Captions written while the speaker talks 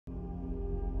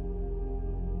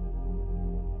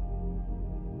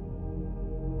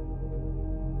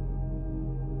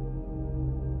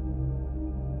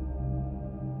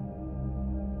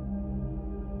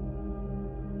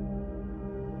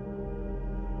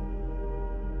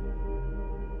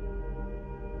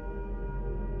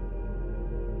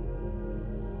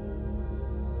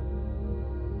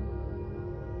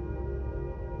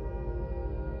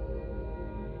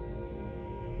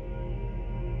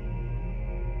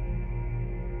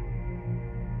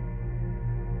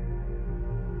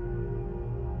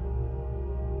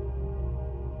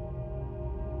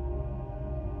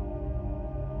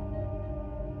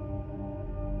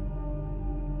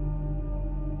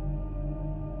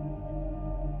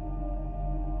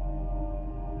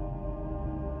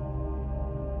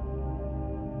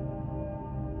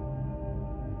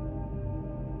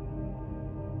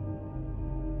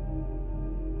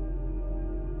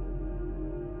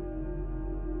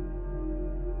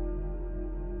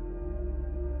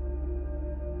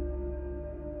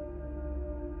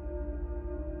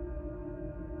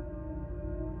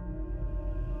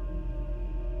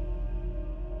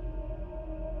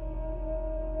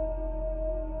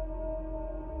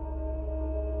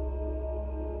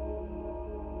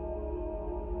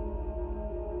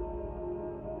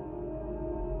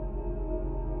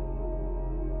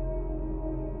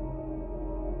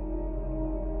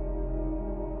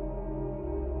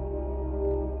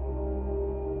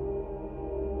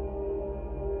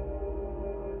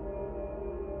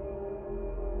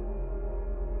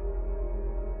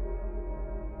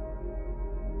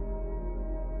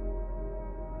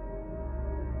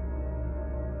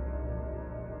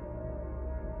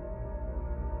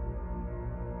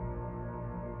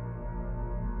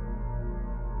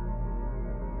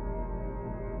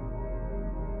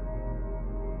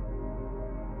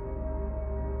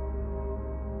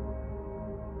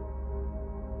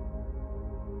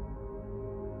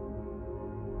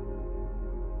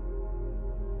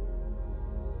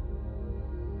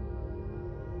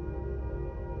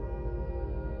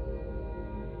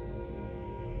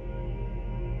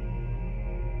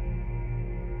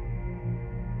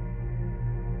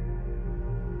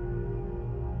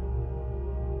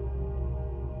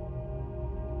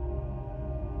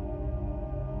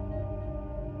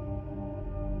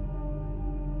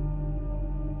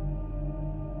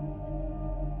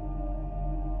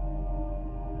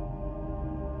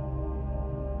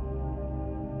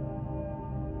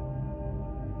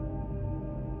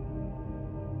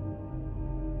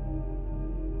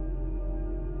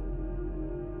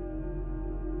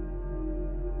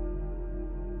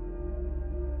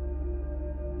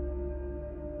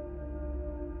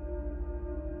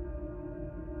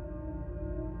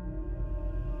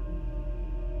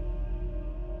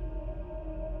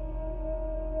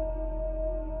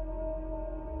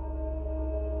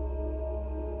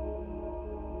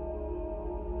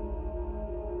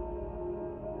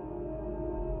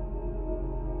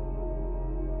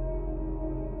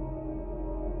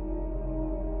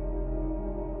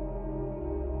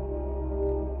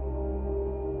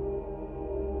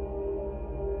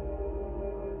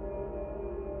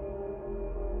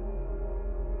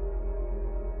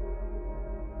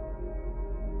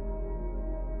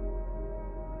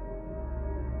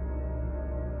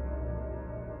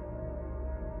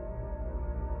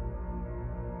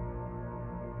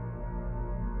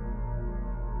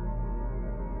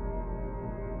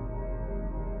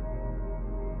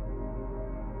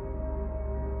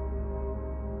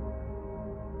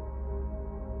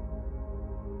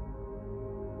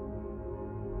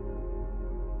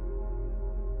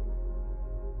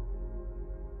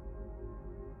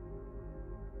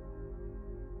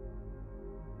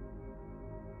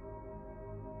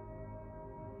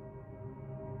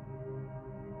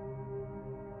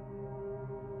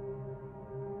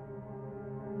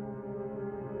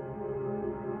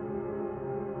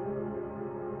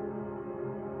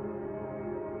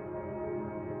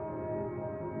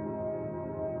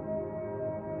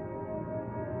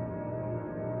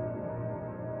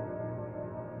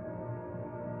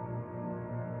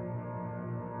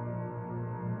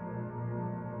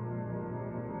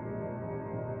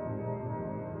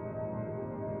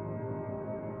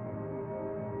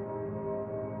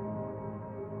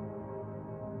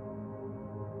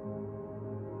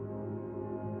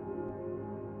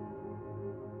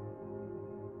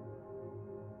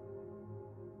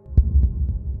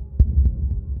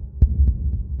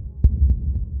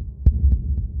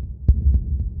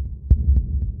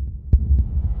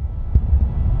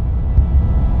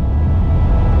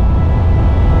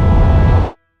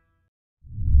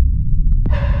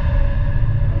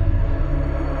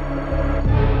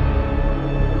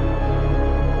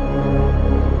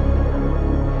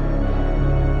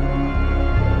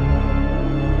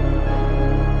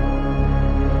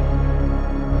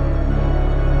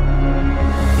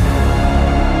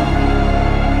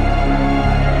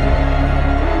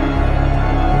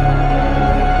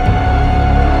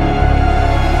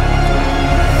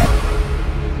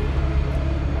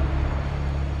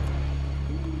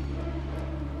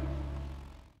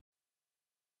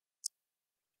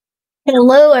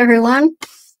Hello, everyone.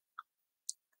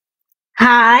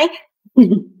 Hi.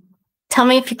 Tell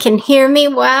me if you can hear me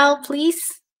well,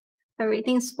 please.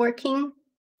 Everything's working.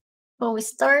 Before we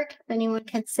start, if anyone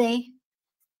can say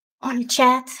on the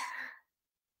chat.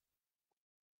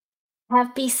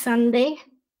 Happy Sunday.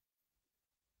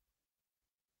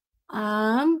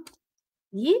 Yeah.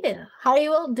 How are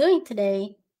you all doing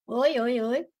today? Oi, oi,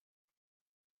 oi.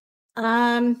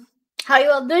 How are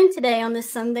you all doing today on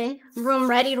this Sunday? Everyone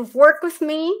ready to work with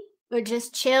me or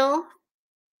just chill?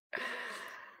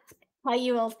 How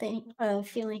you all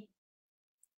feeling?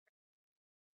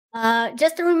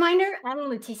 Just a reminder, I'm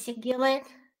Leticia Gillett.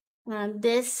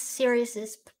 This series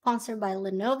is sponsored by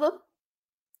Lenovo.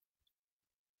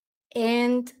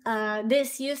 And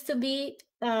this used to be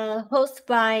hosted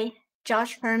by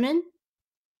Josh Herman,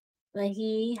 but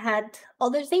he had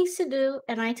other things to do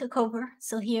and I took over.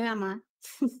 So here am I.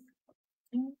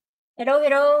 Hello,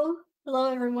 hello.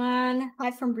 Hello, everyone.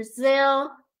 Hi from Brazil.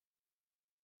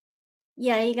 E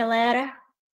aí, galera?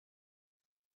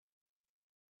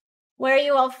 Where are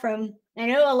you all from? I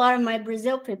know a lot of my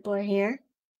Brazil people are here.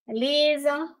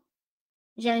 Elisa,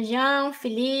 Janjão,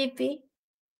 Felipe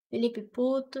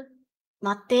Puto,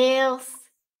 Matheus,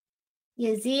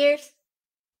 Yazir.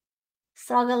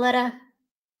 Só galera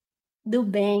do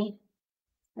bem.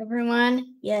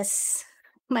 Everyone, yes,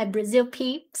 my Brazil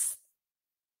peeps.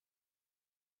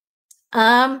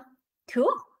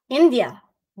 Cool. India.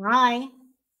 Hi.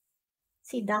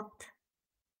 See that.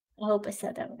 I hope I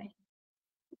said that right.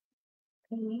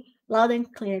 Okay. Loud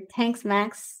and clear. Thanks,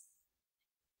 Max.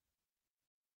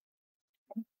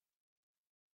 All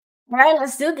right,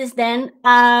 let's do this then.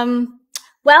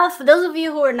 Well, for those of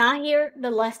you who are not here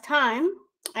the last time,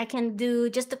 I can do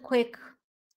just a quick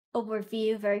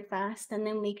overview very fast, and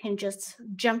then we can just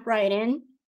jump right in.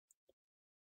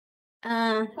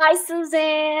 Hi,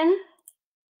 Suzanne.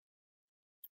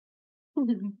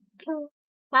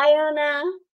 Hi, Anna.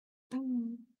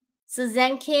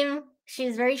 Suzanne Kim,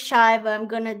 she's very shy, but I'm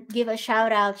gonna give a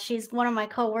shout out. She's one of my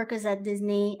co-workers at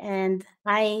Disney, and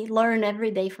I learn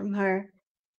every day from her.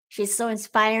 She's so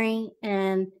inspiring,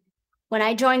 and when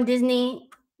I joined Disney,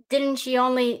 didn't she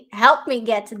only help me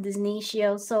get to Disney, she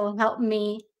also helped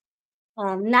me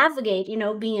navigate,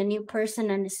 being a new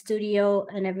person in the studio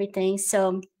and everything.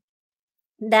 So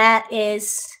that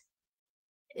is,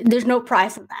 there's no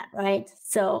price on that, right?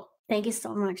 So thank you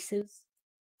so much, Suze.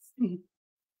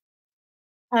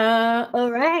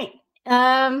 All right.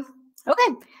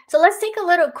 Okay, so let's take a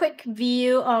little quick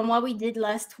view on what we did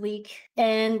last week,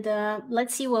 and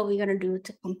let's see what we're gonna do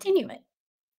to continue it.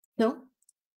 So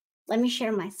let me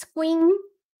share my screen.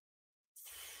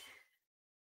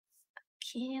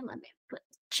 Okay, let me put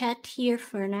chat here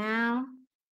for now.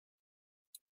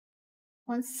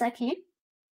 1 second.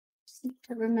 Just need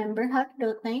to remember how to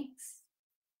do things.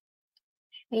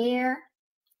 Share,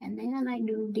 and then I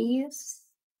do this.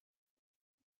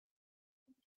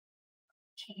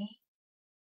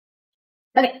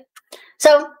 Okay,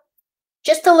 so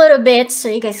just a little bit so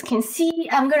you guys can see.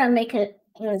 I'm gonna make it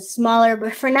smaller,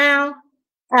 but for now,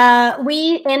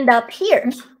 we end up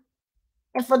here.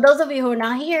 And for those of you who are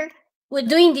not here, we're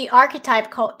doing the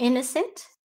archetype called Innocent.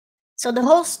 So the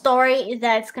whole story is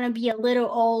that it's gonna be a little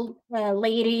old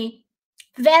lady,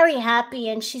 very happy,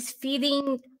 and she's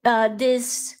feeding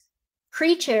these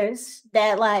creatures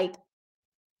that like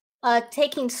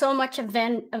taking so much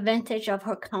advantage of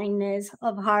her kindness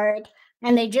of heart,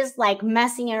 and they just like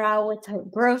messing around with her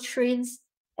groceries,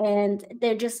 and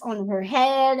they're just on her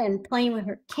head and playing with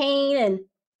her cane, and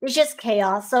it's just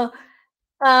chaos. So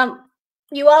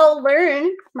you all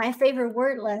learned my favorite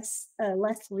word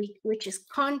last week, which is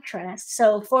contrast.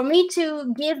 So for me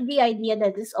to give the idea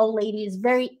that this old lady is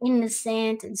very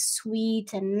innocent and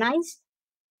sweet and nice,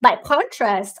 by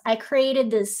contrast, I created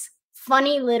this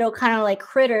funny little kind of like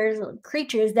creatures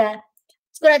that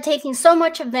it's gonna taking so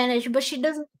much advantage, but she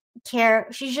doesn't care.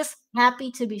 She's just happy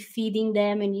to be feeding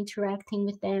them and interacting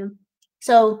with them.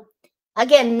 So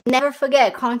again, never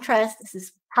forget contrast. This is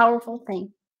a powerful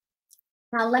thing.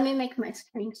 Now let me make my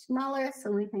screen smaller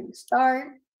so we can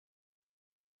start.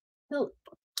 So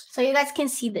you guys can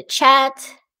see the chat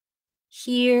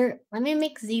here. Let me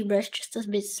make Zbrush just a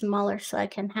bit smaller so I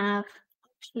can have.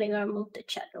 Actually, I'm gonna move the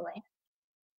chat away.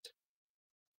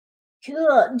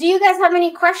 Cool. Do you guys have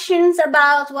any questions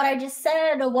about what I just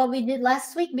said or what we did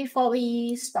last week before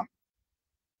we start?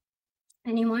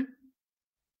 Anyone?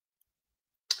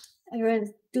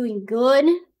 Everyone's doing good.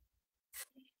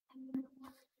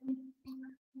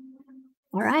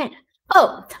 All right.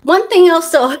 Oh, one thing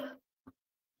also.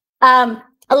 A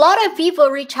lot of people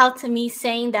reach out to me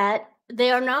saying that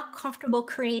they are not comfortable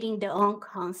creating their own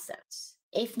concepts.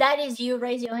 If that is you,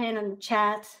 raise your hand on the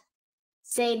chat.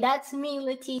 Say, that's me,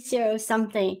 Leticia, or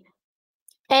something.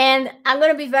 And I'm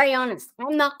going to be very honest.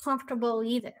 I'm not comfortable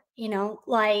either. You know,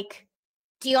 like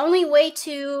the only way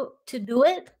to do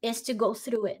it is to go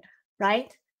through it,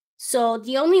 right? So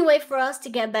the only way for us to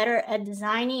get better at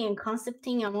designing and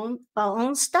concepting our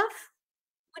own stuff,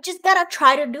 we just gotta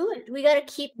try to do it. We gotta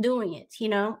keep doing it, you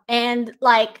know? And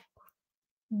like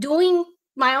doing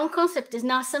my own concept is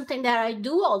not something that I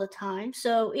do all the time.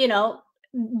 So, you know,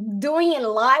 doing it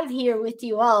live here with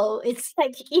you all, it's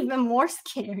like even more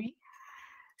scary.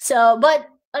 So, but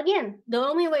again, the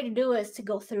only way to do it is to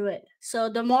go through it. So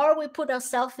the more we put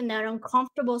ourselves in that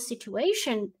uncomfortable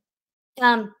situation,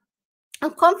 um,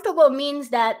 uncomfortable means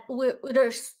that we're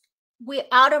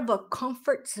out of a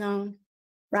comfort zone,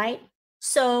 right?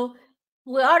 So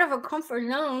we're out of a comfort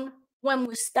zone when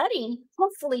we're studying,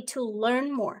 hopefully to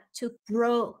learn more, to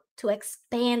grow, to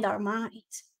expand our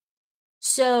minds.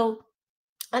 So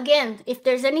again, if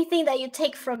there's anything that you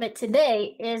take from it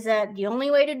today, is that the only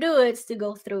way to do it is to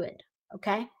go through it.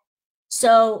 Okay.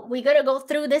 So we got to go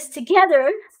through this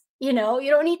together. You know, you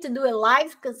don't need to do it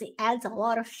live because it adds a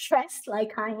lot of stress,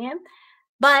 like I am.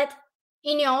 But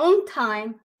in your own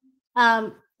time,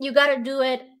 you got to do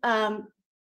it.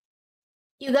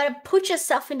 You got to put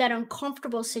yourself in that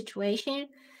uncomfortable situation,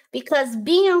 because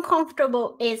being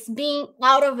uncomfortable is being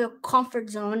out of your comfort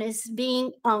zone, is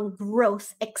being on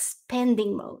growth,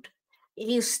 expanding mode. If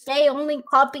you stay only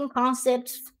copying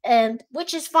concepts, and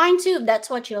which is fine too, that's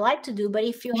what you like to do. But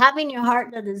if you have in your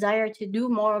heart the desire to do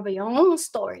more of your own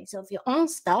stories, of your own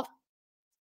stuff,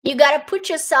 you got to put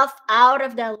yourself out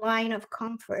of that line of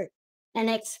comfort and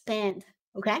expand.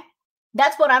 Okay.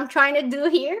 That's what I'm trying to do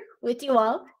here with you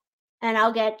all, and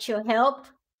I'll get your help.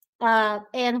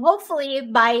 And hopefully,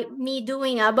 by me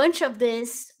doing a bunch of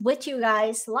this with you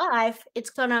guys live, it's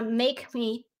gonna make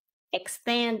me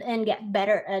expand and get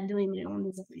better at doing my own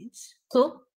designs.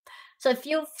 Cool. So if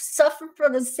you suffer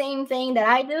from the same thing that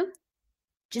I do,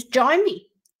 just join me.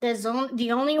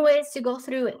 The only way is to go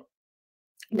through it.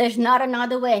 There's not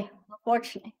another way,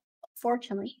 unfortunately.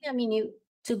 Fortunately, I mean, you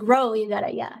to grow, you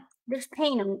gotta, yeah. There's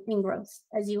pain in growth,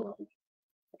 as you will.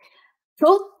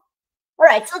 Cool. All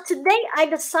right, so today I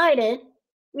decided,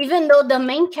 even though the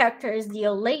main character is the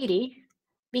old lady,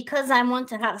 because I want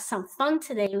to have some fun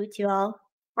today with you all,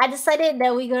 I decided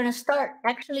that we're going to start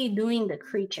actually doing the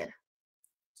creature.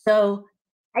 So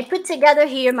I put together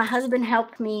here, my husband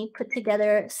helped me put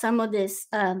together some of this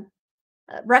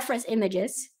reference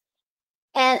images.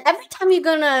 And every time you're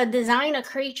going to design a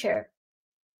creature,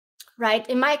 right?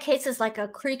 In my case, it's like a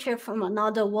creature from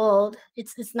another world.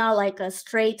 It's not like a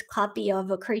straight copy of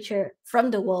a creature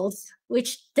from the world,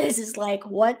 which this is like,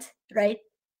 what, right?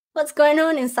 What's going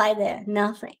on inside there?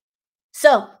 Nothing.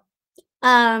 So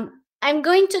I'm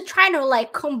going to try to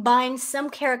like combine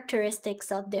some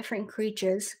characteristics of different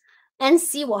creatures and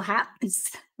see what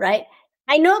happens, right?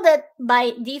 I know that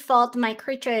by default my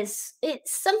creature is,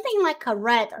 it's something like a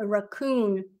rat, a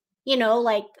raccoon, you know,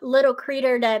 like little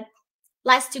critter that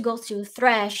likes to go to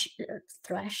trash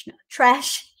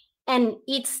and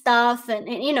eat stuff, and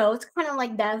you know, it's kind of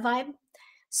like that vibe.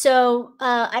 So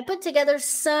I put together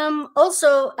some.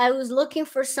 Also, I was looking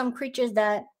for some creatures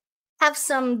that have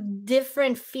some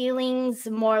different feelings,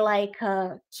 more like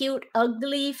a cute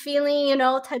ugly feeling, you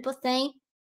know, type of thing.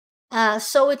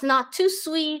 So it's not too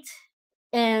sweet.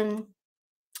 And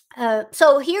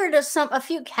so here are a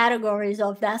few categories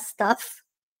of that stuff.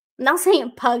 I'm not saying a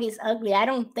pug is ugly. I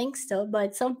don't think so,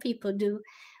 but some people do.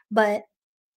 But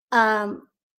um,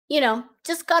 you know,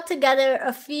 just got together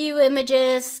a few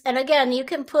images, and again, you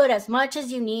can put as much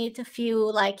as you need to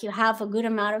feel like you have a good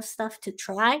amount of stuff to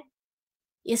try.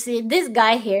 You see, this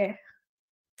guy here,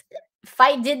 if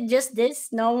I did just this,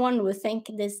 no one would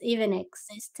think this even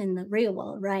exists in the real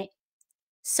world, right?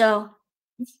 So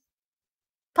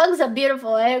pugs are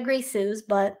beautiful. I agree, Suze,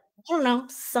 but I don't know.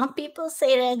 Some people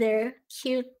say that they're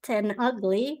cute and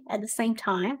ugly at the same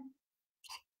time.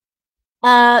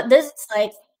 This is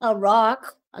like a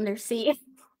rock undersea.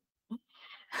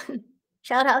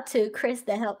 Shout out to Chris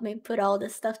that helped me put all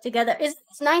this stuff together.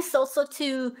 It's nice also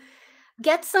to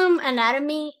get some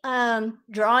anatomy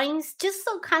drawings, just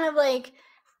so kind of like,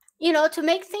 you know, to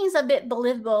make things a bit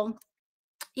believable.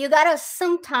 You gotta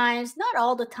sometimes, not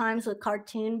all the times with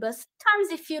cartoon, but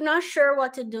sometimes if you're not sure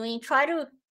what to do, you try to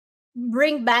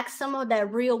bring back some of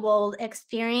that real world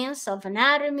experience of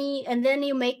anatomy, and then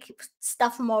you make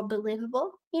stuff more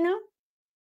believable, you know?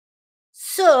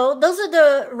 So those are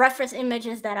the reference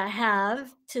images that I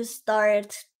have to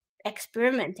start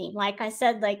experimenting. Like I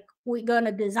said, like we're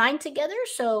gonna design together,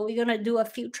 so we're gonna do a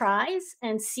few tries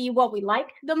and see what we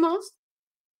like the most.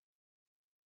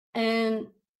 And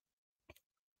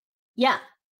yeah,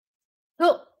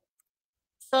 cool.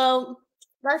 So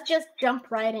let's just jump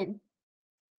right in.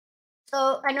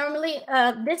 So I normally,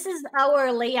 this is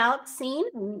our layout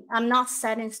scene. I'm not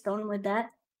set in stone with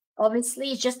that.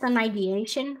 Obviously, it's just an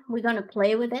ideation. We're gonna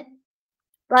play with it.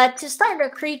 But to start a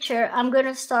creature, I'm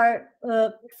gonna start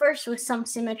first with some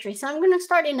symmetry. So I'm gonna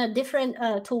start in a different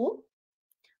tool.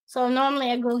 So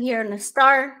normally I go here in the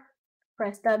star,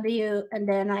 press W, and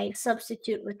then I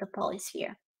substitute with the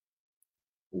polysphere.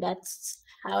 That's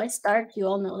how I start. You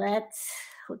all know that,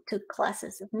 who took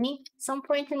classes with me at some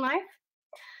point in life.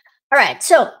 All right,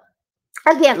 so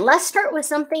again, let's start with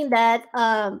something that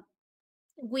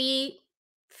we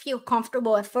feel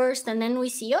comfortable at first, and then we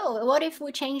see, oh, what if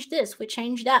we change this? We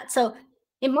change that. So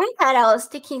in my head, I was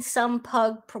thinking some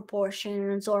pug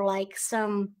proportions or like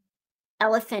some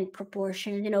elephant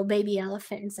proportions, baby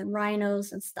elephants and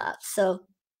rhinos and stuff. So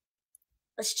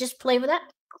let's just play with that.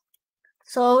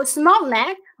 So small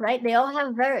neck, right? They all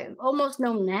have very almost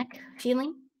no neck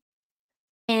feeling.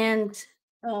 And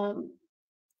I'll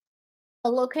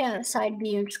look at a side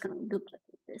view. I'm just going to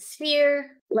duplicate this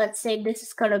sphere. Let's say this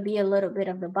is going to be a little bit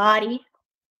of the body.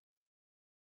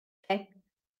 Okay.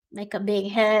 Make a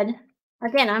big head.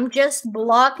 Again, I'm just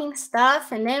blocking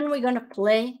stuff, and then we're going to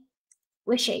play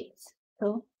with shapes.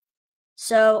 Cool.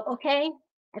 So, okay,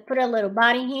 I put a little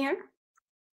body here.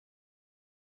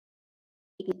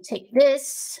 You can take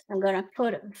this. I'm going to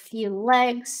put a few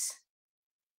legs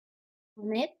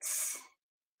on it.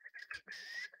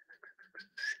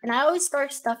 And I always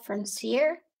start stuff from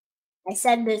sphere. I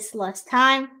said this last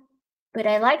time, but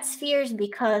I like spheres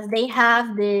because they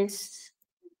have this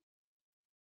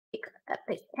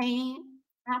epic pan.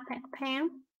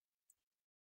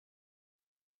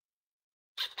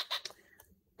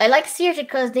 I like spheres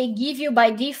because they give you by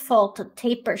default a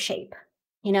taper shape,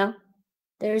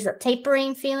 There's a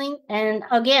tapering feeling. And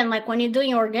again, like when you're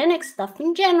doing organic stuff,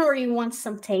 in general, you want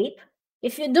some tape.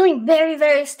 If you're doing very,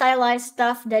 very stylized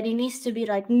stuff that it needs to be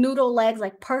like noodle legs,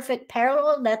 like perfect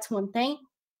parallel, that's one thing.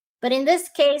 But in this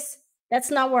case, that's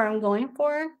not where I'm going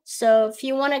for. So if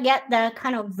you want to get that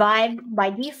kind of vibe by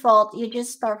default, you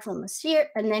just start from a sphere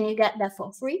and then you get that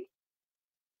for free.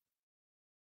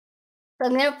 So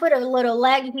I'm going to put a little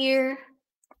leg here.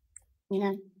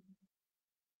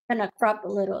 Gonna crop a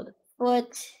little the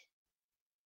foot.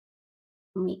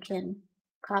 We can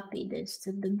copy this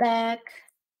to the back.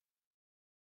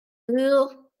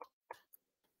 Cool.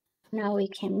 Now we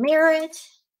can mirror it.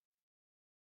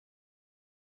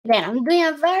 Then I'm doing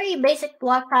a very basic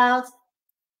block out.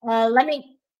 Let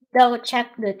me double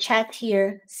check the chat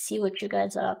here, see what you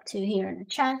guys are up to here in the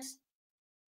chat.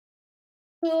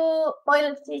 Cool.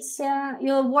 Leticia,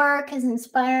 your work is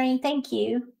inspiring. Thank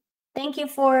you. Thank you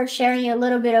for sharing a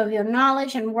little bit of your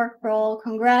knowledge and work role.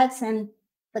 Congrats and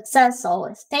success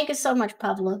always. Thank you so much,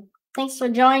 Pablo. Thanks for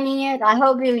joining it. I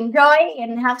hope you enjoy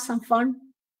and have some fun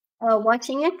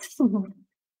watching it.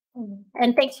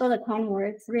 And thanks for the kind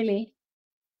words, really.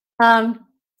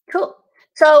 Cool.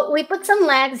 So we put some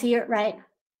legs here, right?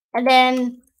 And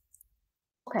then,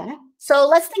 okay. So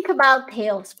let's think about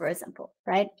tails, for example,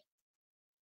 right?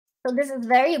 So this is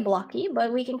very blocky,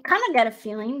 but we can kind of get a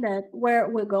feeling that where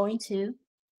we're going to.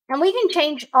 And we can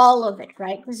change all of it,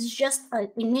 right? This is just an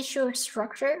initial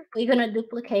structure. We're going to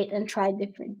duplicate and try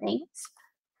different things.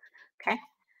 Okay.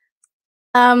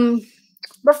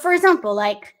 But for example,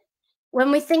 like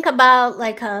when we think about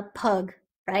like a pug,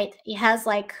 right? It has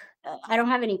like, I don't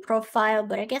have any profile,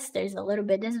 but I guess there's a little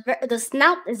bit. The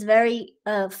snout is very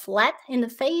flat in the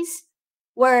face,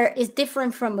 where it's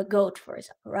different from a goat, for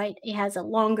example, right? It has a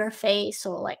longer face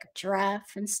or like a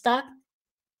giraffe and stuff.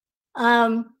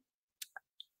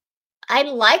 I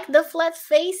like the flat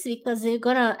face because they're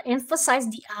gonna emphasize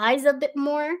the eyes a bit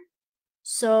more.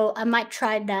 So I might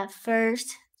try that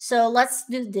first. So let's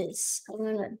do this. I'm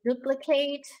gonna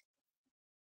duplicate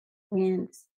and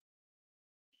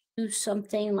do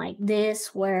something like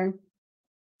this, where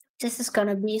this is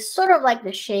gonna be sort of like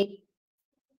the shape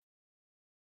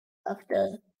of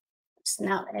the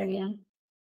snout area.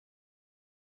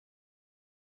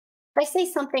 If I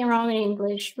say something wrong in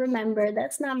English, remember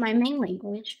that's not my main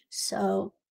language.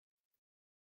 So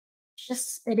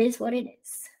just, it is what it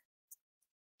is.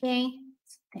 Okay,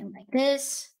 something like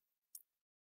this.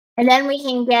 And then we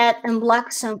can get and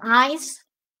block some eyes.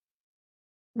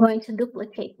 I'm going to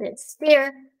duplicate this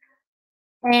here.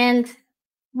 And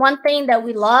one thing that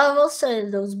we love also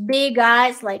is those big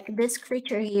eyes. Like this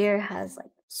creature here has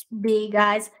like big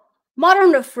eyes. More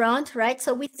on the front, right?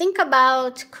 So we think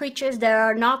about creatures that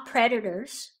are not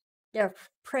predators, they're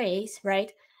prey,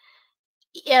 right?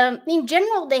 In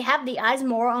general, they have the eyes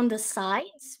more on the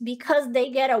sides because they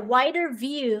get a wider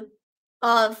view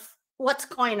of what's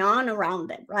going on around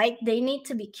them, right? They need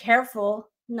to be careful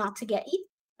not to get eaten,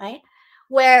 right?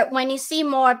 Where when you see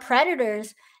more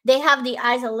predators, they have the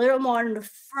eyes a little more in the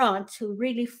front to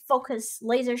really focus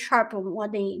laser sharp on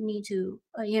what they need to,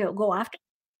 go after.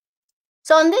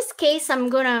 So in this case, I'm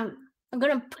gonna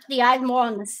put the eyes more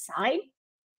on the side,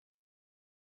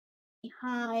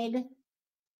 behind.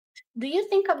 Do you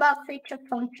think about creature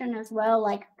function as well,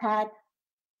 like pet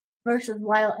versus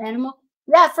wild animal?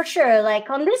 Yeah, for sure. Like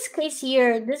on this case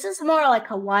here, this is more like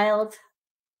a wild,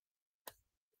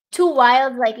 too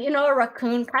wild. Like a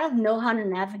raccoon kind of know how to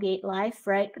navigate life,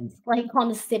 right? It's like on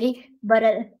the city, but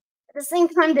at the same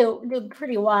time, they're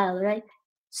pretty wild, right?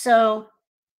 So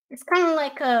it's kind of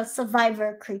like a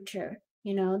survivor creature.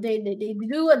 They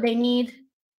do what they need.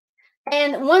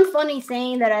 And one funny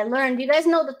thing that I learned, you guys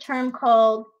know the term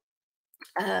called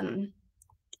um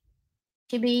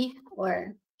chibi,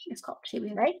 or it's called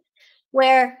chibi, right?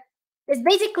 Where it's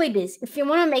basically this. If you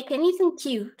want to make anything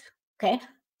cute, okay,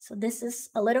 so this is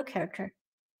a little character.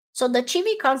 So the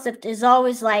chibi concept is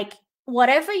always like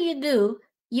whatever you do,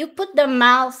 you put the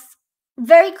mouth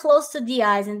very close to the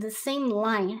eyes in the same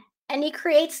line, and it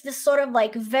creates this sort of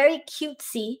like very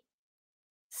cutesy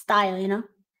style.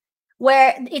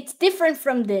 Where it's different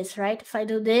from this, right? If I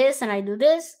do this and I do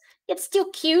this, it's still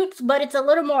cute, but it's a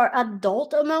little more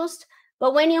adult almost.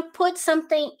 But when you put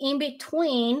something in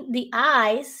between the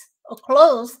eyes or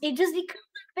close, it just becomes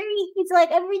it's like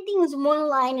everything's one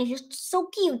line. It's just so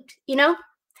cute.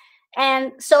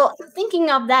 And so I'm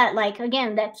thinking of that, like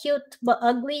again, that cute but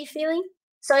ugly feeling.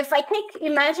 So if I take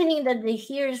imagining that the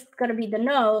here's gonna be the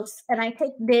nose, and I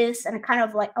take this and kind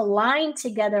of like align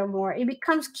together more, it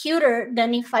becomes cuter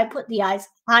than if I put the eyes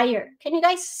higher. Can you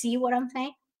guys see what I'm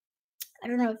saying? I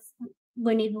don't know if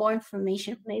we need more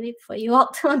information maybe for you all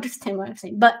to understand what I'm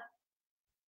saying, but I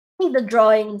think the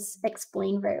drawings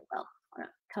explain very well what I'm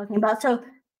talking about. So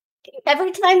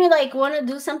every time you like want to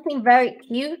do something very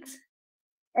cute,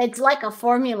 it's like a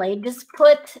formula. You just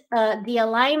put the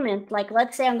alignment. Like,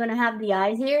 let's say I'm gonna have the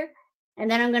eyes here, and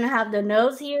then I'm gonna have the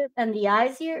nose here and the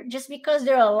eyes here. Just because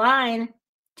they're aligned,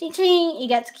 ching ching, it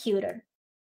gets cuter.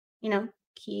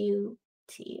 Cuter.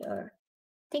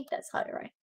 I think that's how to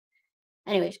write.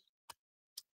 Anyways,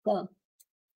 cool.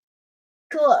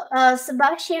 Cool.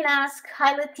 Sebastian asked,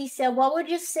 "Hi Leticia, what would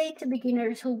you say to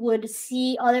beginners who would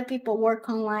see other people work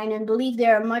online and believe they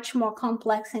are much more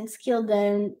complex and skilled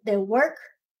than their work?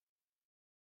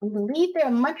 I believe they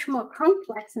are much more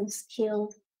complex and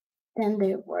skilled than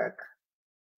their work."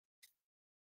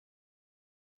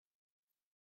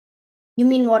 You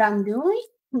mean what I'm doing?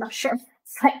 I'm not sure if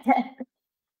it's like that.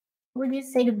 What would you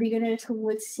say to beginners who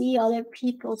would see other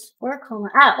people's work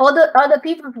online? Other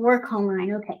people's work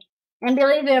online, okay. And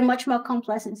believe they're much more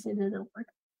complex and skilled than their work.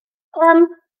 Um,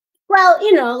 well,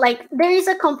 like there is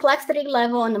a complexity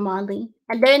level on the modeling,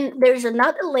 and then there's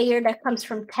another layer that comes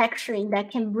from texturing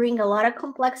that can bring a lot of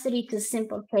complexity to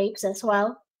simple shapes as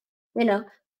well. you know.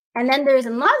 And then there's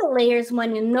another layers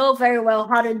when you know very well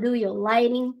how to do your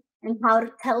lighting and how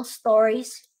to tell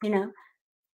stories.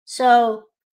 So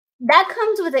that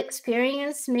comes with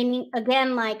experience, meaning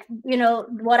again, like,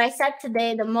 what I said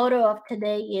today, the motto of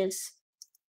today is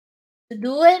to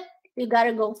do it, you got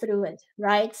to go through it,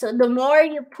 right? So the more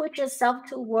you put yourself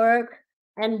to work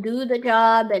and do the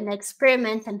job and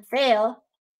experiment and fail,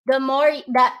 the more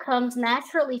that comes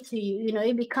naturally to you.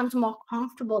 It becomes more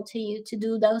comfortable to you to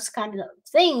do those kind of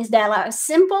things that are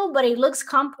simple, but it looks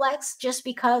complex just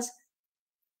because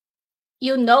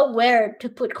you know where to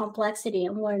put complexity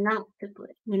and where not to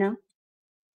put.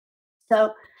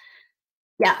 So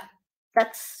yeah,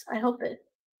 I hope it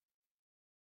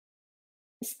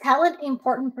is. Talent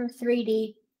important for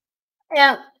 3D?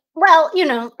 Yeah. Well,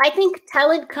 I think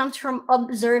talent comes from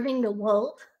observing the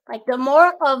world. Like the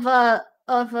more of a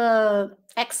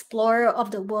explorer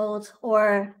of the world,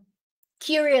 or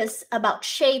curious about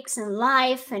shapes and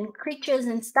life and creatures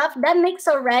and stuff, that makes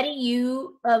already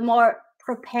you more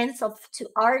propense to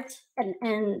art,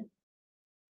 and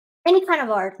any kind of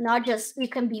art, not just, you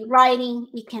can be writing,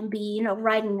 you can be,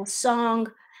 writing a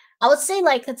song. I would say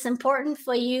like it's important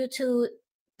for you to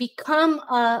become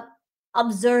a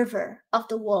observer of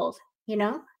the world,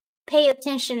 pay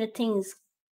attention to things.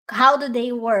 How do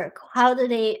they work? How do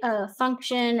they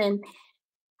function? And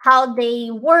how they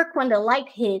work when the light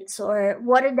hits, or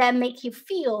what did that make you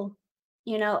feel?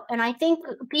 And I think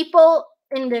people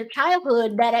in their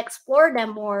childhood that explore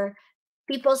them more,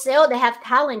 people say, oh, they have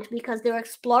talent because they're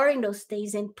exploring those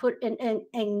things and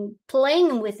and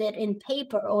playing with it in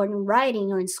paper or in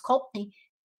writing or in sculpting.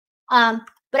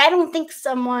 But I don't think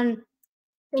someone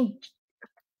in,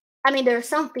 I mean, there are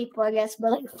some people, I guess,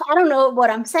 but like, I don't know what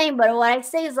I'm saying, but what I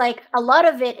say is like a lot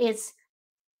of it is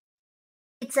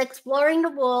it's exploring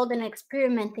the world and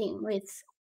experimenting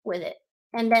with it,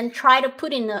 and then try to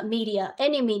put in the media,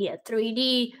 any media,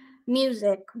 3D,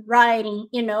 music, writing,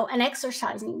 and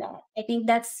exercising that. I think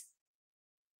that's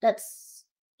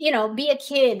be a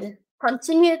kid,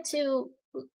 continue to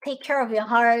take care of your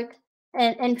heart,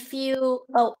 and feel,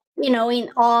 in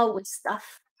awe with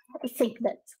stuff. I think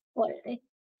that's what it is.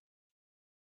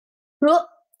 Well,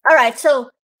 all right. So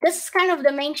this is kind of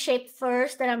the main shape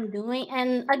first that I'm doing.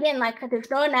 And again, like there's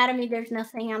no anatomy, there's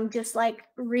nothing. I'm just like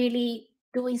really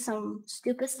doing some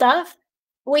stupid stuff.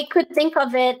 We could think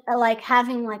of it like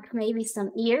having like maybe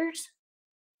some ears,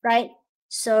 right?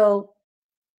 So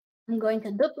I'm going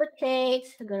to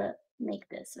duplicate. I'm gonna make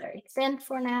this very thin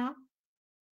for now.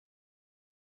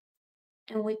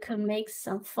 And we can make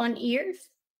some fun ears.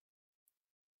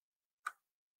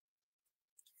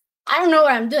 I don't know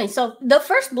what I'm doing. So the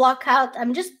first block out,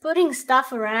 I'm just putting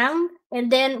stuff around,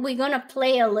 and then we're gonna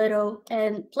play a little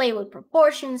and play with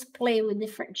proportions, play with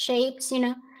different shapes,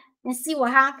 and see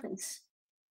what happens.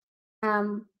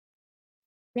 Yeah.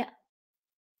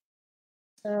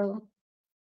 So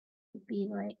it'd be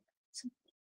like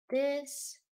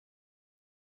this.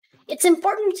 It's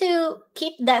important to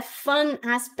keep that fun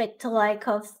aspect to like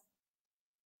of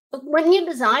when you're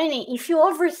designing. If you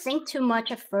overthink too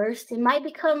much at first, it might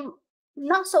become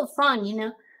not so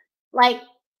fun. Like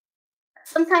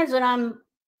sometimes when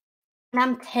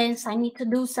I'm tense, I need to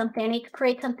do something, I need to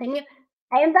create something new.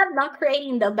 I end up not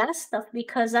creating the best stuff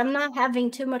because I'm not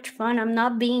having too much fun. I'm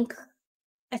not being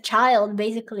a child,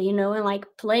 basically, and like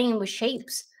playing with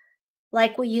shapes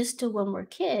like we used to when we're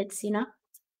kids.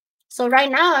 So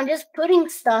right now, I'm just putting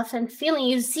stuff and feeling.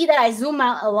 You see that I zoom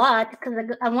out a lot because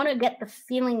I want to get the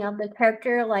feeling of the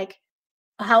character, like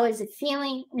how is it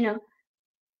feeling.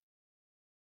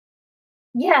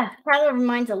 Yeah, kind of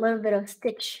reminds a little bit of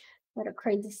Stitch, little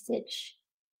crazy Stitch.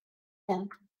 Yeah.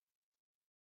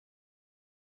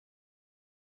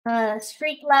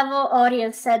 Street level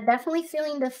audience said definitely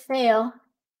feeling the fail.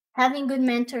 Having good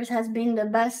mentors has been the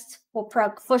best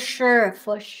for sure,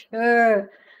 for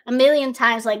sure. A million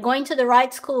times, like going to the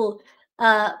right school,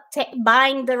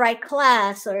 buying the right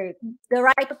class or the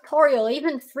right tutorial,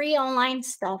 even free online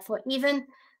stuff, or even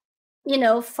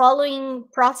following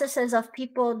processes of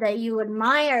people that you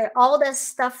admire. All that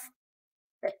stuff,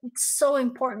 it's so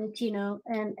important.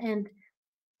 And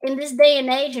in this day and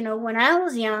age, when I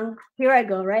was young, here I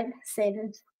go, right? Say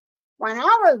this. When I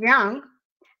was young,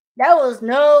 there was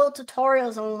no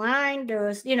tutorials online. There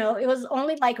was, it was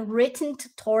only like written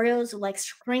tutorials, like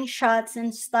screenshots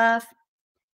and stuff.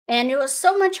 And it was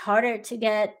so much harder to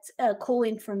get cool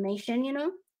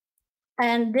information.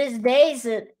 And these days,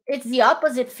 it's the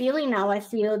opposite feeling now. I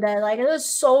feel that like there's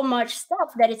so much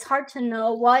stuff that it's hard to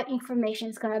know what information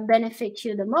is going to benefit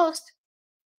you the most.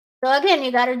 So again,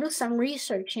 you got to do some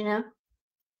research.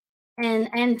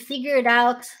 And figure it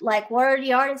out, like what are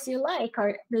the artists you like,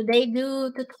 or do they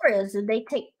do tutorials, do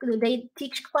they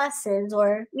teach classes,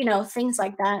 or things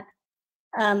like that.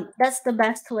 That's the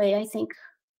best way, I think,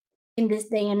 in this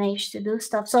day and age to do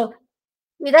stuff. So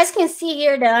you guys can see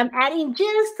here that I'm adding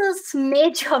just a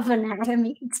smidge of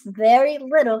anatomy. It's very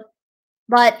little,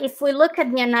 but if we look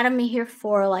at the anatomy here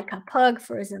for like a pug,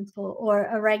 for example, or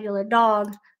a regular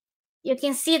dog, you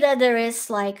can see that there is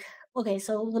like, okay,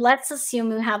 so let's assume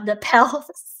we have the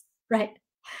pelvis, right?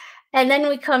 And then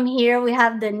we come here, we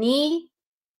have the knee,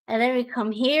 and then we come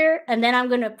here, and then I'm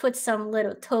gonna put some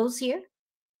little toes here.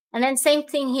 And then same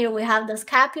thing here, we have the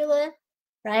scapula,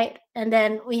 right? And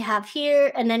then we have here,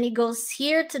 and then it goes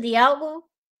here to the elbow,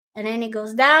 and then it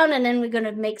goes down, and then we're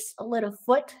gonna make a little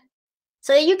foot.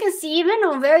 So you can see, even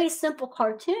on very simple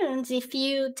cartoons, if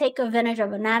you take advantage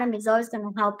of anatomy, it's always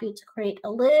gonna help you to create a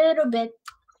little bit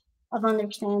of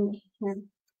understanding. Yeah.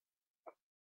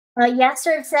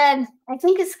 Yasser said, I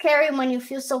think it's scary when you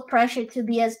feel so pressured to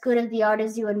be as good as the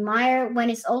artists you admire, when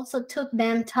it's also took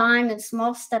them time and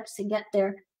small steps to get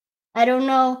there. I don't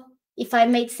know if I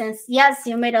made sense. Yes,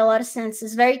 you made a lot of sense.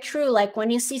 It's very true. Like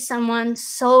when you see someone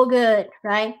so good,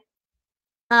 right?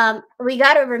 We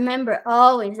got to remember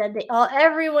always that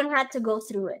everyone had to go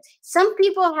through it. Some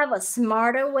people have a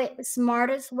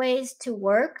smartest ways to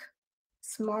work,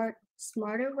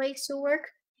 smarter ways to work,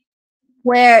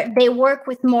 where they work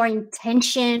with more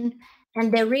intention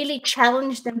and they really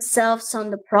challenge themselves on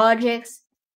the projects.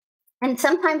 And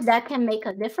sometimes that can make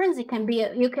a difference. It can be,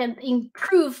 you can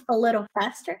improve a little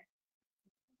faster.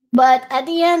 But at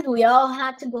the end, we all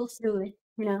had to go through it.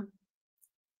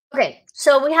 Okay,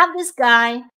 so we have this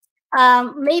guy.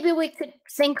 Maybe we could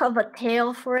think of a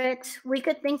tail for it. We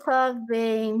could think of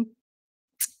a,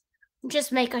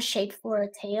 just make a shape for a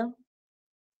tail.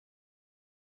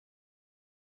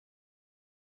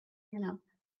 You know,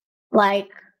 like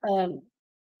I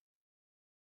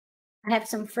have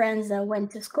some friends that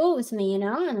went to school with me,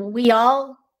 and we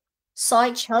all saw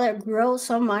each other grow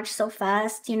so much so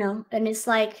fast, and it's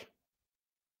like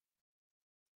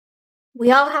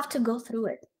we all have to go through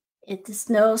it. It is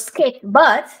no escape,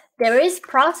 but there is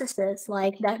processes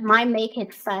like that might make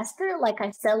it faster. Like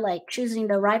I said, like choosing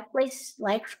the right place,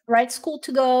 like right school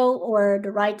to go, or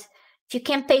the right. If you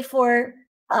can't pay for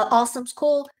awesome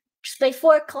school, just pay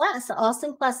for a class, an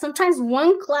awesome class. Sometimes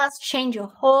one class change your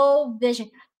whole vision.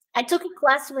 I took a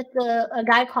class with a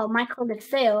guy called Michael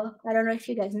DeFeo. I don't know if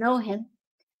you guys know him.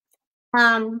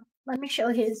 Let me show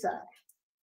his a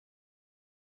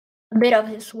bit of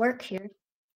his work here.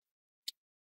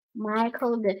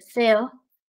 Michael DeFeo.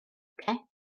 Okay.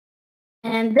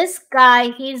 And this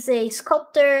guy, he's a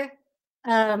sculptor.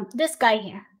 This guy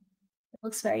here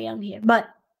looks very young here, but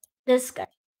this guy,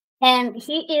 and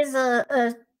he is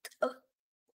a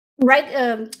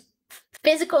right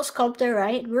physical sculptor,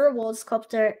 right, real world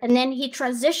sculptor, and then he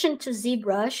transitioned to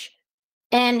Zbrush,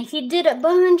 and he did a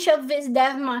bunch of his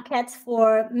dev maquettes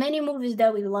for many movies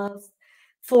that we love,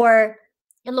 for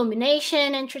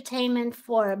Illumination Entertainment,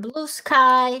 for Blue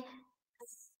Sky,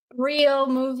 Rio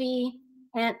movie,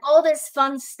 and all this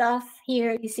fun stuff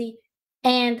here, you see.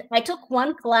 And I took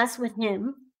one class with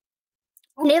him,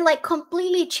 and it like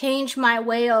completely changed my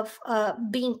way of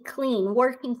being clean,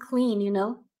 working clean.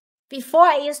 Before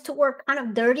I used to work kind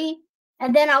of dirty,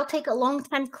 and then I'll take a long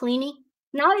time cleaning.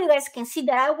 Now you guys can see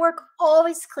that I work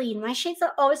always clean. My shades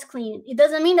are always clean. It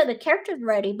doesn't mean that the character's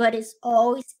ready, but it's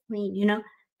always clean.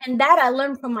 And that I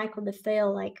learned from Michael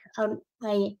DeFeo. Like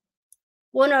I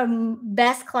one of the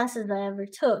best classes I ever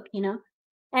took.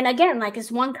 And again, like it's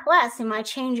one class, it might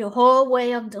change your whole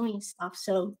way of doing stuff.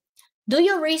 So do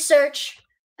your research,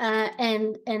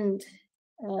 and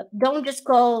don't just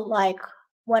go like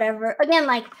whatever. Again,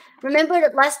 like remember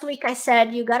that last week I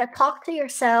said you got to talk to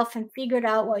yourself and figure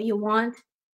out what you want.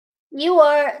 You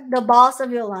are the boss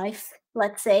of your life,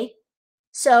 let's say.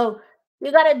 So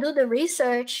you got to do the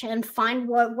research and find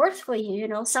what works for you.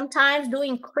 Sometimes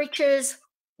doing creatures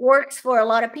works for a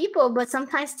lot of people, but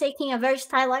sometimes taking a very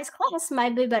stylized class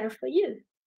might be better for you.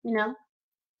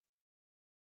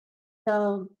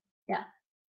 So yeah.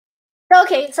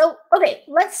 Okay,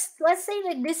 let's say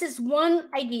that this is one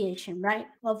ideation, right,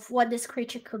 of what this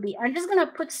creature could be. I'm just gonna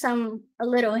put a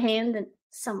little hand and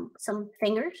some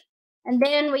fingers, and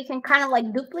then we can kind of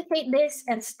like duplicate this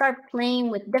and start playing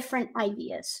with different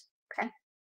ideas. Okay.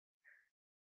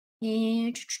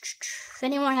 And if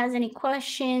anyone has any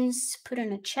questions, put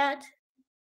in a chat.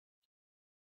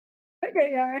 There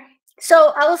they are.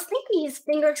 So I was thinking his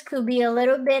fingers could be a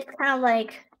little bit kind of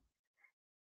like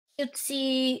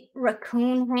cutesy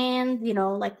raccoon hand,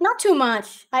 like not too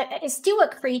much. It's still a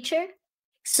creature.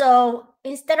 So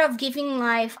instead of giving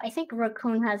life, I think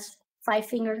raccoon has 5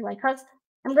 fingers like us.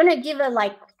 I'm gonna give it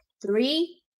like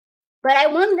 3, but I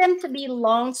want them to be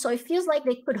long, so it feels like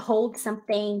they could hold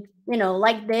something,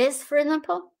 like this, for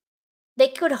example. They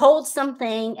could hold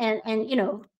something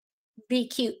and be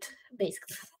cute,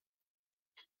 basically.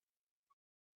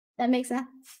 That makes sense.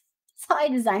 That's how I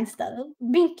design stuff.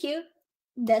 Being cute,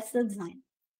 that's the design.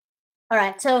 All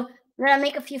right, so I'm gonna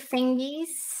make a few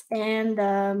thingies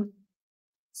and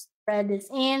spread this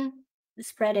in,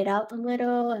 spread it out a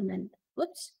little, and then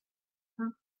whoops,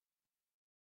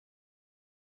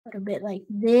 put a bit like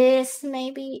this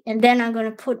maybe, and then I'm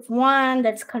gonna put one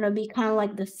that's gonna be kind of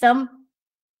like the thumb.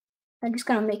 I'm just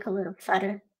gonna make a little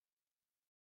fatter,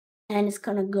 and it's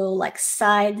gonna go like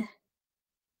sideways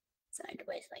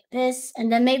like this,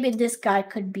 and then maybe this guy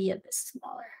could be a bit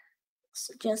smaller.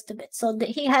 So just a bit. So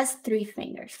he has 3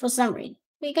 fingers for some reason.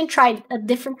 We can try a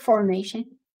different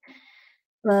formation,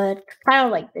 but kind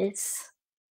of like this.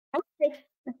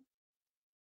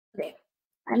 There.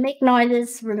 I make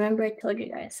noises. Remember, I told you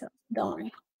guys, so don't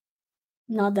worry.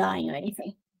 Not dying or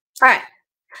anything. All right.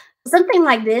 Something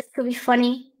like this could be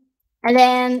funny. And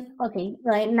then, okay,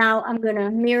 right now I'm going to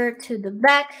mirror to the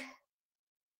back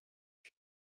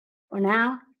for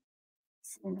now.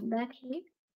 It's in the back here.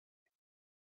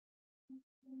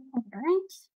 All right.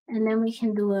 And then we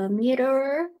can do a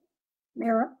mirror.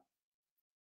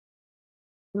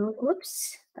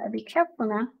 Oops. Gotta be careful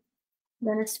now. I'm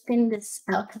going to spin this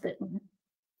out a bit more.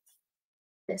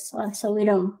 This one, so we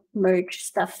don't merge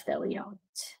stuff that we don't.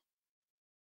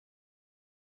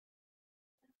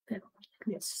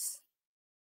 Yes.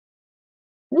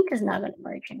 Ink is not going to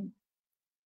merge in.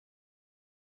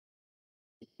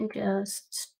 and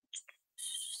just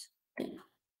all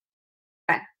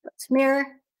right, let's mirror.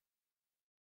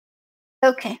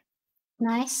 Okay,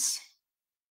 nice.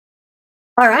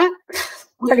 All right.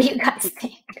 What do you guys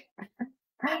think?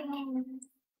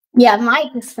 Yeah,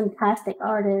 Mike is fantastic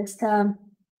artist.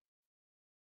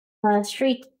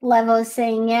 Street level is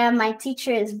saying, yeah, my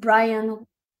teacher is Brian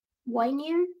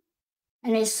Wynier,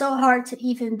 and it's so hard to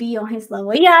even be on his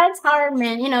level. Yeah, it's hard,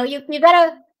 man. You know, you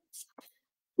gotta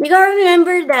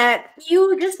remember that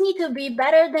you just need to be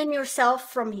better than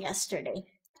yourself from yesterday.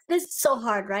 This is so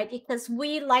hard, right? Because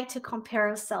we like to compare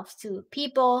ourselves to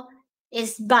people.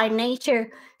 Is by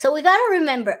nature. So we gotta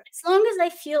remember, as long as I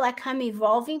feel like I'm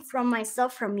evolving from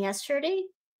myself from yesterday,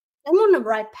 I'm on the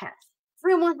right path.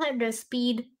 Everyone had the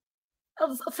speed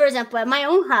of, for example, at my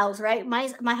own house, right?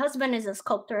 My husband is a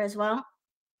sculptor as well,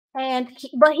 and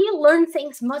but he learned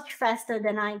things much faster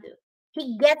than I do.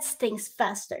 He gets things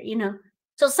faster, you know.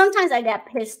 So sometimes I get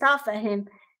pissed off at him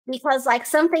because like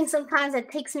something sometimes it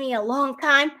takes me a long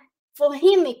time. For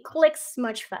him, it clicks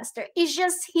much faster. It's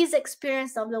just his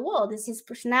experience of the world. It's his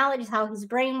personality, it's how his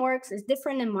brain works. It's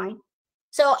different than mine.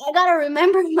 So I gotta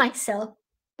remember myself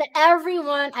that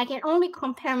everyone I can only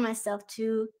compare myself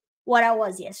to what I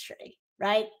was yesterday,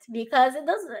 right? Because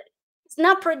it's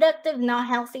not productive, not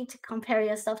healthy to compare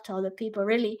yourself to other people,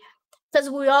 really, because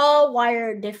we all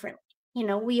wire differently. You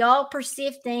know, we all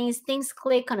perceive things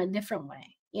click on a different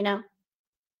way, you know?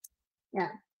 Yeah.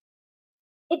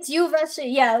 It's you versus,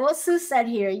 yeah, what Sue said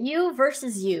here, you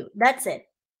versus you. That's it.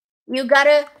 You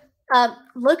gotta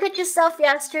look at yourself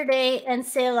yesterday and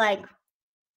say, like,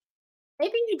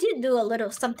 maybe you did do a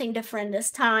little something different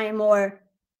this time. Or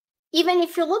even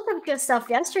if you look at yourself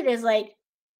yesterday, it's like,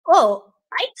 oh,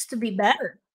 I used to be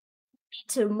better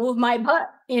to move my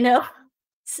butt, you know?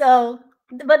 So,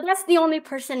 but that's the only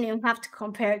person you have to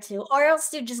compare to, or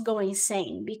else you just go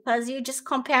insane because you're just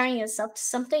comparing yourself to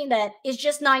something that is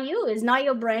just not you. It's not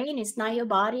your brain. It's not your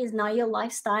body. It's not your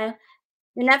lifestyle.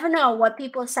 You never know what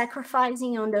people are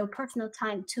sacrificing on their personal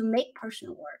time to make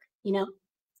personal work, you know?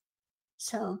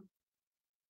 So,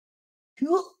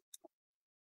 cool.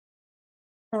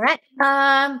 All right.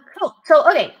 Cool. So,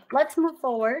 okay, let's move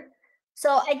forward.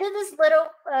 So I did this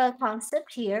little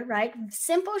concept here, right?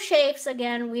 Simple shapes.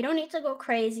 Again, we don't need to go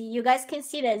crazy. You guys can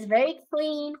see that it's very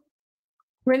clean.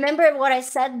 Remember what I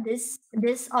said, this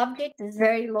object is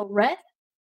very low res.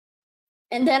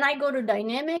 And then I go to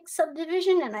dynamic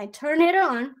subdivision and I turn it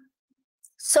on.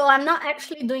 So I'm not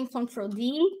actually doing Control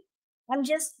D. I'm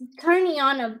just turning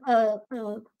on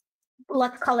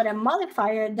let's call it a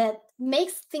modifier that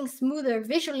makes things smoother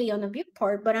visually on the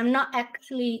viewport, but I'm not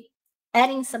actually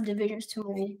adding subdivisions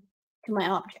to my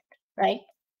object, right?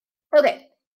 Okay.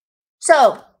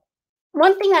 So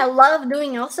one thing I love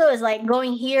doing also is like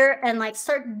going here and like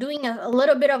start doing a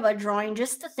little bit of a drawing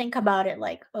just to think about it.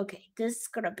 Like, okay, this is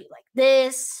gonna be like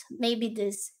this. Maybe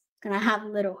this gonna have a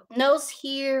little nose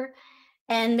here,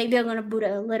 and maybe I'm gonna put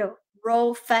a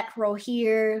little fat row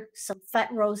here, some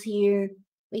fat rows here.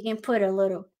 We can put a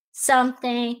little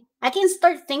something. I can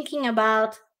start thinking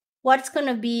about what's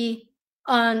gonna be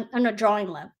on a drawing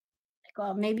level.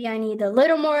 Maybe I need a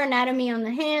little more anatomy on the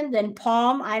hand than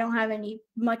palm. I don't have any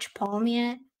much palm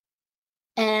yet.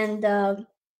 And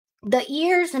the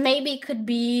ears maybe could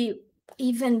be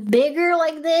even bigger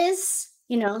like this,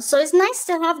 you know. So it's nice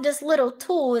to have this little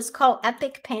tool. It's called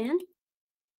Epic Pen.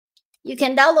 You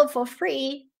can download for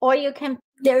free, or you can,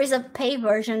 there is a pay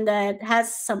version that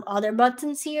has some other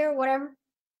buttons here, whatever.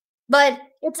 But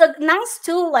it's a nice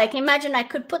tool. Like imagine I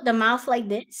could put the mouth like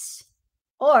this,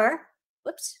 or,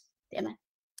 whoops, damn it.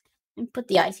 And put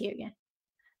the eyes here again.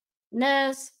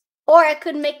 Nose. Or I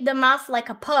could make the mouth like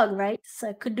a pug, right? So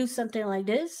I could do something like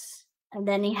this. And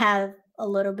then you have a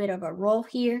little bit of a roll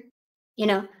here, you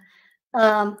know.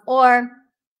 Or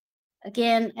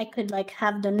again, I could like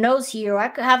have the nose here, or I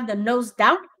could have the nose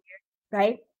down here,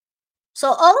 right? So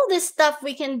all of this stuff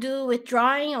we can do with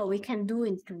drawing, or we can do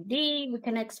in 3D, we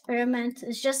can experiment.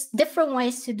 It's just different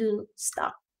ways to do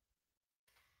stuff.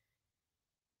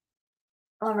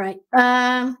 All right.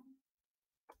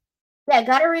 Yeah,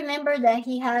 gotta remember that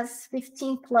he has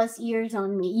 15 plus years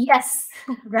on me. Yes,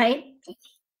 right?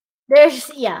 There's,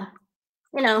 yeah,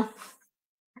 you know,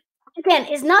 again,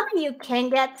 it's not that you can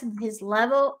get to his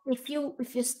level. If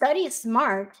you study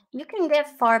smart, you can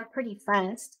get far pretty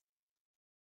fast.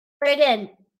 But again,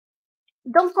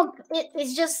 don't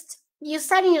it's just you're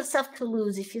setting yourself to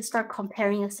lose if you start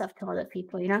comparing yourself to other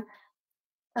people, you know?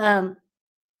 Um,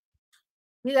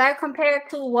 you gotta compare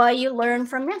to what you learned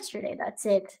from yesterday. That's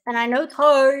it. And I know it's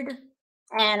hard.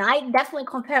 And I definitely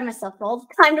compare myself all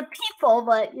the time to people,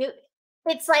 but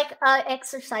it's like an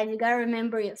exercise. You gotta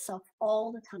remember yourself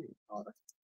all the time.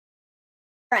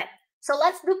 Right. So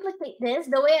let's duplicate this.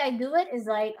 The way I do it is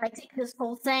like I take this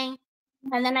whole thing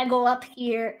and then I go up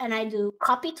here and I do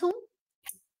copy tool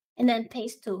and then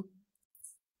paste tool.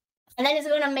 And then it's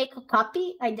gonna make a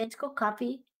copy, identical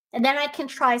copy. And then I can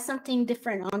try something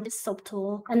different on this sub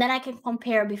tool. And then I can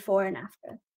compare before and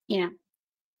after, you know.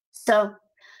 So,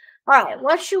 all right,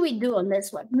 what should we do on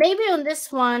this one? Maybe on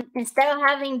this one, instead of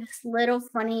having this little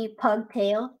funny pug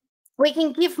tail, we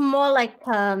can give more like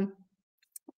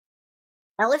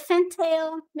elephant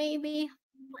tail, maybe.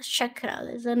 Let's check it out.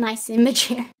 There's a nice image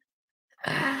here.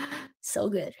 So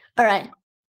good. All right.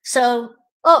 So,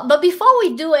 oh, but before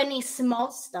we do any small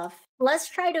stuff, let's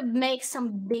try to make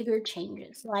some bigger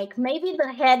changes. Like maybe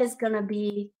the head is going to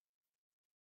be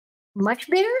much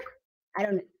bigger. I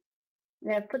don't know. I'm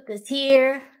going to put this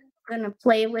here. I'm going to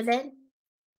play with it.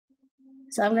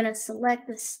 So I'm going to select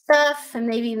the stuff and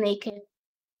maybe make it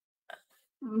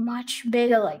much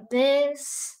bigger like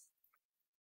this.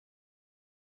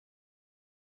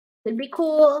 Could be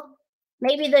cool.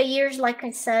 Maybe the ears, like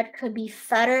I said, could be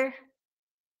fatter.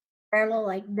 Parallel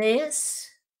like this.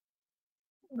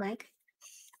 Like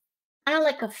kind of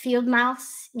like a field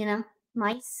mouse, you know,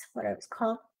 mice, whatever it's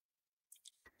called.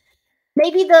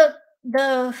 Maybe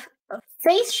the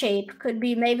face shape could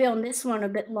be maybe on this one a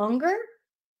bit longer,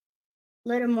 a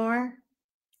little more,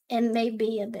 and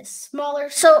maybe a bit smaller.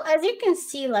 So as you can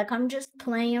see, like I'm just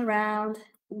playing around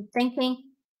and thinking.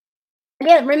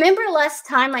 Again, remember last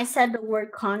time I said the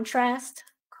word contrast?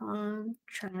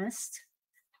 Contrast.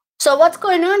 So what's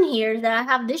going on here is that I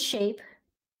have this shape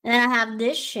and then I have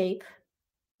this shape.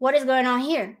 What is going on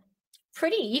here?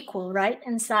 Pretty equal, right,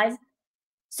 in size.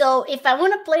 So if I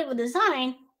want to play with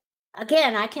design,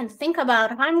 again, I can think about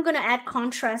how I'm going to add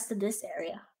contrast to this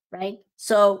area, right?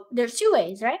 So there's two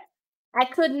ways, right? I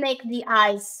could make the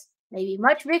eyes maybe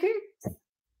much bigger,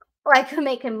 or I could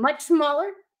make it much smaller,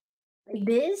 like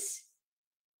this,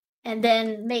 and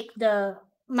then make the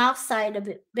mouth side a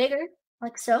bit bigger,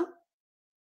 like so.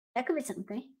 That could be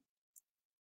something.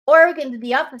 Or we can do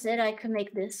the opposite. I could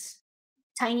make this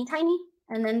tiny, tiny,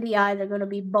 and then the eyes are going to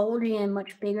be bulgy and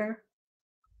much bigger.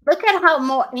 Look at how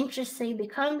more interesting it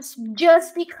becomes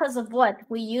just because of what?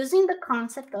 We're using the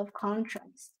concept of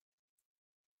contrast.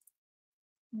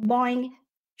 Boing.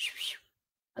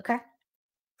 Okay.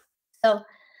 So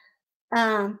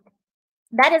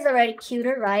that is already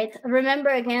cuter, right? Remember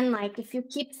again, like if you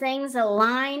keep things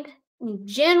aligned in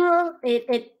general,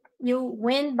 you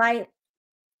win by,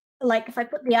 like if I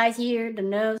put the eyes here, the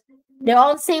nose, they're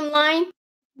all the same line,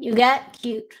 you get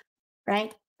cute,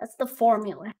 right? That's the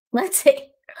formula, let's say.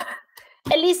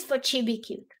 At least for chibi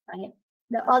cute, right?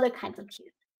 The other kinds of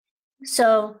cute.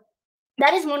 So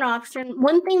that is one option.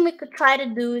 One thing we could try to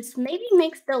do is maybe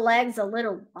make the legs a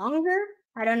little longer.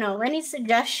 I don't know. Any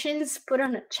suggestions? Put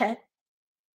on the chat.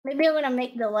 Maybe I'm gonna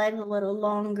make the legs a little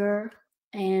longer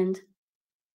and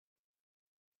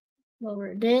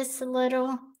lower this a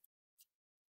little.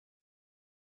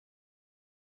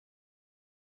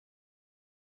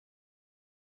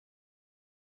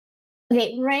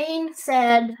 Okay, Rain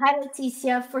said, hi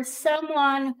Leticia, for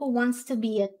someone who wants to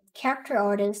be a character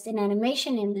artist in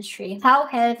animation industry, how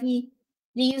heavy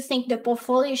do you think the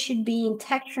portfolio should be in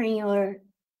texturing or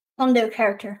on their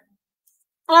character?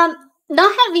 Not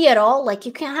heavy at all. Like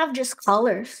you can have just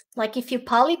colors. Like if you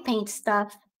poly paint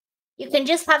stuff, you can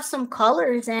just have some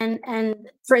colors and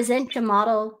present your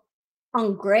model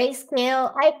on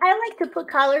grayscale. I like to put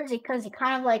colors because it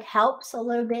kind of like helps a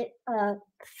little bit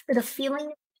the feeling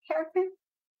of the character.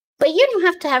 But you don't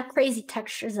have to have crazy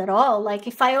textures at all. Like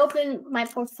if I open my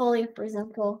portfolio, for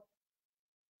example,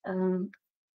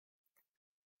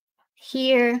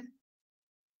 here,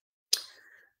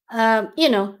 you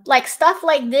know, like stuff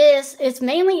like this, it's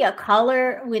mainly a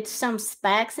color with some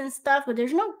specs and stuff, but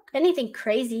there's no anything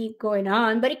crazy going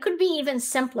on. But it could be even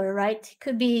simpler, right? It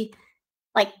could be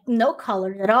like no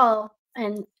colors at all.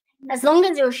 And as long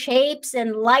as your shapes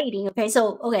and lighting, okay,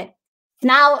 so, okay,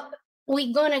 now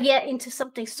we're gonna get into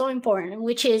something so important,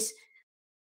 which is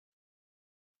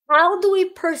how do we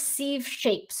perceive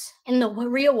shapes in the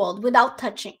real world without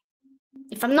touching?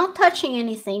 If I'm not touching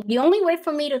anything, the only way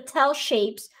for me to tell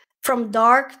shapes from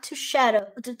dark to shadow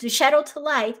to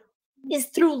light is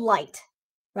through light,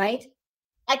 right?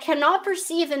 I cannot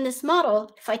perceive in this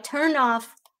model if I turn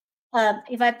off,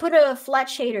 if I put a flat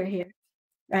shader here,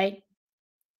 right?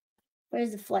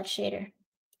 Where's the flat shader?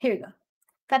 Here we go.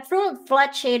 If I throw a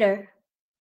flat shader,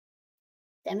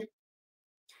 damn it.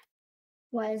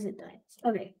 Why is it dying?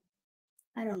 Okay,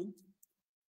 I don't know.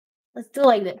 Let's do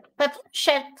like this. If I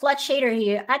put flat shader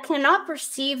here, I cannot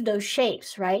perceive those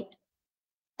shapes, right?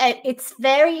 it's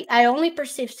very, I only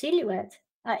perceive silhouette.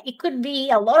 It could be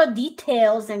a lot of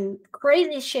details and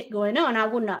crazy shit going on. I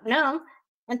would not know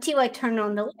until I turn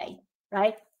on the light,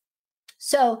 right?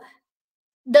 So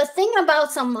the thing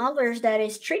about some modelers that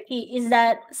is tricky is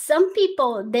that some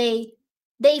people, they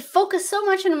focus so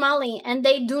much on modeling and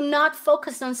they do not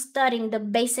focus on studying the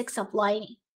basics of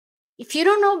lighting. If you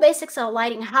don't know basics of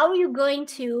lighting, how are you going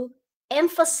to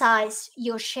emphasize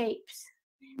your shapes?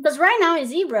 Because right now in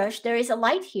ZBrush, there is a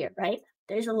light here, right?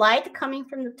 There's a light coming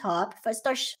from the top. If I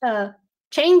start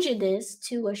changing this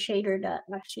to a shader that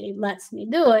actually lets me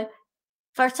do it,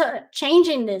 if I start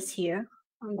changing this here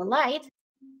on the light,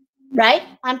 right,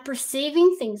 I'm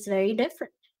perceiving things very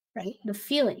different, right? The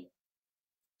feeling.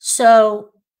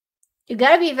 So you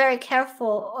got to be very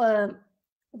careful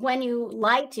when you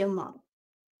light your model.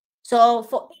 So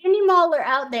for any modeler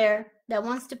out there that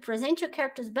wants to present your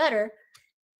characters better,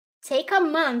 take a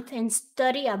month and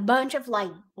study a bunch of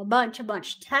lighting, a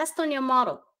bunch. Test on your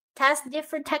model. Test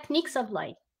different techniques of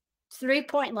light.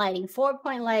 3-point lighting,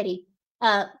 4-point lighting,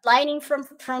 lighting from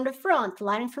the front,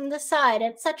 lighting from the side,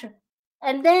 etc.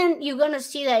 And then you're gonna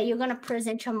see that you're gonna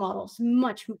present your models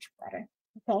much better.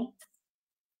 Okay.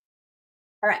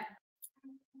 All right.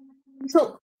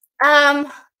 So, all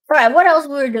right. What else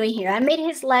we were doing here? I made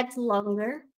his legs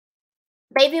longer.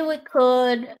 Maybe we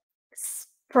could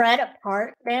spread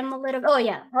apart them a little. Oh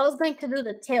yeah, I was going to do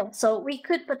the tail. So we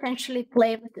could potentially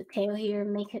play with the tail here,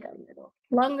 make it a little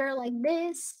longer like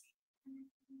this,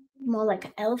 more like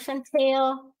an elephant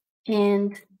tail,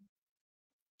 and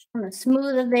I'm gonna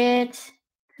smooth a bit,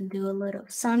 do a little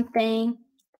something.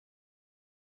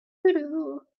 Like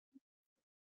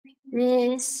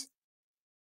this.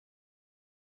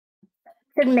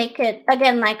 Could make it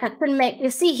again, like I could make, you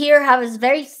see here how it's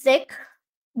very thick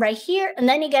right here, and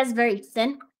then it gets very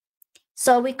thin.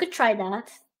 So we could try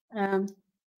that.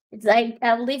 It's like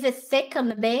I'll leave it thick on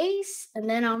the base, and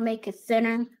then I'll make it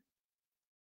thinner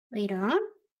later on.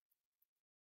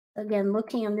 Again,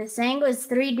 looking on this angle, it's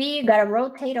 3D, you gotta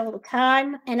rotate all the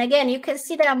time. And again, you can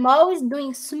see that I'm always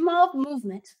doing small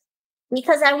movements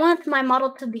because I want my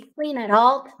model to be clean at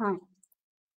all times.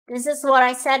 This is what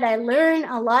I said, I learned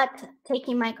a lot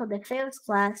taking Michael DeFeo's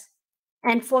class.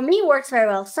 And for me, it works very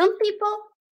well. Some people,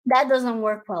 that doesn't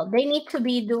work well. They need to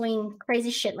be doing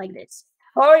crazy shit like this.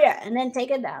 Oh yeah, and then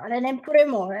take it down, and then put it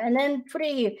more, and then put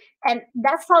it here. And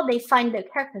that's how they find their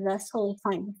character. That's totally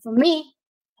fine. But for me,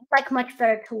 it's like much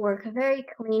better to work very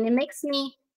clean. It makes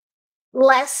me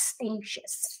less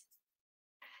anxious.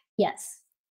 Yes,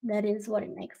 that is what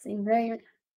it makes me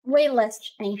way less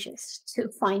anxious to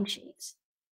find shapes.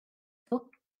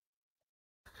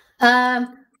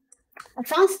 I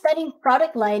found studying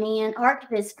product lighting and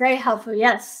ArcVis very helpful.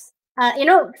 Yes.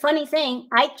 Funny thing,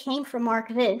 I came from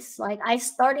ArcVis. Like I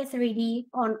started 3D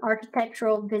on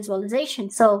architectural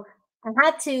visualization. So I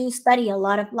had to study a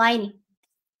lot of lighting.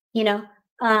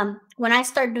 When I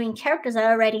started doing characters, I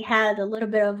already had a little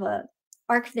bit of a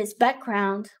ArcVis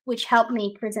background, which helped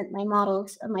me present my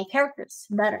models and my characters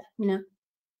better,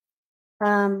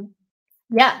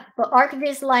 Yeah, but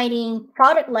ArcVis lighting,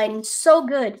 product lighting, so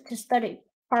good to study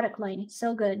product lighting,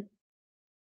 so good.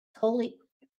 Totally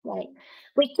right.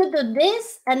 We could do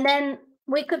this, and then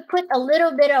we could put a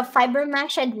little bit of fiber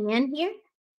mesh at the end here.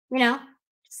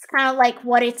 It's kind of like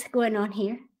what it's going on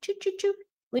here. Choo choo choo.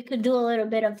 We could do a little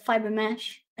bit of fiber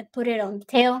mesh and put it on the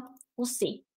tail. We'll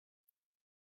see.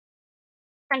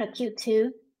 Kind of cute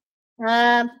too.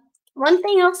 One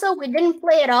thing also, we didn't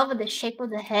play at all with the shape of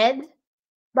the head,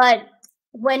 but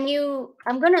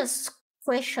I'm gonna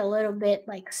squish a little bit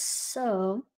like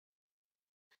so.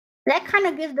 That kind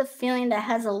of gives the feeling that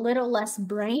has a little less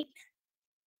brain,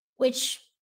 which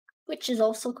is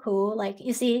also cool. Like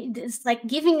you see, it's like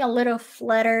giving a little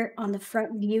flutter on the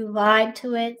front view vibe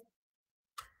to it.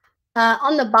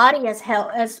 On the body as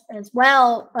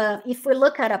well. If we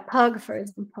look at a pug, for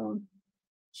example,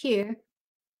 here,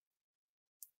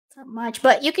 not much,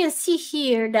 but you can see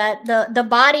here that the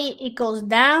body, it goes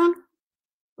down.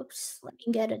 Oops, let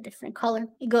me get a different color.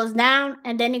 It goes down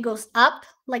and then it goes up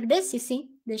like this. You see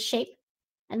this shape,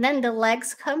 and then the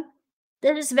legs come.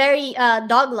 This is very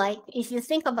dog-like. If you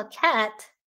think of a cat,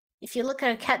 if you look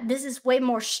at a cat, this is way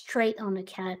more straight on the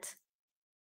cat.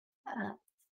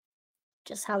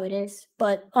 Just how it is.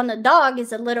 But on the dog,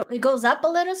 it goes up a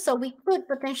little, so we could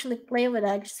potentially play with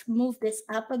that. Just move this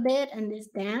up a bit and this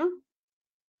down.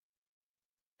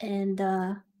 And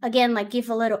again, like give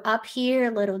a little up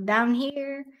here, a little down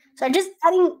here. So I'm just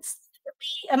adding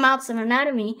amounts of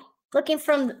anatomy. Looking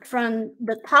from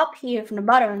the top here, from the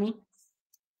bottom, I mean,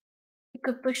 you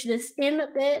could push this in a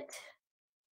bit.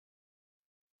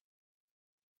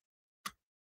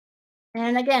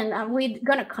 And again, we're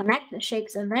gonna connect the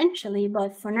shapes eventually,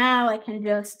 but for now, I can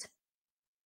just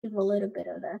give a little bit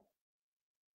of the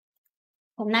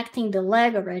connecting the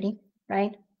leg already,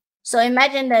 right? So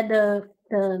imagine that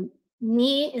the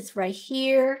knee is right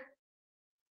here,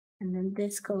 and then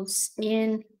this goes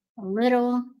in a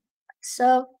little, like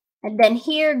so. And then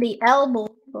here, the elbow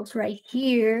goes right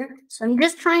here. So I'm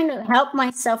just trying to help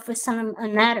myself with some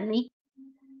anatomy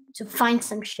to find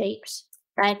some shapes,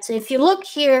 right? So if you look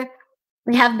here,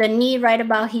 we have the knee right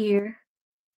about here,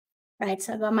 right?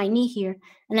 So I got my knee here,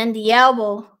 and then the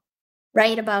elbow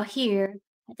right about here,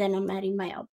 and then I'm adding my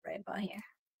elbow right about here.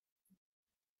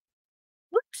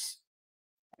 Whoops.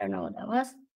 I don't know what that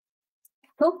was.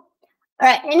 Cool. All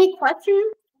right. Any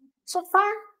questions so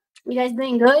far? You guys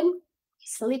doing good?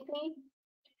 Sleeping?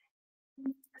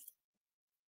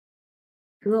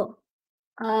 Cool.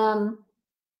 Awesome.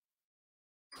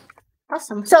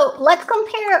 So let's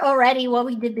compare already what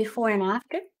we did before and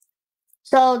after.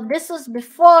 So this was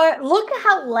before. Look at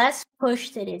how less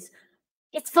pushed it is.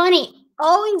 It's funny.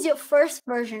 Always your first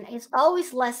version is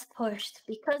always less pushed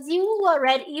because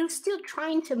you're still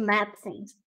trying to map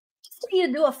things. So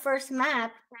you do a first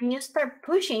map and you start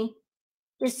pushing,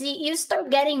 you see, you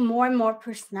start getting more and more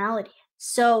personality.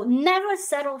 So never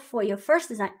settle for your first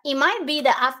design. It might be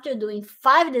that after doing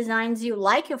 5 designs, you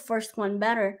like your first one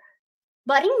better.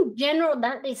 But in general,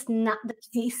 that is not the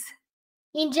case.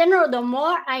 In general, the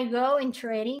more I go in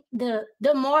trading, the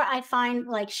more I find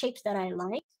like shapes that I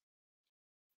like.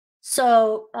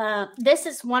 So this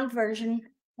is one version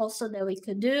also that we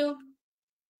could do.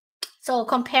 So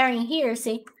comparing here,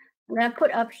 see, I'm gonna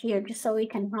put up here just so we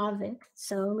can have it.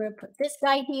 So we're gonna put this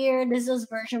guy here. This is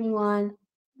version 1.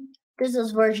 This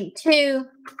is version 2,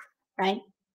 right?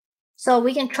 So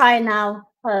we can try now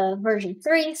version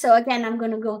 3. So again, I'm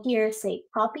gonna go here, say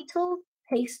copy tool,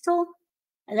 paste tool,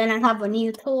 and then I have a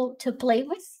new tool to play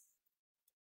with.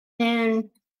 And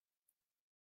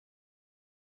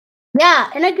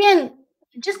yeah, and again,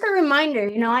 just a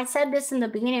reminder, I said this in the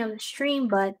beginning of the stream,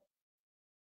 but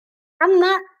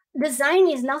design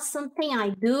is not something I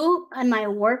do in my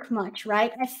work much,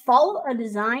 right? I follow a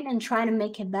design and try to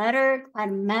make it better, try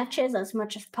to match it as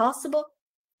much as possible.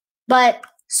 But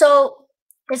so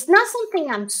it's not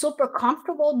something I'm super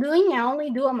comfortable doing. I only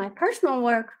do on my personal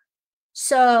work.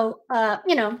 So,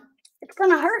 it's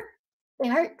going to hurt. It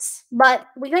hurts, but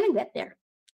we're going to get there.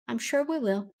 I'm sure we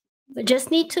will. We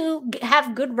just need to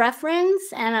have good reference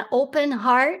and an open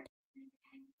heart,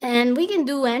 and we can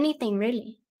do anything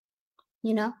really,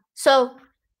 So,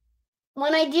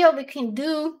 one idea we can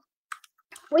do,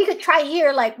 we could try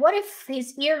here, like, what if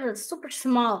his ears are super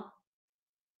small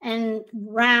and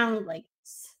round, like,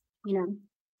 it'll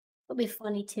be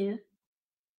funny too.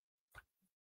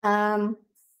 I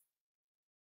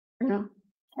don't know.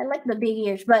 I like the big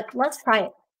ears, but let's try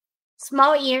it.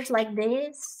 Small ears like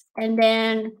this, and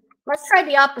then let's try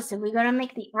the opposite. We're gonna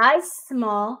make the eyes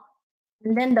small,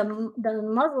 and then the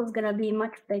muzzle is gonna be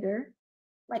much bigger.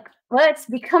 Like, well, it's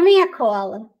becoming a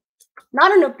koala.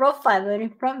 Not in the profile, but in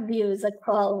front view is a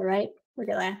koala, right? Look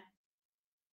at that.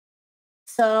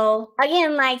 So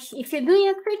again, like if you're doing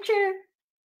a creature,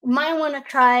 you might want to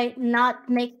try not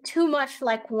make too much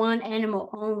like one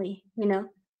animal only,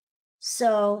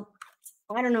 So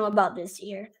I don't know about this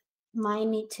year.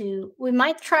 We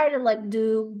might try to like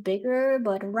do bigger,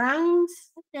 but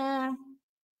rounds,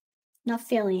 not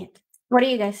feeling it. What do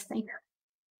you guys think?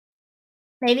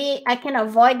 Maybe I can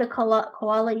avoid the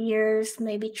koala ears,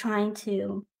 maybe trying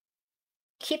to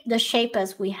keep the shape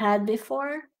as we had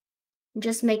before,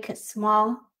 just make it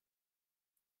small.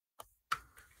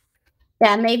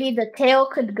 Yeah, maybe the tail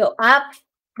could go up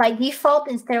by default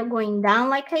instead of going down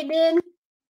like I did.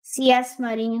 CS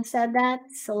Marinho said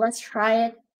that, so let's try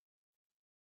it.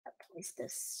 I'll place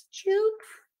this tube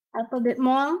up a bit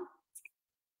more.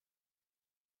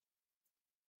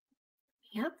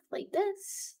 Yep, like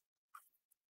this.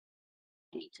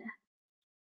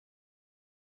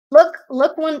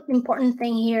 Look, one important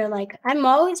thing here, like I'm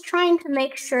always trying to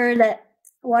make sure that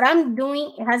what I'm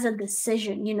doing has a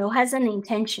decision, has an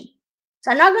intention.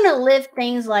 So I'm not gonna live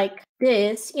things like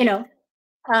this,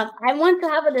 I want to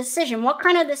have a decision. What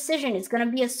kind of decision? It's gonna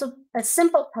be a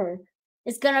simple curve.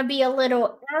 It's gonna be a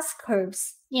little S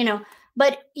curves,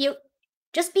 But you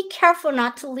just be careful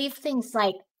not to leave things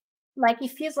like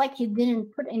it feels like you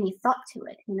didn't put any thought to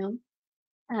it,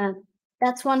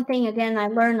 That's one thing. Again, I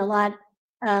learned a lot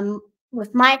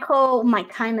with Michael, my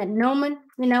time at Gnomon.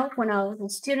 When I was a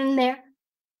student there.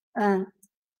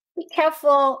 Be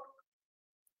careful.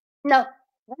 No,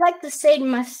 I like to say to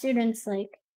my students,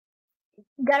 like,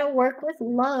 you gotta work with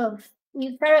love.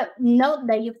 you gotta note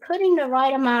that you're putting the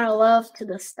right amount of love to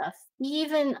the stuff,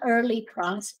 even early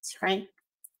process, right?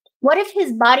 What if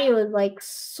his body was like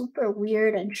super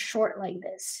weird and short like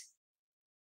this?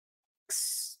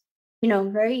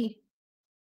 Very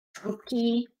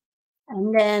chunky,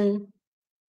 and then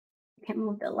you can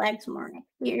move the legs more like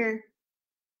here.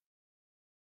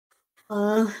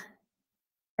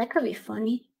 That could be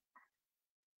funny.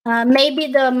 Maybe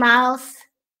the mouth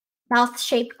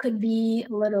shape could be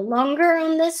a little longer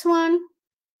on this one.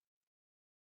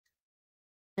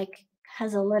 Like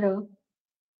has a little,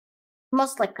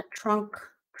 almost like a trunk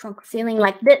feeling.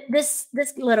 Like this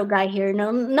little guy here.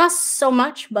 No, not so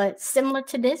much, but similar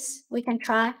to this. We can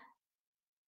try.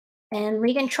 And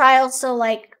we can try also,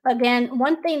 like, again,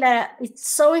 one thing that it's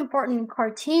so important in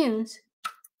cartoons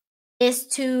is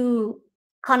to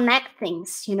connect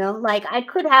things, like I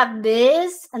could have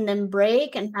this and then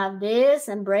break and have this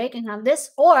and break and have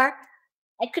this, or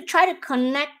I could try to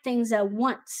connect things at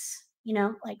once,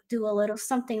 like do a little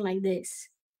something like this.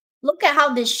 Look at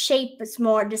how this shape is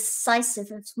more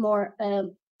decisive. It's more,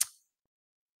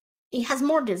 it has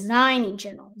more design in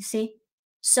general, you see?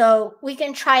 So we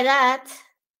can try that.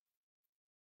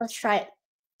 Let's try it.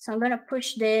 So I'm going to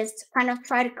push this to kind of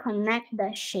try to connect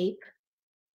that shape,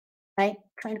 right?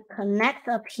 Trying to connect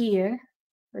up here.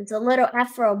 There's a little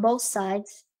afro on both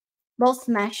sides, both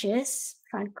meshes,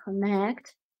 trying to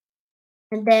connect.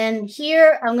 And then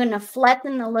here, I'm going to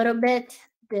flatten a little bit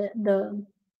the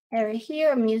area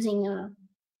here. I'm using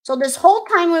so this whole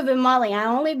time we've been modeling,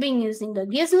 I've only been using the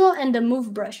gizmo and the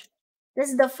move brush. This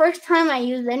is the first time I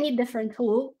use any different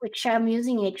tool, which I'm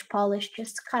using H polish,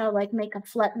 just to kind of like make a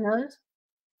flat nose.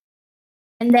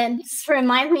 And then this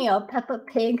reminds me of Peppa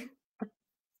Pig.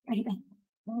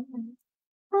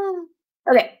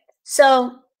 Okay,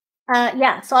 so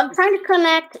yeah, so I'm trying to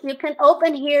connect. You can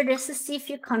open here just to see if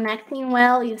you're connecting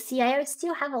well. You see, I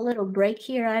still have a little break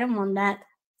here. I don't want that.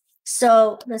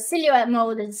 So the silhouette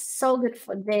mode is so good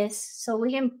for this. So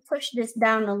we can push this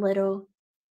down a little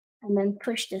and then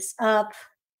push this up.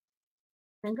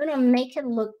 I'm gonna make it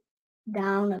look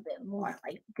down a bit more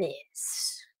like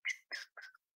this.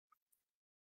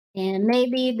 And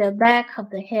maybe the back of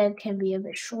the head can be a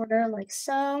bit shorter, like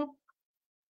so.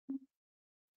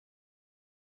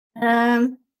 Yeah,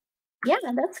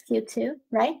 that's cute too,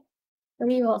 right? What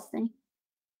do you all think?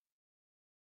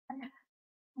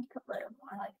 Make a little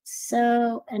more like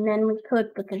so, and then we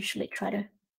could potentially try to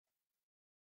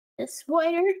this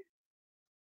wider.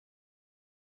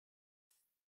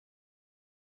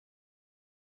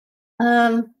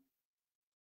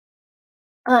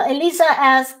 Elisa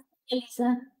asked,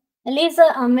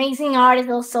 Elisa, amazing artist.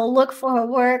 Also, look for her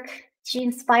work. She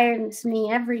inspires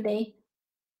me every day.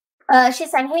 She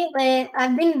said, "Hey, Lit,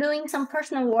 I've been doing some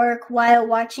personal work while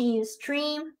watching you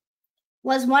stream.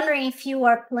 Was wondering if you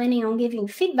are planning on giving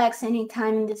feedbacks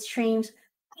anytime in the streams.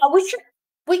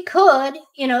 We could,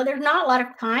 there's not a lot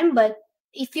of time, but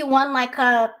if you want like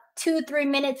a 2-3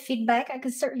 minute feedback, I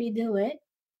could certainly do it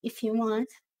if you want.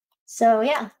 So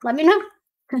yeah, let me know.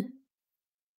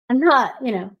 I'm not,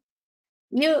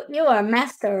 you are a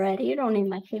master already. You don't need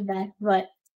my feedback,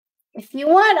 but if you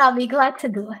want, I'll be glad to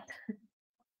do it.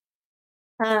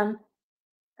 All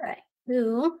right.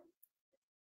 Who?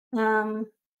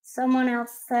 Someone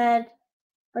else said,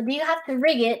 but do you have to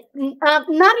rig it? Not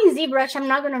in ZBrush. I'm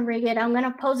not gonna rig it. I'm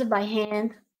gonna pose it by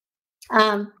hand.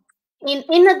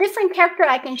 In a different character,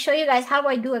 I can show you guys how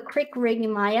I do a quick rig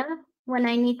in Maya when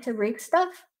I need to rig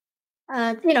stuff.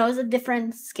 It's a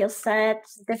different skill set,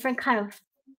 different kind of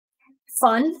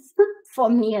fun for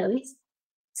me at least.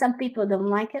 Some people don't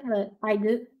like it, but I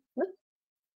do.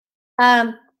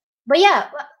 But yeah,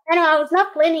 I was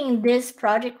not planning this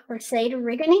project per se to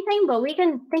rig anything, but we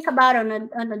can think about on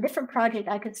a different project.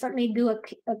 I could certainly do a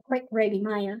quick rig in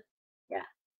Maya. Yeah.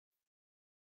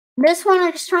 This one,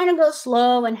 I'm just trying to go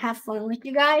slow and have fun with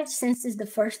you guys since it's the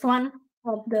first one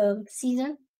of the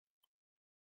season.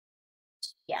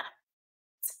 Yeah.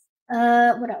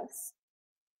 What else?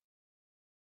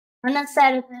 Anna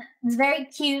said it's very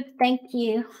cute. Thank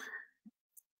you.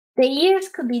 The ears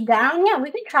could be down. Yeah,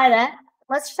 we could try that.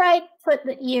 Let's try put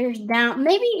the ears down.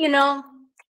 Maybe,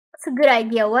 that's a good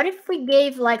idea. What if we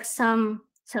gave like some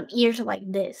ears like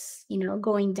this,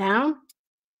 going down?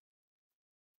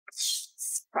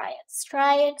 Let's try it. Let's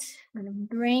try it. I'm gonna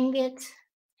bring it.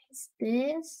 It's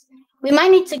this. We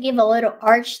might need to give a little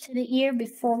arch to the ear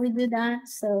before we do that.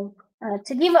 So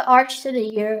to give an arch to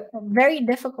the ear, a very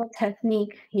difficult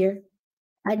technique here.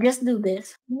 I just do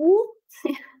this.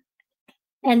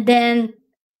 And then,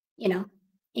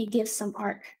 it gives some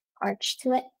arch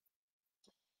to it.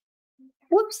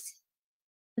 Whoops.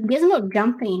 The gizmo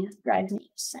jumping drives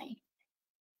me insane.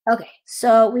 Okay,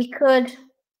 so we could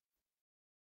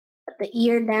put the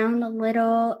ear down a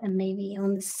little and maybe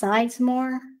on the sides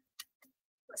more.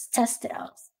 Let's test it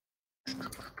out.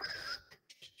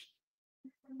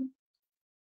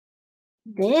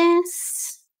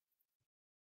 This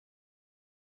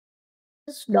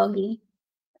doggy.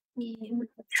 We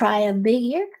could try a big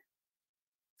ear.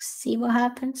 See what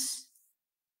happens.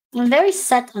 I'm very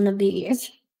set on the big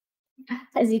ears,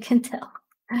 as you can tell.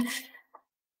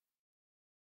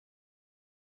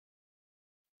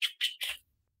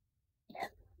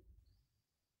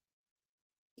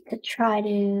 You could try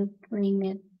to bring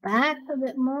it back a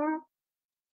bit more.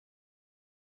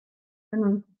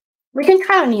 We can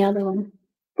try on the other one.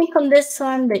 I think on this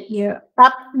one, the ear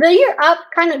up. The ear up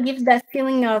kind of gives that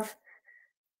feeling of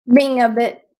being a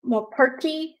bit more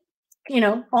perky,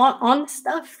 on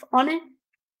stuff on it.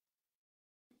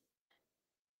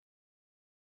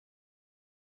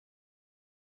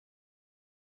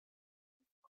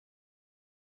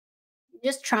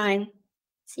 Just trying.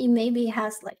 See, maybe it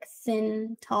has like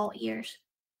thin, tall ears.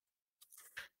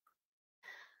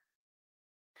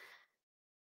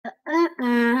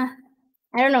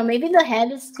 I don't know. Maybe the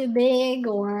head is too big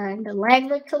or the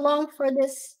legs are too long for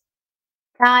this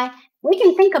guy. We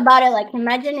can think about it. Like,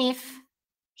 imagine if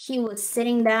he was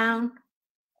sitting down.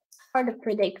 Hard to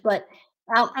predict, but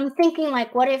I'm thinking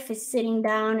like, what if it's sitting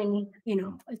down and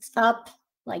it's up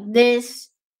like this,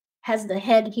 has the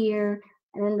head here,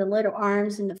 and then the little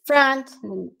arms in the front,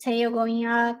 and then the tail going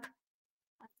up.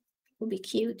 Would be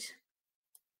cute.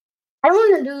 I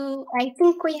want to do. I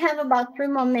think we have about 3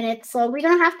 more minutes, so we're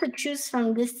gonna have to choose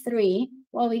from these three.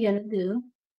 What we're gonna do,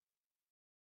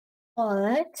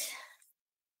 but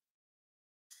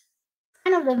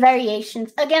kind of the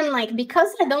variations again. Like,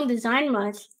 because I don't design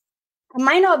much, I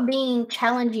might not being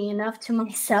challenging enough to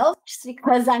myself just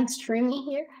because I'm streaming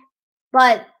here.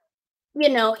 But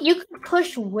you could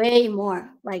push way more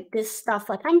like this stuff.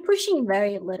 Like, I'm pushing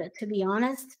very little, to be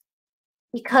honest,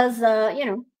 because I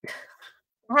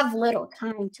have little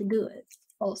time to do it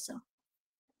also.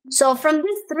 So from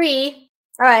these three,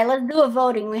 all right, let's do a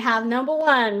voting. We have number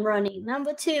one running,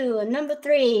 number two, and number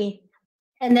three.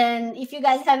 And then if you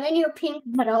guys have any opinion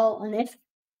at all on it,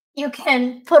 you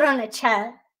can put on a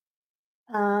chat.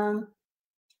 All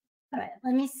right,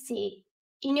 let me see.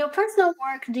 In your personal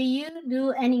work, do you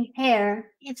do any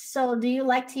hair? If so, do you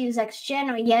like to use XGen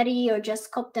or Yeti or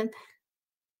just sculpt them?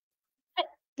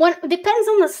 One depends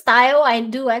on the style. I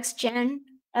do XGen,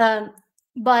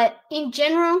 but in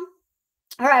general,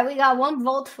 all right, we got 1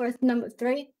 vote for number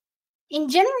three. In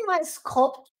general, I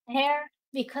sculpt hair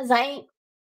because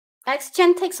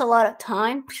XGen takes a lot of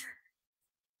time.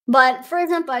 But for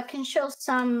example, I can show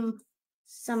some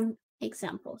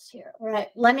examples here. All right,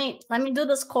 let me do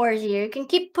the scores here. You can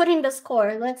keep putting the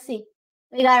score. Let's see.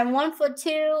 We got 1 for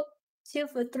 2, 2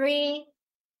 for 3,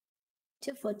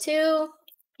 2 for 2.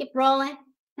 Keep rolling.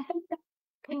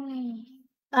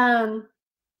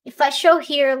 If I show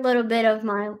here a little bit of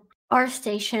my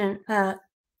ArtStation,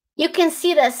 you can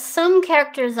see that some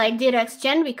characters I did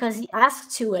XGen because he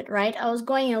asked to it, right? I was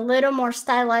going a little more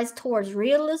stylized towards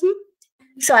realism.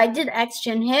 So I did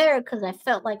XGen hair because I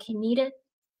felt like he needed.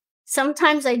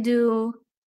 Sometimes I do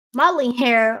modeling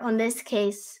hair on this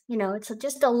case. It's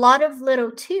just a lot of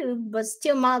little tube, but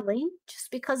still modeling just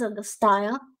because of the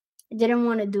style. I didn't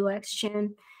want to do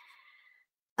XGen.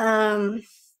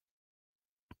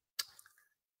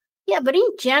 Yeah, but in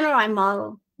general, I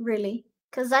model really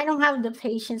because I don't have the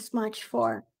patience much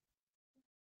for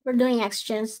doing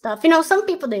XGen stuff. Some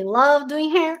people, they love doing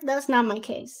hair. That's not my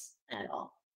case at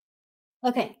all.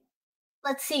 Okay,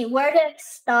 let's see. Where did it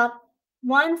stop?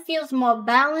 One feels more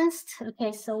balanced.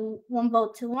 Okay, so 1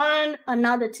 vote to 1,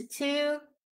 another to 2.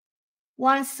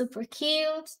 1 super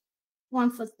cute.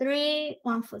 1 for 3.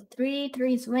 1 for 3.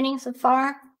 3 is winning so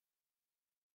far.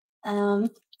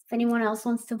 If anyone else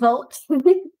wants to vote,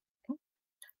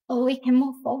 oh, we can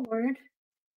move forward.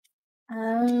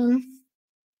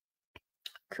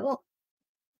 Cool.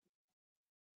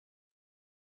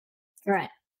 All right.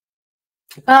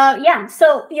 Yeah.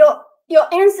 So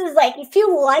your answer is like, if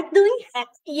you like doing it,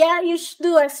 yeah, you should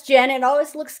do XGen. It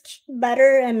always looks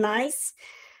better and nice.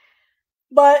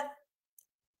 But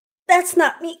that's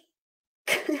not me.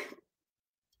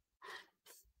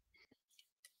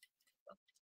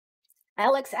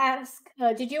 Alex asked,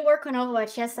 did you work on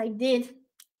Overwatch? Yes, I did.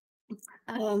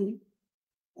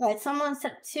 Right, someone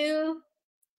said 2.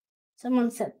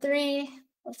 Someone said 3.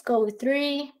 Let's go with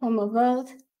 3. 1 more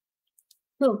vote.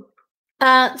 Cool.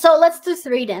 So let's do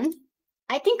 3 then.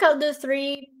 I think I'll do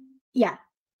 3. Yeah,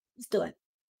 let's do it.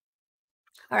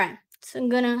 All right, so I'm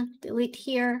gonna delete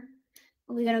here.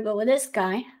 We're gonna go with this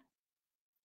guy.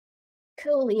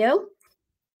 Coolio.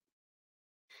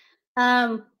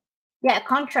 Yeah,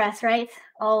 contrast, right?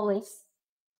 Always.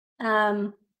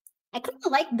 I kind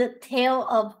of like the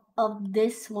tail of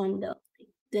this one though.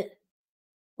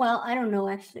 Well, I don't know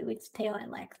actually which tail I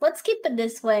like. Let's keep it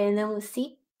this way and then we'll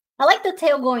see. I like the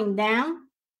tail going down,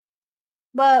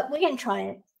 but we can try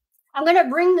it. I'm gonna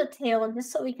bring the tail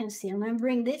just so we can see. I'm gonna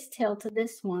bring this tail to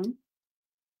this one.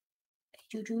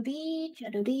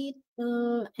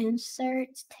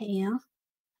 Insert tail.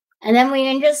 And then we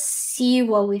can just see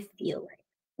what we feel like.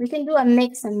 We can do a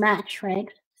mix and match, right?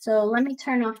 So let me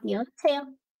turn off the other tail.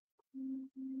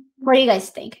 What do you guys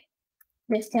think?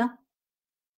 This tail?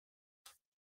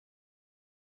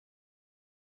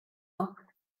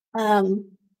 I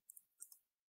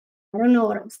don't know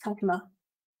what I was talking about.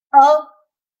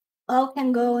 All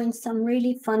can go in some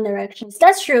really fun directions.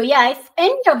 That's true. Yeah, if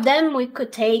any of them we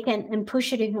could take and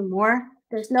push it even more.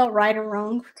 There's no right or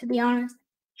wrong, to be honest.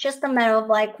 Just a matter of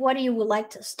like, what do you would like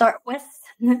to start with?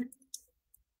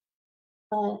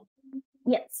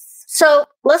 Yes. So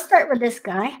let's start with this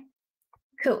guy.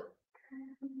 Cool.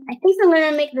 I think I'm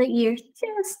gonna make the ears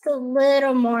just a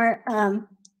little more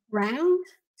round,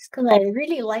 just because I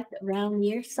really like the round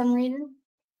ears for some reason.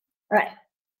 All right.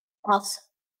 Awesome.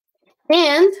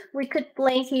 And we could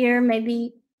play here,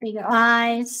 maybe bigger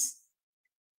eyes,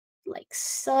 like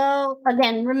so.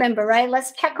 Again, remember, right?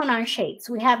 Let's check on our shapes.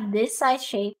 We have this size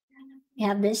shape, we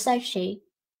have this size shape,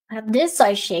 I have this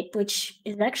size shape, which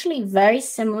is actually very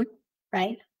similar,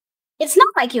 right? It's not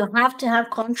like you have to have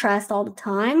contrast all the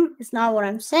time. It's not what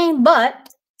I'm saying,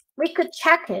 but we could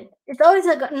check it. It's always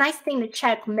a nice thing to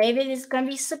check. Maybe it's going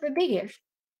to be super big here,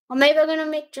 or maybe I'm going to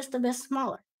make just a bit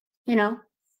smaller, you know?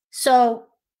 So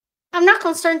I'm not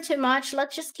concerned too much.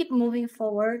 Let's just keep moving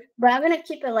forward, but I'm going to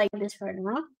keep it like this for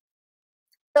now.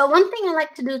 So one thing I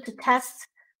like to do to test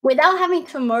without having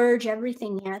to merge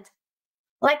everything yet,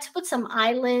 I like to put some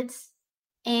eyelids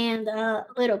and a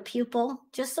little pupil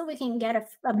just so we can get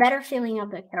a better feeling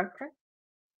of the character.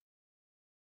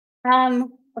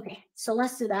 Okay, so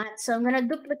let's do that. So I'm going to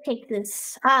duplicate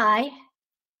this eye.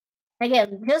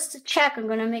 Again, just to check, I'm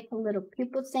going to make a little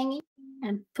pupil thingy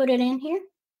and put it in here.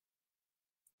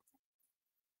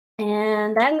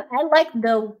 And I like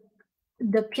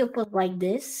the pupils like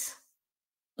this,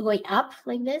 going up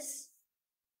like this.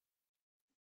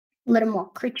 A little more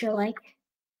creature-like.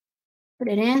 Put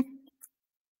it in.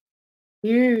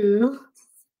 Ew.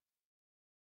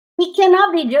 He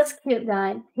cannot be just cute,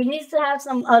 guys. He needs to have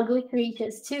some ugly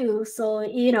creatures too. So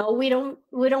you know, we don't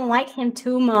like him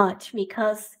too much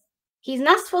because he's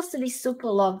not supposed to be super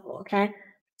lovable. Okay,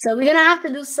 so we're gonna have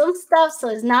to do some stuff so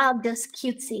it's not just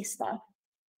cutesy stuff.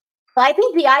 So I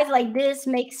think the eyes like this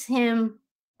makes him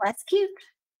less cute.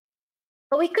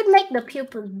 But we could make the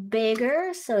pupils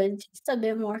bigger so it's just a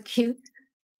bit more cute,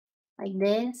 like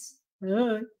this.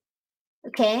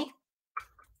 Okay.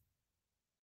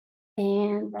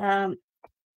 And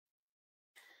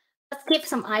let's keep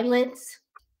some eyelids.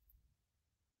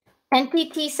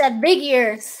 FenTT said big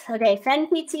ears. Okay,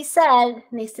 FenTT said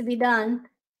needs to be done.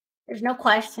 There's no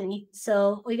questioning.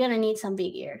 So we're gonna need some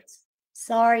big ears.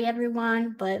 Sorry,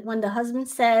 everyone, but when the husband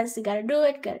says you gotta do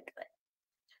it, gotta do it.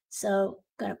 So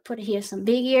I'm gonna put here some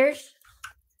big ears,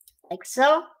 like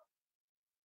so.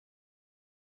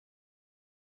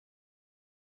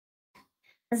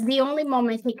 That's the only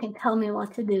moment he can tell me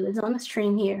what to do is on the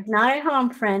stream here. Not at home,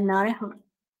 friend, not at home.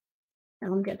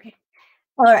 No, I'm joking.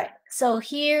 All right, so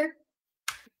here,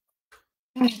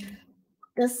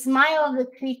 the smile of the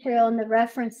creature on the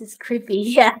reference is creepy.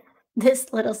 Yeah,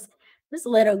 this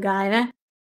little guy, man.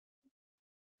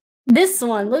 This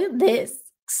one, look at this.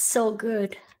 So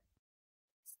good.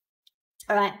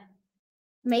 All right.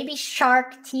 Maybe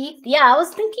shark teeth. Yeah, I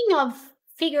was thinking of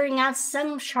figuring out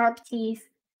some sharp teeth.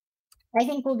 I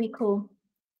think will be cool.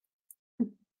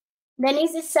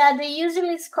 Denise said they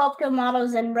usually sculpture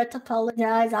models and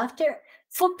retopologize after.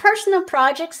 For personal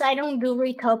projects, I don't do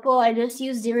retopo. I just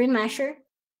use zero mesher.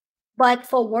 But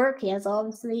for work, yes,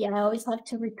 obviously, I always have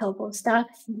to retopo stuff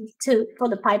for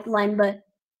the pipeline, but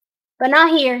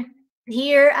not here.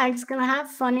 Here, I'm just gonna have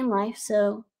fun in life,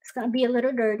 so it's gonna be a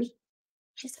little dirty.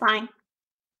 She's fine.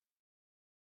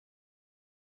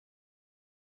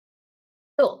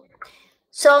 Cool.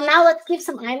 So now let's give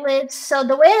some eyelids. So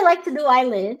the way I like to do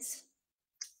eyelids,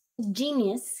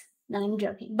 genius. No, I'm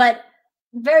joking, but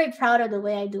very proud of the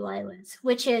way I do eyelids,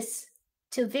 which is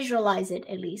to visualize it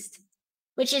at least.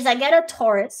 Which is I get a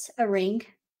torus, a ring.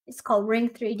 It's called Ring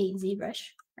 3D Zbrush,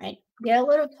 right? Get a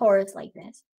little torus like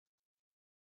this.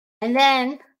 And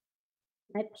then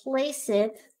I place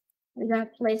it, we're gonna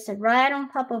place it right on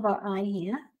top of our eye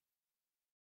here.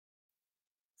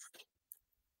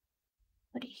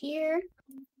 Put it here.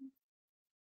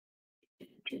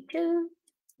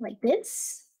 Like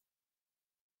this.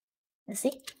 Let's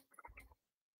see.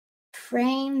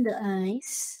 Frame the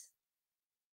eyes.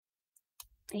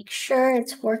 Make sure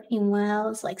it's working well.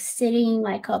 It's like sitting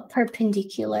like a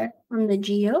perpendicular on the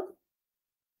geo.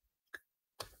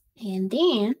 And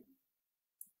then,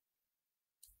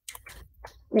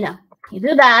 you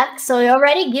do that. So you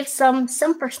already give some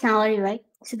personality, right,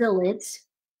 to the lids.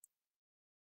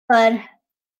 But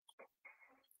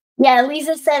yeah,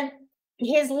 Lisa said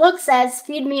his look says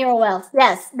feed me your wealth.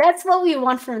 Yes, that's what we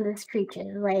want from this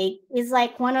creature. Like, it's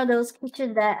like one of those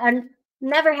creatures that are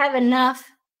never have enough.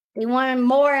 They want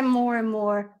more and more and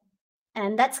more.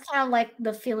 And that's kind of like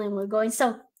the feeling we're going.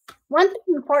 So one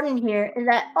thing important here is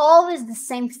that all is the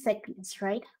same thickness,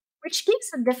 right? Which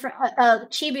gives a different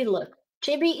chibi look.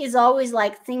 Chibi is always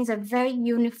like things are very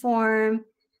uniform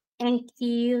and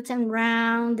cute and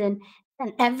round and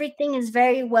everything is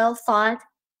very well thought.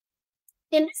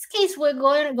 In this case, we're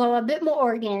going to go a bit more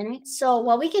organic. So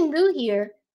what we can do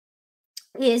here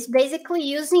is basically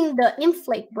using the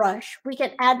inflate brush. We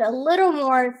can add a little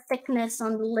more thickness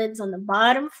on the lids on the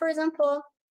bottom, for example,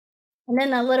 and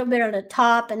then a little bit on the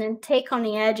top, and then take on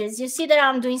the edges. You see that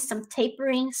I'm doing some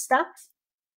tapering stuff.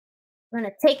 I'm going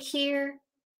to take here.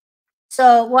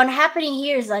 So what happening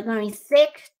here is like going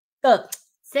thick,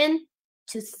 thin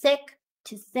to thick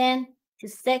to thin to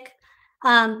thick.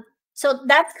 So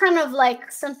that's kind of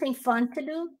like something fun to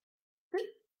do.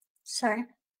 Sorry.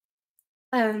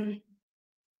 I'm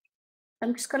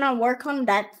just gonna work on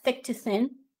that thick to thin.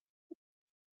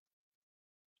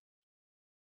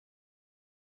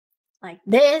 Like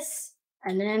this.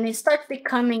 And then it starts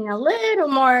becoming a little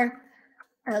more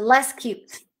less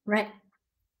cute, right?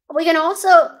 We can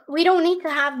also, we don't need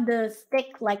to have the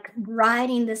thick like right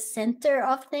in the center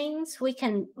of things. We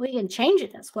can change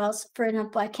it as well. So for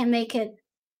example, I can make it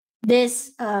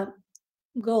this go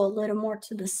a little more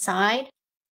to the side,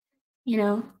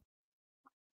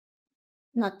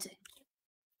 not too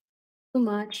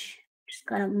much. Just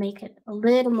gotta make it a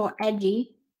little more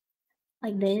edgy,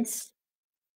 like this.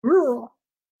 Ooh.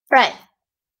 Right.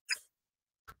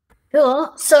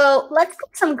 Cool. So let's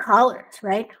get some colors,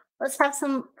 right? Let's have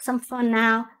some fun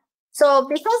now. So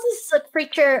because this is a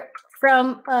creature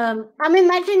from, I'm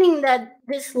imagining that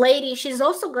this lady, she's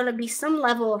also going to be some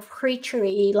level of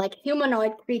creature-y, like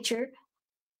humanoid creature.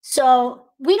 So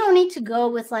we don't need to go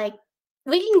with like,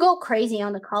 we can go crazy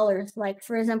on the colors. Like,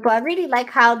 for example, I really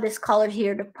like how this color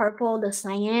here, the purple, the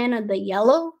cyan, and the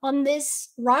yellow on this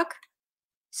rock.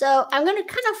 So I'm going to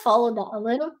kind of follow that a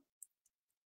little.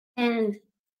 And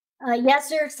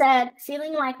Yasser said,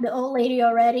 feeling like the old lady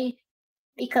already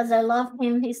because I love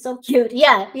him. He's so cute.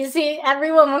 Yeah, you see,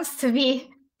 everyone wants to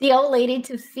be the old lady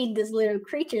to feed these little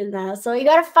creatures now. So you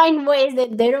gotta find ways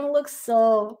that they don't look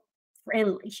so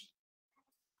friendly.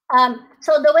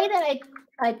 So the way that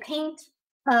I paint,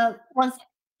 once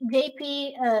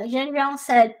JP Jean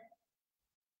said,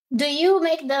 do you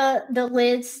make the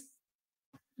lids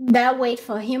that way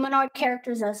for humanoid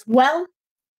characters as well?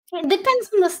 It depends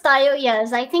on the style,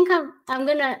 yes. I think I'm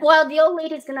gonna, well, the old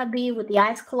lady's gonna be with the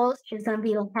eyes closed. She's gonna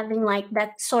be having like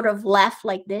that sort of laugh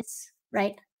like this,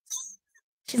 right?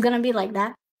 She's gonna be like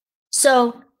that.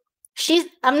 So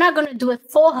I'm not gonna do it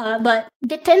for her, but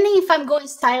depending if I'm going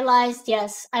stylized,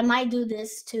 yes, I might do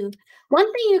this too. One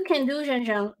thing you can do,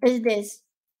 Jean, is this.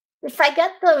 If I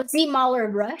get the Z Mahler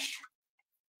brush,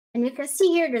 and you can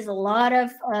see here, there's a lot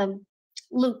of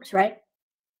loops, right?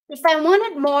 If I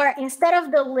wanted more, instead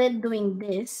of the lid doing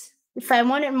this, if I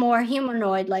wanted more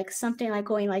humanoid, like something like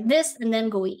going like this and then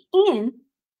going in,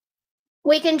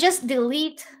 we can just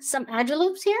delete some edge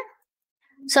loops here.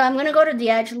 So I'm going to go to the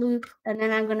edge loop and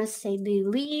then I'm going to say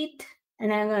delete,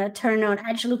 and I'm going to turn on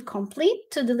edge loop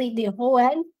complete to delete the whole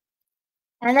edge.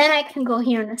 And then I can go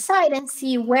here on the side and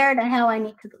see where the hell I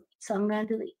need to delete. So I'm going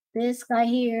to delete this guy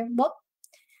here, boop,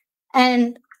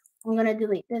 and I'm going to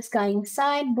delete this guy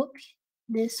inside, boop,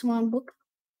 this one, boop.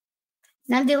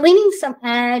 Now deleting some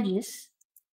edges,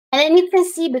 and then you can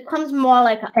see it becomes more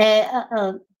like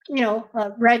a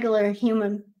regular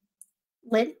human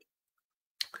lid,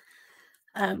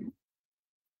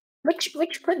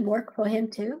 which could work for him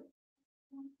too.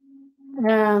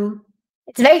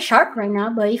 It's very sharp right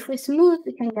now, but if we smooth,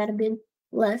 we can get a bit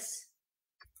less.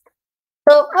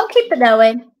 So I'll keep it that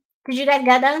way. Did you guys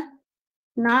get that?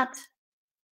 Not?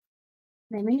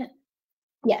 Maybe.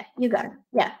 Yeah, you got it.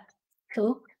 Yeah,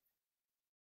 cool.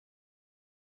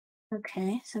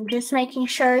 Okay, so I'm just making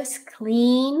sure it's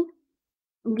clean.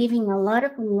 I'm giving a lot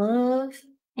of love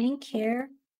and care.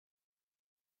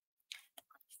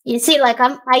 You see, like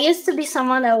I used to be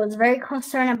someone that was very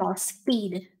concerned about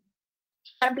speed.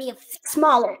 Gotta be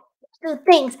smaller. Do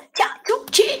things.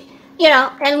 You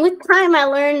know, and with time I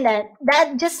learned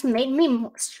that just made me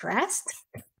more stressed.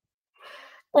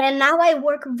 And now I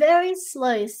work very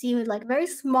slow, you see, with like very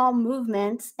small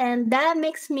movements. And that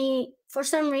makes me, for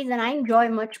some reason, I enjoy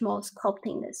much more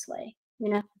sculpting this way, you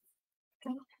know?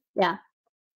 Yeah.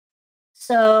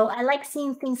 So I like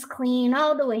seeing things clean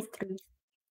all the way through.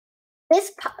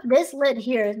 This lid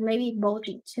here is maybe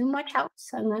bulging too much out,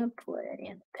 so I'm gonna pull it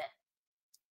in a bit.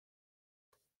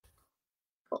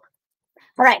 Cool.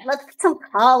 All right, let's put some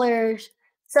colors.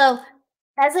 So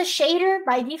as a shader,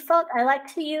 by default, I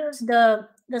like to use the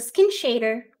skin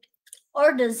shader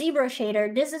or the Zbrush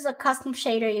shader. This is a custom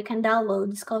shader you can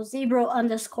download. It's called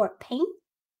Zbrush_paint.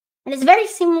 And it's very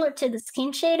similar to the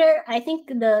skin shader. I think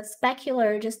the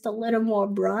specular is just a little more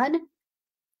broad.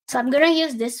 So I'm gonna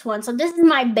use this one. So this is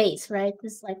my base, right?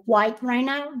 This is like white right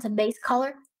now. It's a base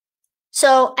color.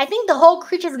 So I think the whole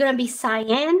creature is gonna be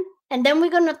cyan. And then we're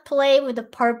gonna play with the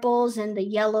purples and the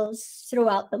yellows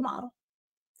throughout the model.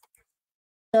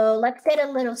 So let's get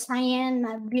a little cyan,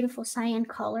 a beautiful cyan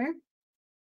color.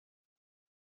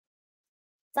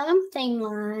 Something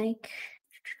like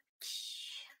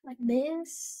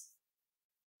this.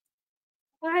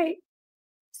 All right.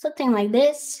 Something like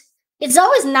this. It's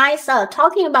always nice,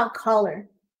 talking about color.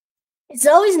 It's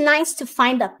always nice to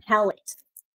find a palette.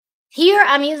 Here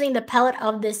I'm using the palette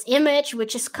of this image,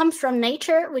 which comes from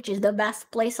nature, which is the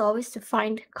best place always to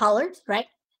find colors, right?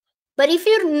 But if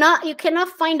you cannot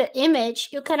find the image,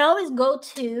 you can always go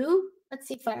to, let's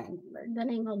see if I remember the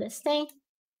name of this thing.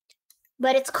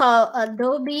 But it's called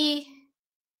Adobe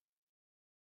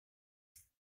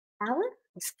palette.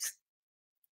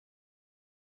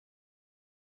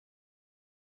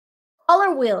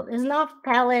 Color wheel is not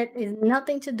palette, is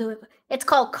nothing to do with it. It's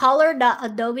called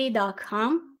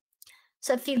color.adobe.com.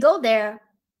 So if you go there,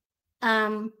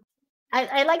 I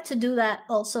like to do that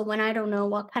also when I don't know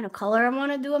what kind of color I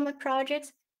want to do on my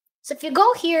projects. So if you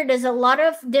go here, there's a lot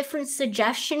of different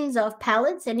suggestions of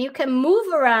palettes, and you can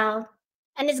move around,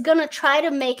 and it's gonna try to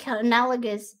make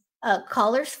analogous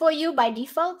colors for you by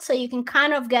default. So you can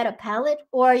kind of get a palette,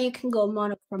 or you can go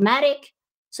monochromatic.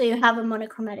 So you have a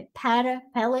monochromatic palette.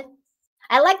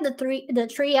 I like the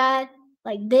triad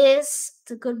like this.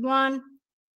 It's a good one.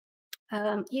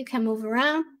 You can move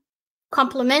around.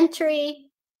 Complementary,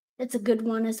 it's a good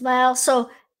one as well. So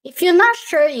if you're not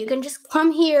sure, you can just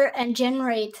come here and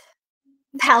generate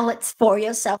palettes for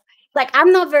yourself. Like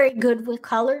I'm not very good with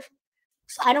colors,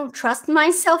 so I don't trust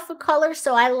myself with colors.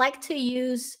 So I like to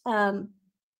use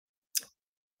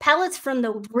palettes from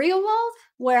the real world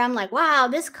where I'm like, wow,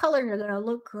 this colors are gonna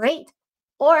look great.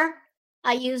 Or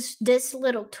I use this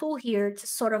little tool here to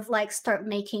sort of like start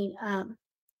making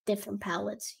different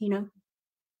palettes, you know.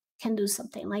 Can do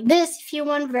something like this if you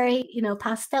want very, you know,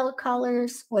 pastel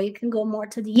colors, or you can go more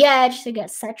to the edge to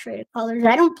get saturated colors.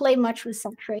 I don't play much with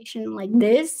saturation like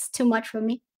this, too much for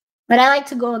me, but I like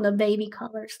to go on the baby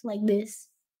colors like this.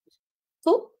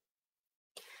 Cool.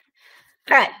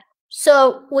 All right,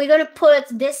 so we're gonna put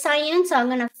this cyan, so I'm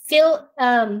gonna fill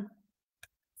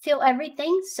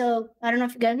everything. So I don't know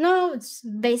if you guys know, it's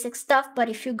basic stuff, but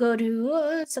if you go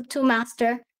to Subtool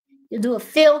Master, you do a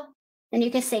fill, and you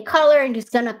can say color, and it's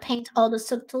gonna paint all the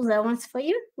subtools at once for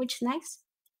you, which is nice.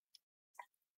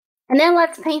 And then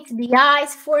let's paint the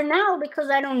eyes for now, because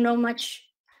I don't know much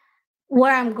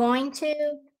where I'm going to.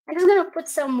 I'm just gonna put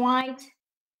some white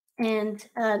and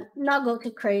not go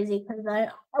too crazy, because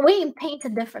we can paint a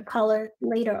different color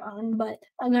later on, but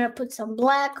I'm gonna put some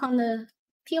black on the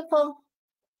pupil.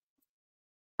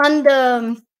 On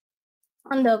the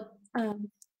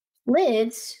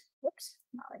lids, whoops,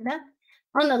 not like that.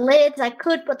 On the lids, I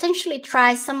could potentially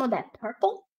try some of that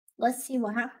purple. Let's see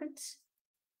what happens.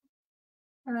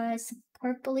 Some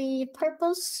purpley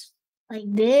purples like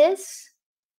this.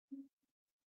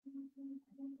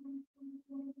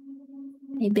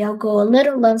 Maybe I'll go a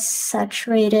little less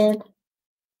saturated.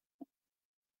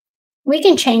 We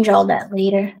can change all that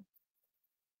later.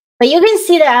 But you can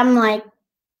see that I'm like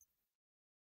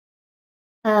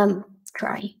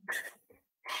trying.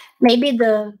 Maybe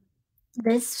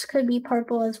this could be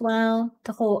purple as well.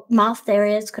 The whole mouth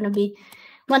area is gonna be.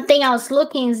 One thing I was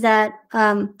looking is that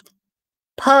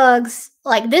pugs,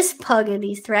 like this pug at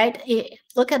least, right?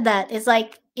 Look at that. It's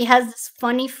like it has this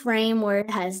funny frame where it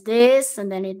has this, and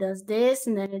then it does this,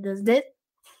 and then it does this.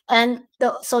 And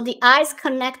so the eyes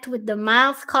connect with the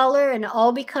mouth color, and it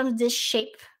all becomes this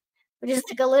shape, which is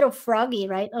like a little froggy,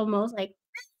 right? Almost like,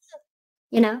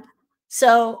 you know?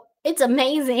 So it's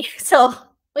amazing. So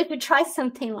we could try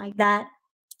something like that.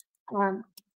 You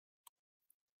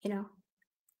know,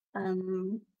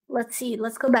 let's see.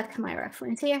 Let's go back to my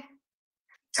reference here.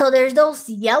 So there's those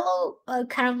yellow,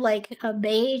 kind of like a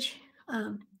beige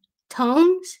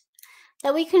tones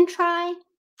that we can try.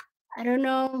 I don't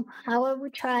know how I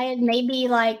would try it. Maybe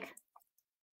like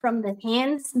from the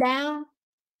hands down.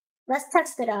 Let's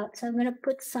test it out. So I'm gonna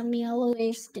put some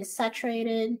yellowish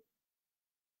desaturated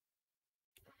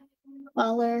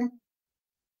color.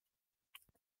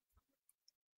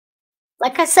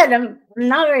 Like I said, I'm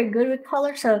not very good with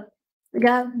color, so we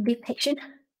gotta be patient.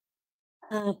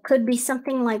 Could be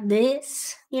something like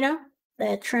this,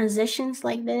 the transitions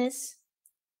like this.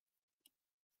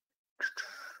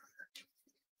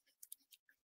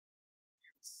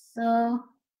 So,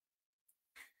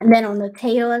 and then on the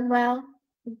tail as well,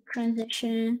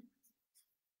 transition.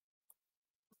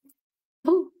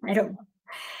 Ooh, I don't know.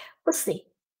 We'll see.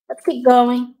 Let's keep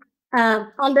going.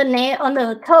 On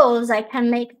the toes, I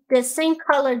can make the same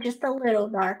color just a little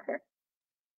darker.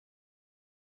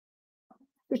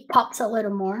 It pops a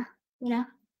little more.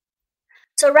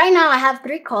 So right now I have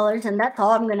 3 colors and that's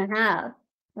all I'm gonna have.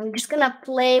 I'm just gonna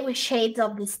play with shades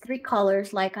of these 3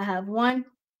 colors, like I have 1,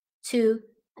 2,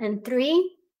 and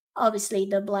 3. Obviously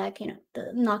the black,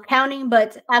 not counting,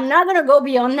 but I'm not gonna go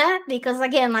beyond that because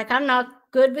again, like I'm not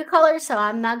good with colors, so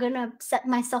I'm not gonna set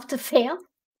myself to fail.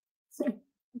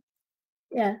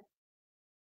 Yeah.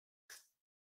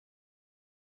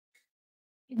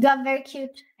 You got very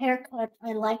cute haircut.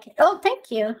 I like it. Oh,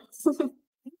 thank you.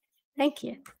 Thank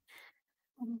you.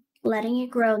 I'm letting it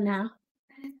grow now.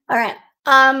 All right.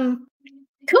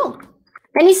 Cool.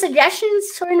 Any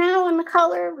suggestions for now on the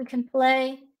color? We can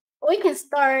play. We can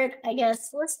start, I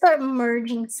guess. Let's start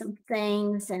merging some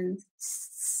things and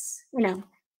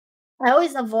I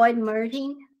always avoid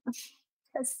merging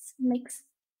because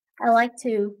I like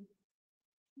to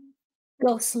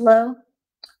go slow,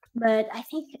 but I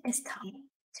think it's time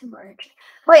to merge.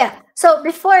 Oh yeah. So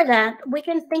before that, we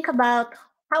can think about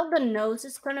how the nose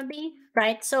is gonna be,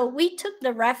 right? So we took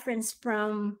the reference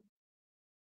from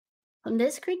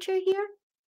this creature here,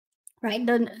 right?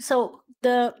 So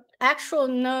the actual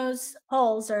nose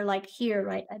holes are like here,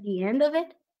 right at the end of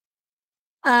it.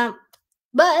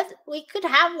 But we could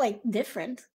have like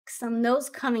different, some nose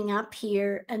coming up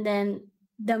here and then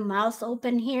the mouth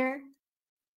open here.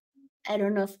 I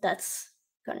don't know if that's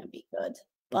gonna be good,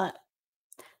 but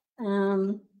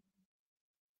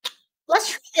let's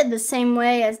treat it the same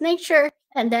way as nature,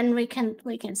 and then we can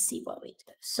see what we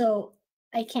do. So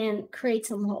I can create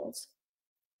some holes.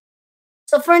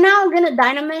 So for now, I'm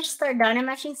gonna start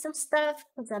dynameshing some stuff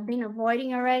because I've been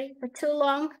avoiding already for too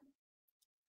long.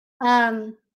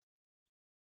 Um,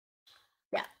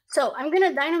 yeah. So I'm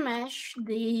gonna dynamesh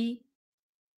the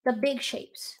big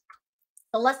shapes.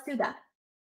 So let's do that.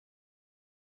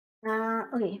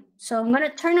 Okay, so I'm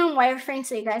gonna turn on wireframe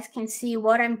so you guys can see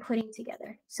what I'm putting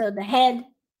together. So the head,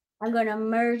 I'm gonna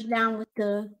merge down with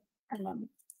the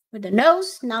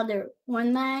nose. Now they're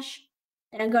one mesh.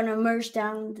 And I'm gonna merge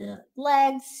down the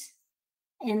legs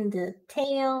and the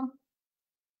tail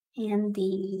and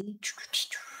the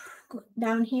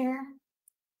down here.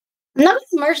 I'm not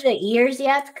gonna merge the ears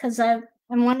yet because I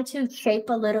wanted to shape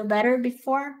a little better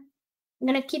before. I'm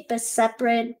gonna keep it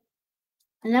separate.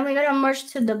 And then we're gonna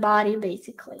merge to the body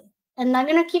basically. And I'm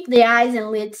gonna keep the eyes and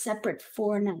lids separate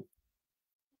for now.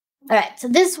 All right, so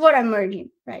this is what I'm merging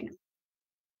right now.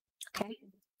 Okay.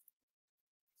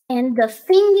 And the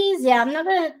fingies, yeah, I'm not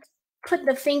gonna put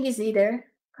the fingies either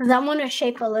because I want to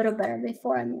shape a little better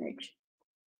before I merge.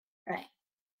 All right.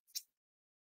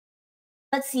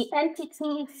 Let's see,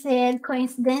 entity said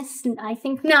coincidence. I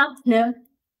think not, no.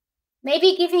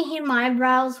 Maybe giving him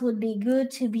eyebrows would be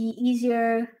good to be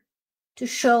easier to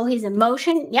show his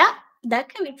emotion. Yeah,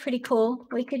 that could be pretty cool.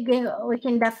 We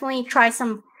can definitely try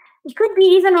some. It could be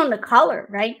even on the color,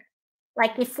 right?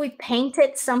 Like if we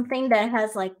painted something that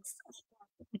has like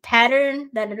a pattern,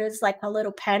 that it is like a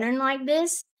little pattern like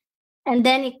this, and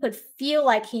then it could feel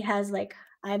like he has like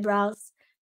eyebrows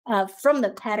from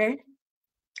the pattern.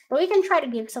 But we can try to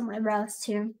give some eyebrows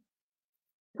too.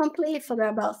 Completely forgot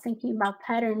about thinking about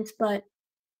patterns, but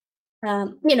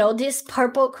this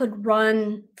purple could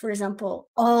run, for example,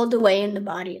 all the way in the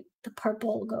body. The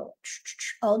purple will go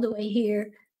all the way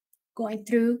here, going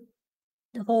through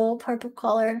the whole purple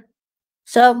color.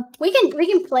 So we can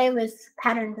play with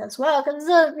patterns as well because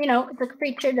it's a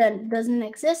creature that doesn't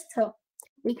exist, so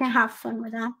we can have fun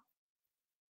with that.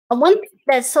 One thing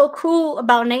that's so cool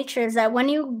about nature is that when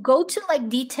you go to like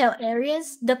detail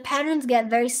areas, the patterns get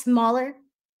very smaller.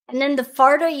 And then the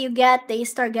farther you get, they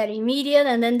start getting medium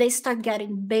and then they start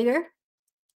getting bigger.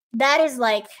 That is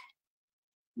like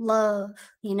love,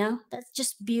 That's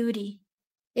just beauty.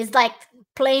 It's like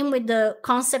playing with the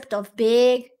concept of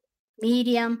big,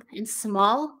 medium, and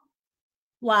small.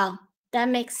 Wow, that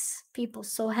makes people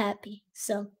so happy.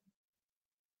 So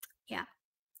yeah.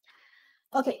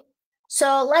 Okay,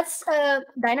 so let's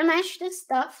dynamesh this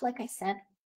stuff. Like I said,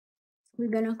 we're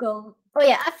gonna go. Oh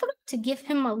yeah, I forgot to give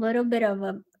him a little bit of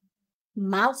a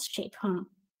mouth shape, huh?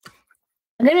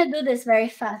 I'm gonna do this very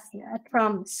fast here, I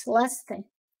promise. Last thing.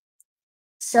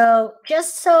 So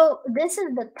just so this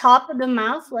is the top of the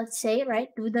mouth, let's say, right?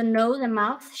 Do the nose and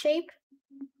mouth shape.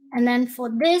 And then for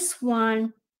this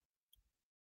one,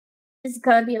 it's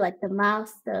gonna be like the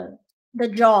mouth, the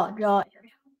jaw area.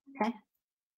 Okay.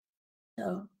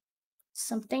 So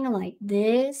something like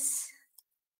this.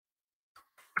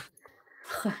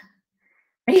 What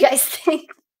do you guys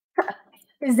think?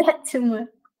 Is that too much?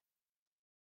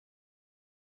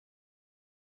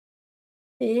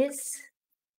 This.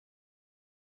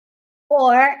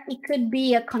 Or it could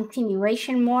be a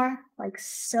continuation more, like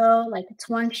so, like it's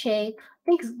one shape. I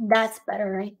think that's better,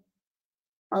 right?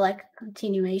 Or like a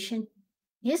continuation.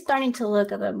 He's starting to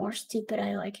look a bit more stupid.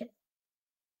 I like it.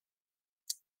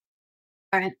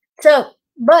 All right. So,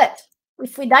 but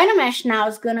if we dynamesh now,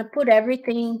 it's going to put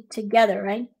everything together,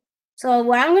 right? So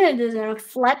what I'm going to do is I'm going to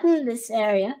flatten this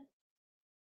area.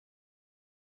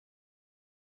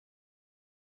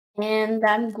 And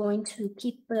I'm going to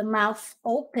keep the mouth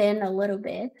open a little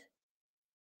bit.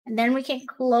 And then we can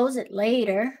close it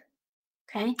later.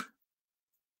 Okay.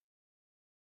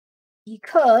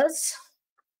 Because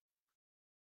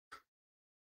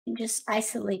you just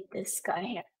isolate this guy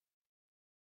here.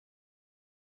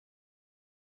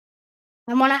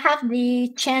 I want to have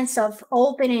the chance of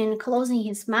opening and closing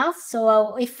his mouth.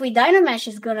 So if we dynamesh,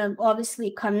 it's going to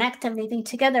obviously connect everything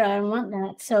together. I don't want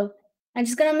that. So I'm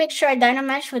just going to make sure I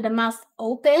dynamesh with the mouth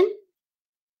open.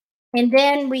 And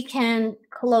then we can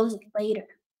close it later,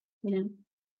 you know,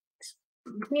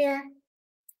 here.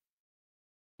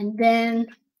 And then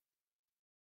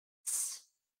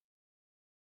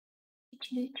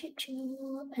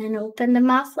and open the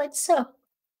mouth like so.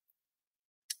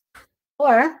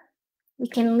 Or we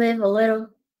can leave a little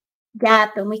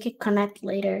gap and we could connect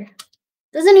later.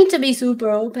 Doesn't need to be super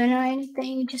open or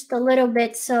anything, just a little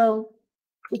bit so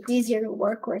it's easier to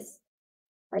work with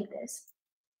like this.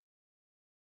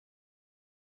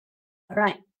 All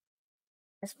right,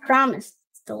 as promised,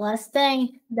 it's the last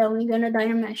thing, then we're gonna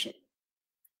dynamesh it.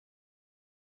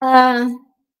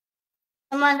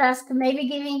 Someone asked maybe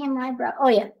giving him eyebrow. Oh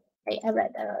yeah, I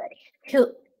read that already.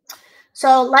 Cool.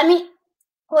 So let me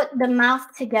put the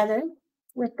mouth together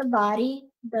with the body,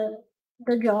 the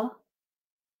jaw.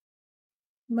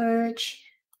 Merge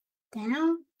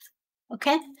down.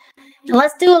 Okay. And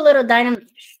let's do a little dynamic.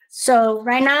 So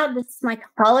right now, this is my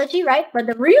topology, right? But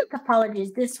the real topology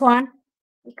is this one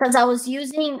because I was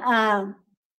using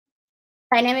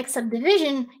dynamic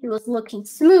subdivision. It was looking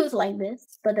smooth like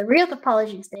this, but the real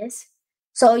topology is this.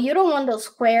 So you don't want those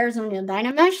squares on your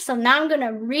dynamesh. So now I'm going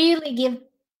to really give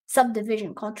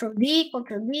subdivision, Control D,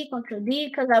 Control D, Control D,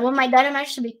 because I want my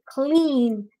dynamesh to be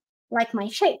clean like my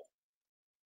shape.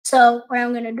 So what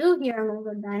I'm going to do here, I'm going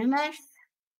to go dynamesh.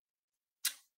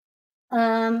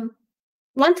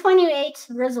 128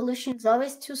 resolution is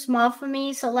always too small for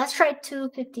me, so let's try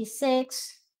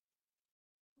 256.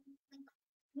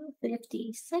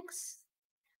 256.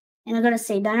 And I'm going to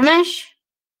say dynamesh.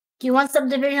 Do you want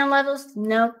subdivision levels?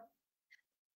 No.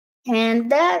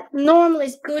 And that normally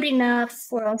is good enough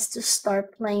for us to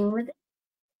start playing with it.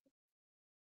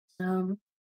 Yeah,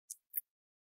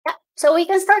 so we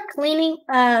can start cleaning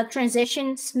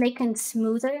transitions, making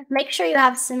smoother. Make sure you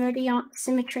have symmetry on.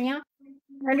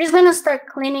 I'm just going to start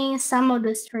cleaning some of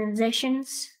these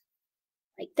transitions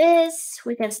like this.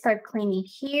 We can start cleaning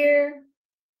here.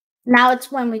 Now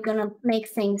it's when we're going to make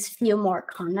things feel more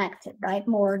connected, right?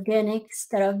 More organic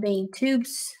instead of being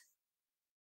tubes.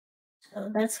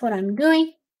 So that's what I'm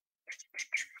doing.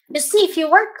 You see, if you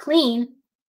work clean,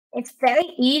 it's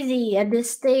very easy at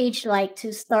this stage, like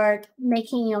to start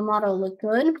making your model look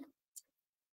good.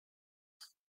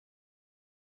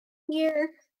 Here,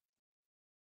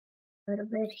 a little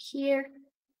bit here.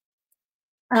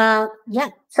 Yeah,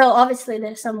 so obviously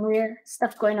there's some weird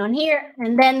stuff going on here.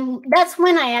 And then that's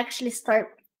when I actually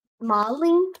start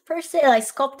modeling per se, like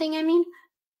sculpting, I mean.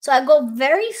 So I go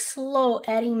very slow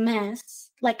adding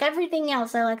mass. Like everything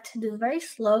else I like to do very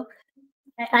slow.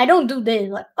 I don't do this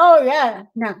like, oh yeah,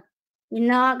 no. You're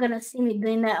not gonna see me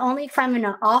doing that. Only if I'm in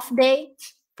an off day.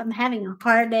 If I'm having a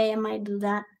hard day, I might do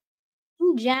that.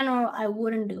 In general, I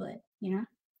wouldn't do it, you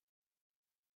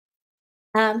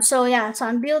know? So yeah, so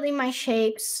I'm building my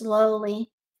shapes slowly.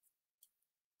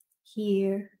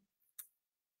 Here.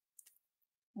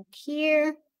 Like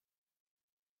here.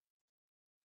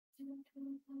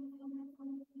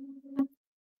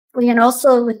 We can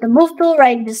also, with the move tool,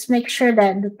 right, just make sure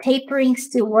that the tapering's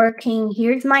still working.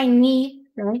 Here's my knee,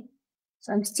 right?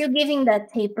 So I'm still giving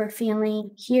that taper feeling.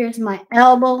 Here's my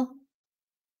elbow.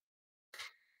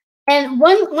 And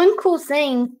one cool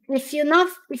thing, if you're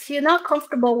not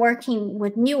comfortable working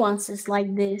with nuances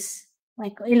like this,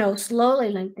 like, you know,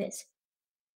 slowly like this,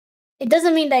 it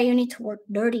doesn't mean that you need to work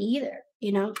dirty either.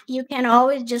 You know, you can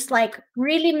always just like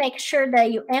really make sure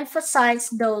that you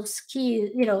emphasize those key,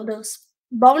 you know, those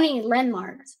bony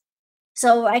landmarks.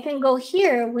 So I can go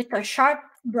here with a sharp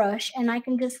brush and I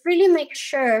can just really make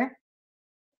sure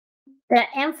that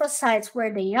I emphasize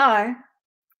where they are,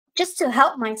 just to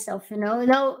help myself, you know.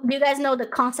 Do you guys know the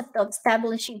concept of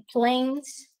establishing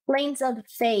planes of the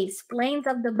face, planes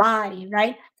of the body,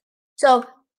 right? So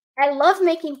I love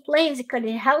making planes because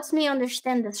it helps me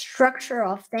understand the structure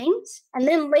of things, and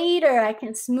then later I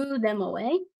can smooth them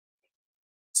away.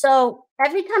 So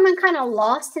every time I'm kind of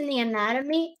lost in the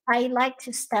anatomy, I like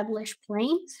to establish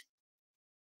planes.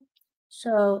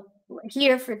 So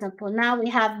here, for example, now we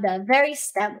have the very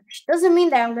established. Doesn't mean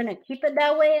that I'm going to keep it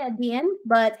that way at the end,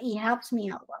 but it helps me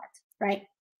out a lot, right?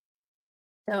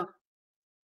 So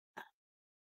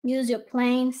use your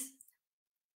planes.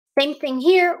 Same thing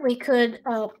here. We could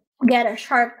get a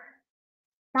sharp,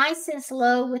 nice and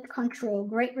slow with control.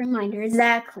 Great reminder.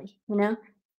 Exactly. You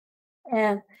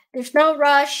know, there's no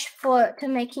rush to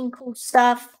making cool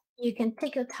stuff. You can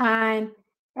take your time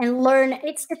and learn.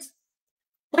 It's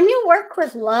when you work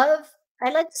with love.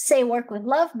 I like to say work with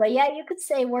love, but yeah, you could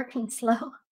say working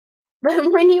slow. But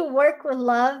when you work with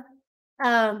love,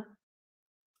 um,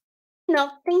 you know,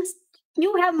 things,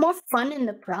 you have more fun in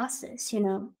the process, you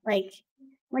know. Like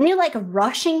when you're like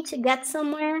rushing to get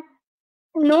somewhere,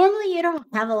 normally you don't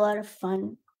have a lot of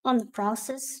fun on the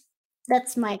process.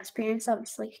 That's my experience.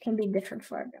 Obviously, it can be different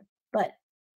for them. But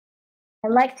I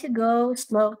like to go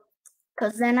slow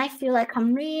because then I feel like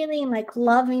I'm really like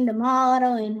loving the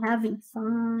model and having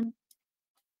fun.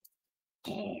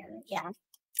 And yeah.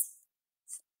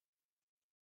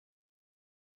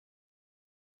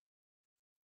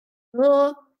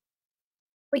 Well,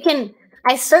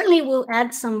 I certainly will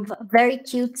add some very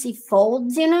cutesy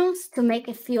folds, you know, to make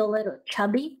it feel a little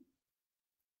chubby.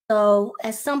 So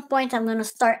at some point, I'm going to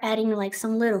start adding like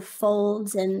some little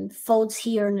folds and folds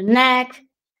here in the neck,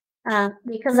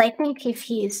 because I think if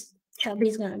he's chubby,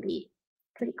 he's going to be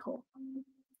pretty cool.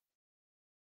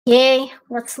 Yay,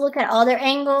 let's look at other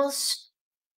angles.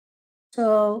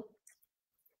 So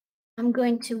I'm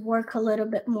going to work a little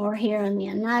bit more here on the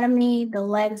anatomy. The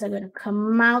legs are going to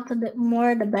come out a bit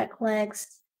more, the back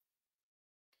legs.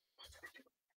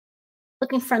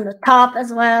 Looking from the top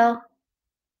as well.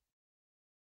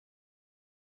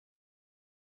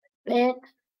 Bit.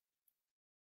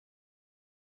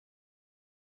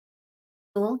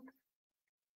 Cool.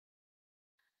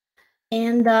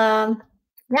 And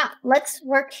yeah, let's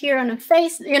work here on the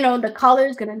face. You know, the color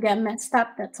is gonna get messed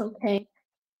up. That's okay.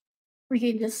 We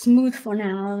can just smooth for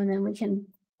now, and then we can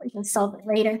solve it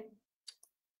later.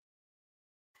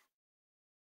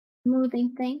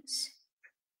 Smoothing things.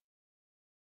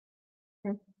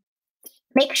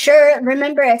 Make sure.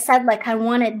 Remember, I said like I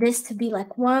wanted this to be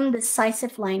like one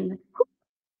decisive line.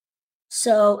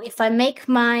 So if I make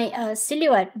my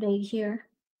silhouette big here,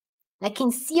 I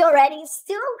can see already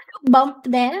still a little bump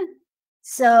there.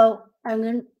 So I'm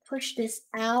gonna push this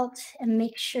out and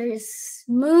make sure it's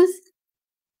smooth.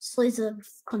 So it's a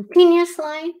continuous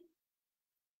line.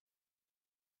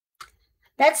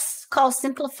 That's called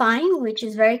simplifying, which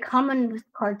is very common with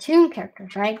cartoon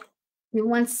characters, right? You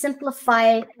want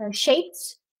simplified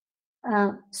shapes.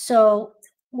 So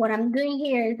what I'm doing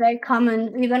here is very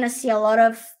common. You're going to see a lot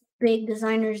of big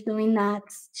designers doing that.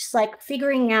 Just like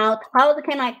figuring out how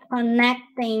can I connect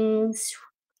things.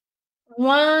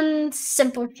 One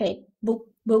simple shape. Boop,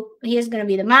 boop. Here's going to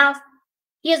be the mouth.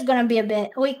 Here's going to be a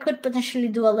bit. We could potentially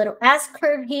do a little S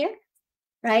curve here,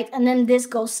 right? And then this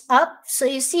goes up. So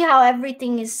you see how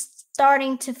everything is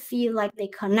starting to feel like they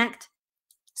connect.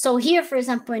 So here, for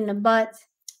example, in the butt,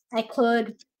 I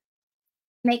could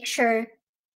make sure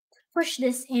to push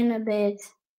this in a bit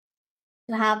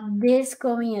to have this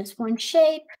going as one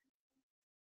shape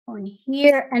on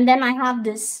here. And then I have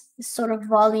this sort of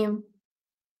volume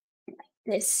like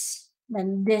this.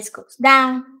 Then this goes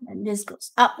down, and this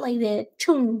goes up like this.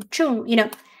 Choom, choom, you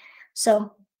know.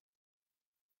 So,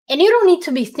 and you don't need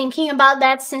to be thinking about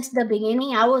that since the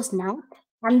beginning. I was not.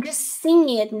 I'm just seeing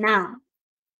it now.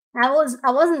 I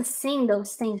wasn't seeing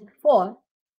those things before.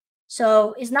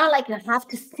 So it's not like you have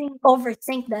to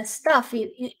overthink that stuff.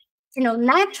 You know,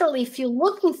 naturally, if you're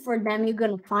looking for them, you're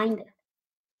gonna find it.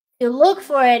 You look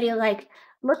for it, you're like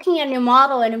looking at your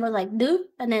model and it was like doop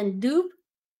and then doop.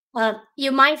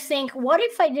 You might think, what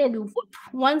if I did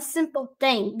one simple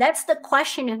thing? That's the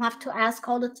question you have to ask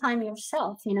all the time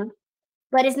yourself, you know?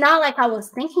 But it's not like I was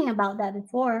thinking about that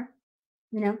before,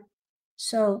 you know?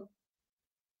 So,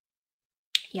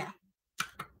 yeah.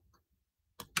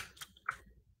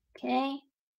 Okay.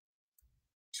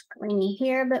 Just going in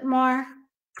here a bit more.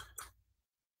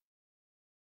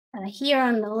 Here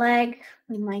on the leg,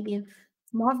 we might give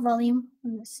more volume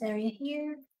in this area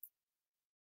here.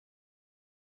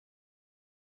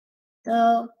 So,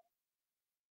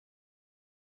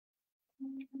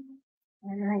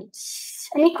 all right.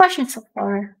 Any questions so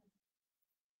far?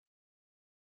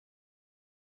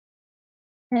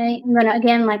 Okay, I'm gonna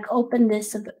again like open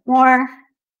this a bit more.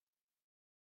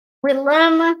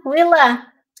 Willa,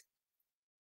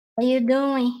 how you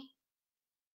doing?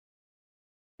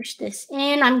 Push this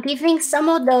in. I'm giving some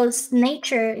of those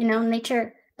nature,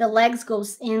 nature, the legs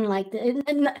goes in like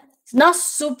it's not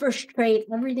super straight,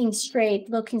 everything's straight,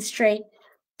 looking straight.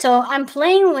 So I'm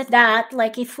playing with that.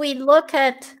 Like if we look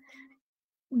at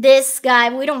this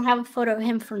guy, we don't have a photo of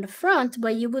him from the front,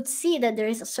 but you would see that there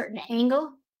is a certain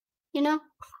angle, you know?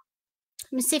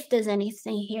 Let me see if there's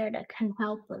anything here that can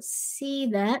help us see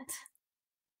that.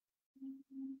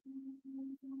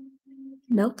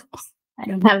 Nope, I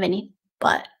don't have any,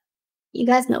 but you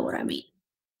guys know what I mean.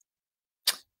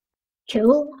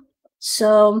 Cool.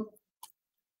 So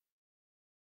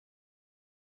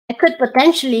I could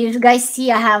potentially, if you guys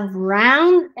see I have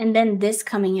round and then this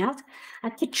coming out, I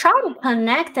could try to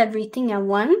connect everything at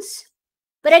once.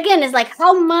 But again, it's like,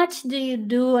 how much do you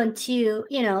do until,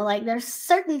 like there's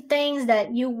certain things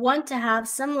that you want to have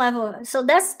some level. So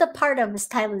that's the part of the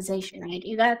stylization, right?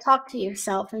 You got to talk to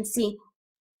yourself and see,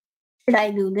 should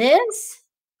I do this?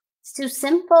 It's too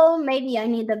simple. Maybe I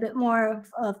need a bit more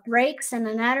of breaks and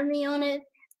anatomy on it,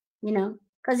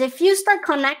 because if you start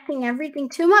connecting everything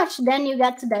too much, then you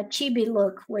get to that chibi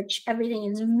look, which everything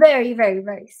is very, very,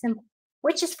 very simple,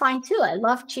 which is fine too. I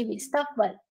love chibi stuff,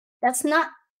 but that's not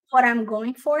what I'm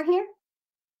going for here.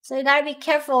 So you gotta be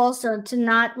careful also to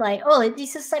not like, oh,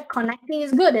 Leticia said connecting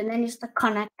is good, and then you start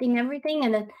connecting everything,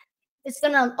 and then it's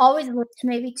gonna always look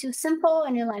maybe too simple,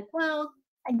 and you're like, well,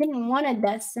 I didn't want it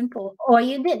that simple, or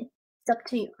you did. It's up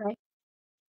to you, right?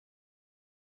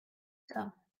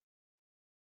 So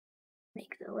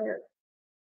make it a little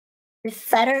bit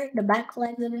fatter, the back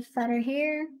legs a bit fatter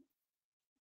here.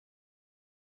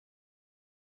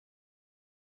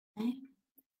 Okay.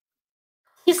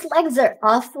 His legs are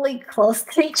awfully close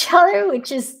to each other,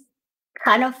 which is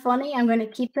kind of funny. I'm gonna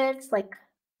keep it. It's like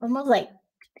almost like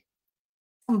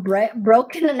some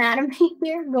broken anatomy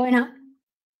here going on.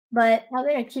 But I'm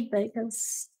gonna keep it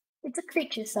because it's a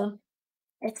creature, so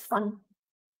it's fun.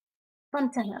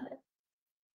 Fun to have it.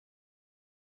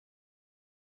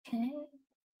 Okay.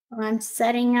 I'm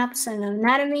setting up some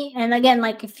anatomy. And again,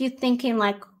 like if you're thinking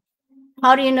like,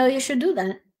 how do you know you should do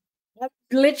that? I'm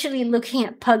literally looking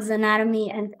at Pug's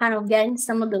anatomy and kind of getting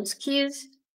some of those cues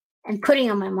and putting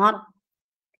on my model.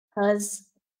 Because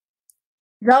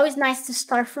it's always nice to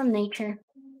start from nature.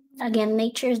 Again,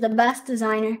 nature is the best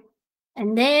designer.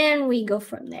 And then we go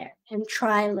from there and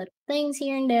try little things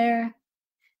here and there.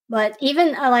 But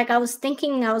even like I was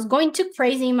thinking, I was going too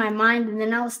crazy in my mind. And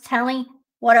then I was telling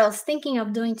what I was thinking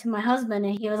of doing to my husband.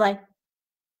 And he was like,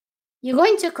 you're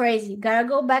going too crazy. Gotta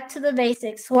go back to the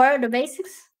basics. What are the basics?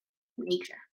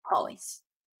 Nature, always.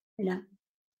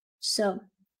 So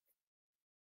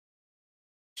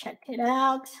check it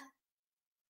out.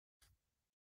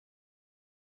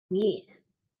 Yeah.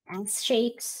 And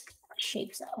shapes.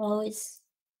 Shapes are always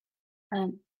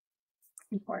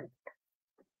important.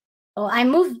 Oh, I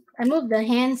moved the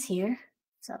hands here.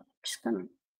 So I'm just gonna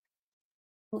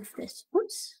move this.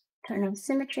 Oops. Turn on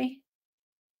symmetry.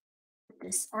 Put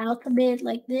this out a bit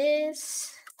like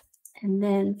this. And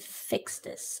then fix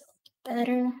this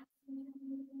better.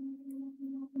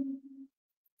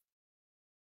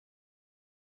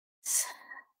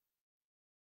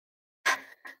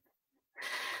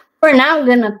 For now, I'm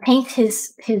gonna paint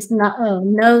his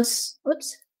nose.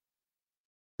 Oops.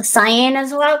 Cyan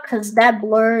as well, because that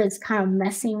blur is kind of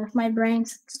messing with my brain.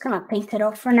 So just gonna paint it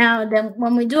off for now. Then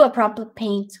when we do a proper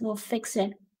paint, we'll fix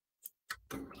it.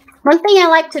 One thing I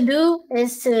like to do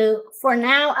is for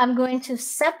now, I'm going to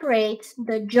separate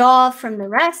the jaw from the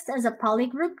rest as a poly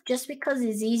group, just because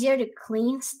it's easier to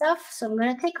clean stuff. So I'm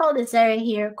gonna take all this area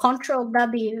here, Control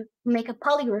W, make a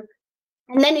poly group.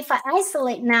 And then if I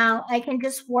isolate now, I can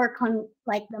just work on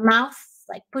like the mouth,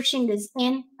 like pushing this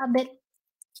in a bit.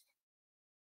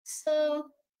 So,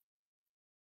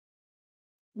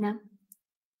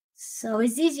 so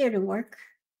it's easier to work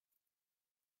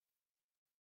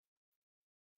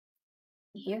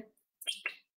here.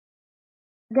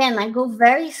 Again, I go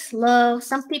very slow.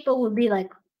 Some people will be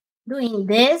like doing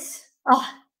this. Oh,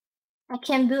 I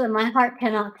can't do it. My heart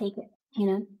cannot take it,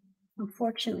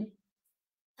 unfortunately.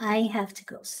 I have to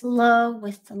go slow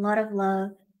with a lot of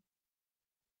love.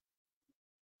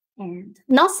 And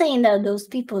not saying that those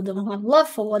people don't have love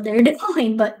for what they're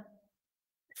doing, but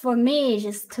for me, it's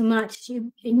just too much.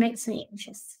 It makes me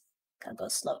just gotta go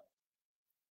slow.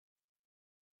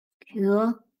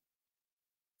 Cool.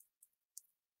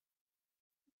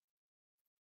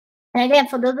 And again,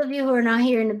 for those of you who are not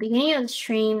here in the beginning of the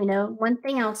stream, one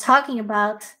thing I was talking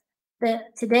about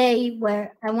today,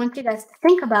 where I want you guys to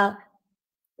think about,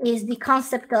 is the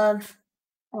concept of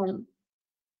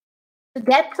to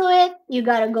get to it, you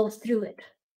gotta go through it,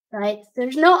 right?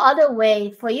 There's no other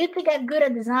way. For you to get good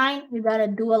at design, you gotta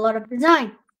do a lot of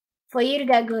design. For you to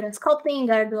get good at sculpting, you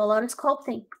gotta do a lot of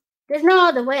sculpting. There's no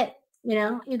other way.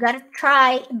 You gotta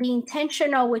try, be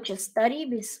intentional with your study,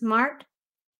 be smart.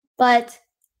 But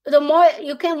the more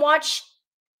you can watch,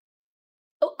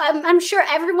 I'm sure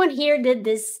everyone here did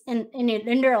this in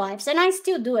their lives, and I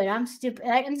still do it. I'm stupid.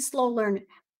 I'm a slow learner,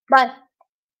 but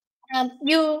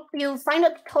you find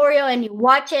a tutorial and you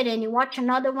watch it, and you watch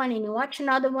another one, and you watch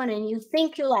another one, and you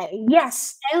think you're like,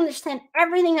 yes, I understand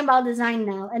everything about design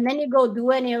now, and then you go do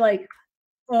it, and you're like,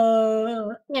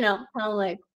 I'm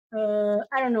like,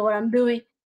 I don't know what I'm doing.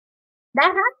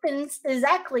 That happens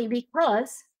exactly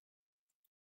because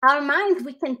our minds,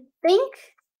 we can think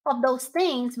of those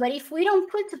things, but if we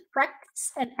don't put to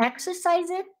practice and exercise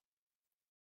it,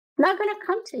 it's not gonna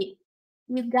come to you.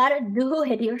 You gotta do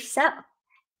it yourself.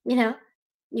 You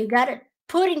gotta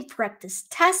put in practice,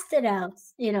 test it out.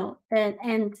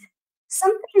 And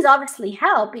some things obviously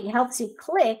help. It helps you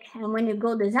click, and when you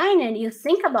go design it, you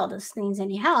think about those things,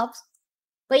 and it helps.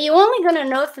 But you're only gonna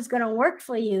know if it's gonna work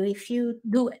for you if you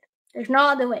do it. There's no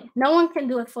other way. No one can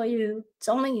do it for you. It's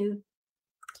only you.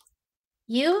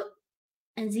 You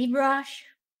and Zbrush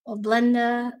or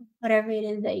Blender, whatever it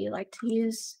is that you like to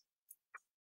use.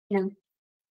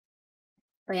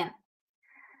 But yeah.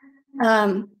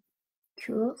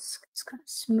 Cool. It's kind of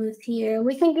smooth here.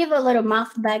 We can give a little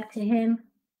mouth bag to him.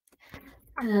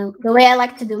 The way I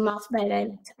like to do mouth bag, I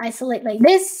like to isolate like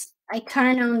this. I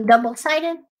turn on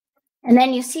double-sided, and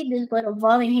then you see this little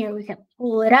volume here. We can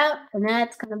pull it out, and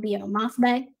that's gonna be our mouth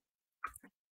bag.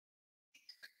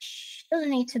 Doesn't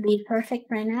need to be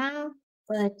perfect right now,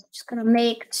 but just gonna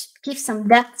give some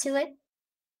depth to it.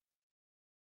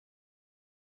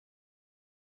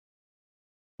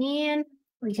 And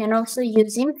we can also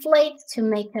use inflate to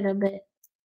make it a bit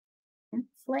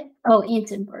inflate. Oh,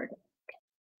 it's inverted. Okay.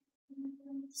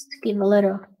 Just give a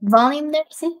little volume there,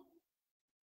 see?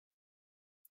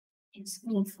 Just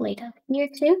inflate up here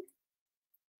too.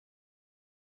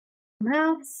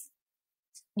 Mouse,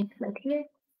 inflate here.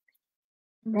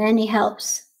 And then it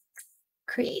helps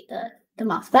create the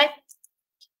mouth back.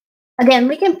 Again,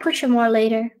 we can push it more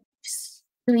later. Just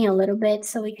doing a little bit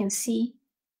so we can see.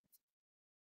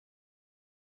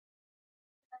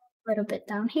 A little bit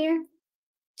down here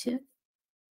too.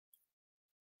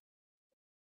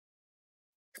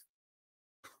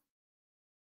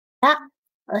 Yeah,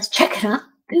 let's check it out.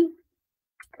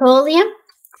 Coolium,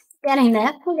 getting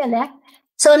that, we'll get that.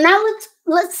 So now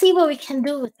let's see what we can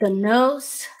do with the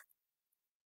nose.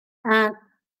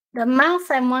 The mouth,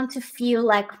 I want to feel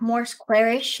like more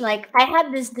squarish. Like I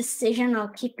had this decision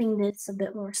of keeping this a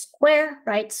bit more square,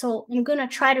 right? So I'm gonna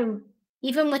try to,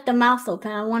 even with the mouth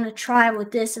open, I want to try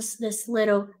with this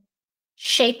little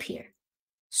shape here.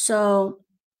 So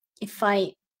if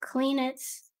I clean it,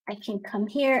 I can come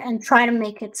here and try to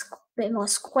make it a bit more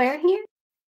square here.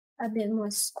 A bit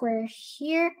more square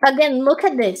here. Again, look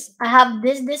at this. I have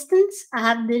this distance. I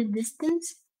have this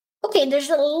distance. Okay, there's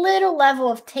a little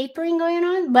level of tapering going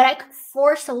on, but I could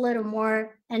force a little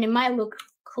more and it might look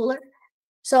cooler.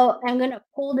 So I'm going to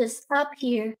pull this up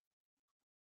here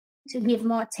to give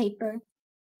more taper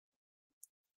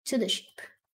to the shape.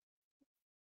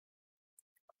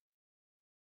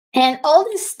 And all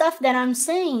this stuff that I'm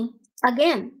saying,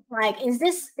 again, like, is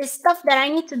stuff that I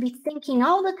need to be thinking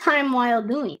all the time while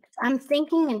doing it. I'm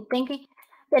thinking and thinking.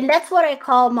 And that's what I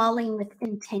call modeling with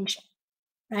intention,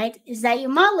 right? Is that you're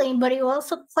modeling, but you're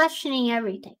also questioning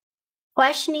everything.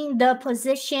 Questioning the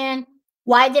position.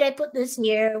 Why did I put this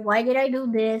here? Why did I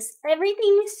do this?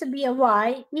 Everything needs to be a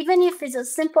why, even if it's a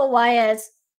simple why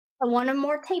as I wanted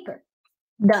more taper.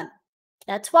 Done.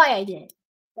 That's why I did it.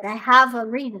 But I have a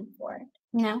reason for it,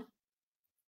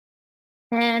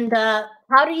 And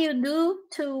how do you do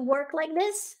to work like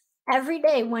this? Every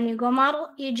day when you go model,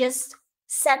 you just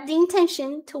set the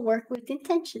intention to work with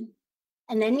intention.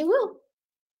 And then you will.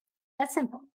 That's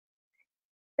simple.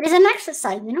 It is an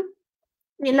exercise,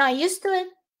 you're not used to it,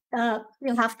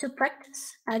 you'll have to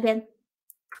practice again.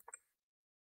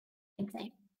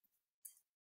 Okay.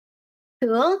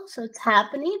 Cool. So it's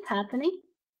happening.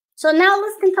 So now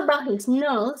let's think about his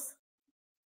nose.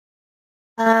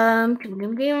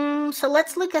 So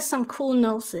let's look at some cool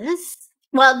noses.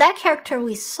 Well, that character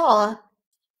we saw,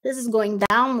 this is going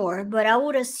downward, but I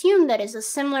would assume that it's a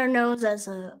similar nose as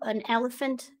an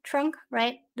elephant trunk,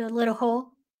 right? The little hole.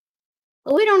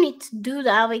 But we don't need to do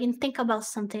that. We can think about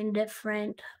something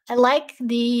different. I like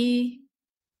the,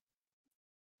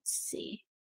 let's see.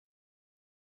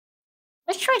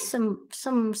 Let's try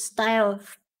some style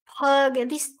of pug. At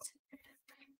least,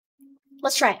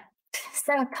 let's try it.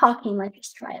 Instead of talking, let's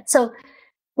just try it. So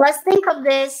let's think of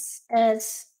this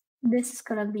as, this is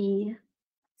gonna be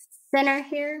center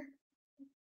here.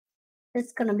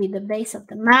 It's gonna be the base of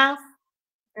the mouth,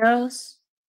 nose.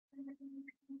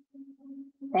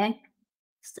 Okay,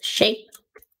 it's the shape.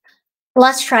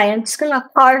 Let's try it. I'm just gonna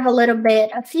carve a little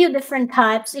bit, a few different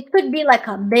types. It could be like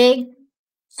a big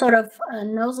sort of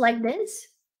nose like this.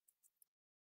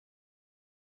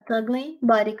 It's ugly,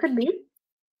 but it could be.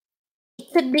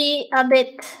 It could be a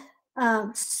bit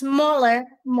smaller,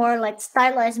 more like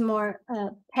stylized, more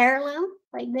parallel,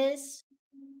 like this.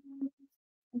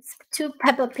 It's too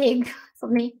Peppa Pig for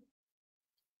me.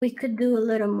 We could do a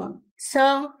little more.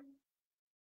 So,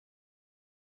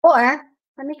 or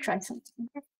let me try something.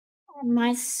 I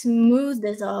might smooth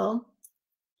this all,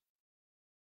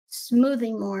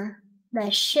 smoothing more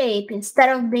that shape instead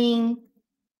of being.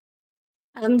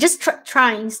 I'm just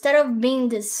trying, instead of being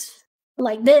this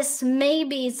like this,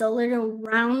 maybe it's a little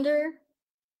rounder.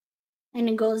 And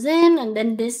it goes in, and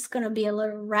then this is gonna be a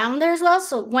little rounder as well.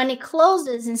 So when it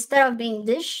closes, instead of being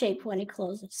this shape when it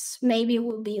closes, maybe it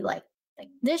will be like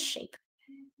this shape,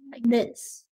 like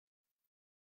this.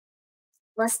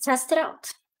 Let's test it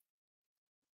out.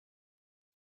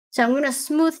 So I'm gonna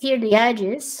smooth here the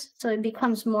edges, so it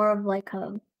becomes more of like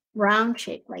a round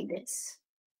shape like this.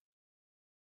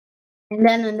 And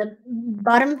then in the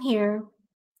bottom here,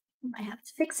 I have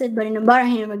to fix it, but in the bottom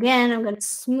here again, I'm gonna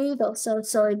smooth also,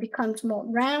 so it becomes more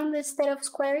round instead of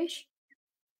squarish.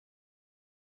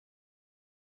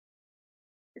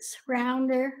 It's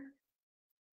rounder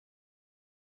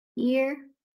here.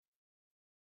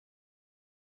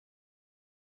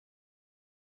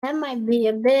 That might be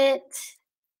a bit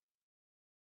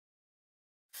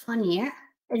funnier.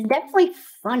 It's definitely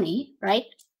funny, right?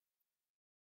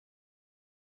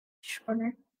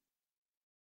 Shorter.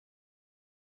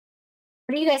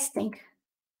 What do you guys think?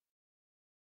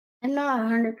 I'm not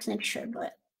 100% sure,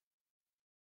 but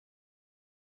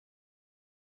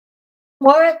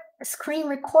what screen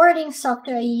recording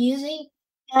software are you using?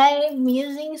 I'm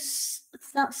using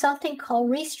something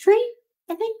called Restream.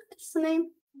 I think that's the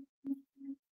name.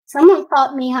 Someone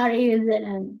taught me how to use it,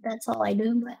 and that's all I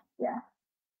do. But yeah,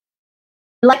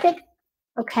 like it?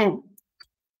 Okay.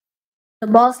 The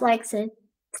boss likes it.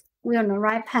 We're on the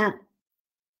right path.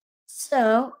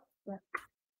 So,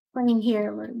 playing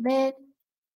here a little bit,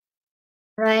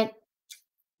 right?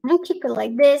 And keep it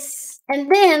like this.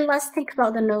 And then let's think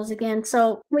about the nose again.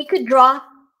 So we could draw.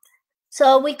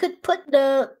 So we could put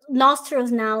the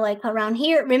nostrils now like around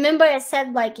here. Remember I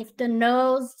said like if the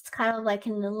nose is kind of like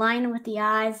in the line with the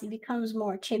eyes, it becomes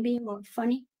more chibi, more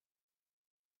funny.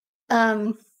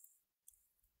 I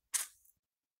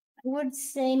would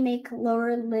say make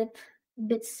lower lip a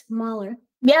bit smaller.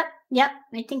 Yep,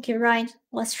 I think you're right.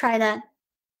 Let's try that.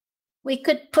 We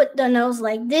could put the nose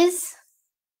like this.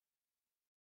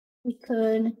 We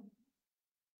could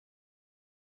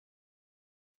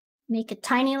make it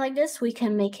tiny like this. We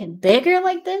can make it bigger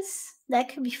like this. That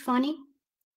could be funny.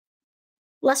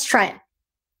 Let's try it.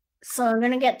 So I'm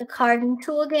gonna get the carving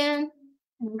tool again.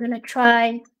 I'm gonna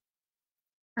try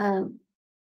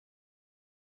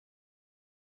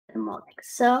like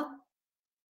so.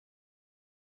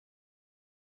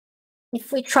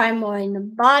 If we try more in the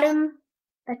bottom,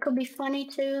 that could be funny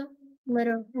too. A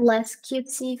little less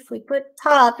cutesy. If we put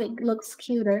top, it looks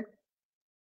cuter.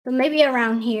 So maybe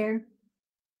around here.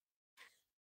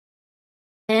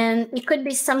 And it could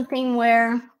be something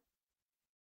where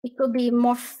it could be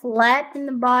more flat in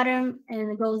the bottom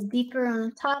and it goes deeper on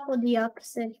the top, or the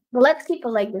opposite. But let's keep it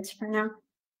like this for now.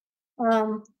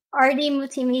 RD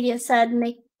Multimedia said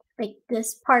make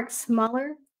this part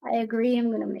smaller. I agree, I'm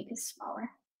gonna make it smaller.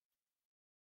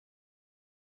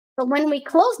 So when we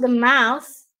close the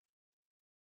mouth,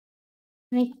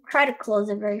 let me try to close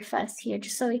it very fast here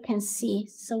just so we can see.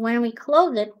 So when we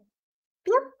close it,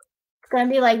 it's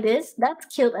gonna be like this. That's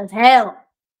cute as hell.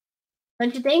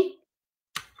 Don't you think?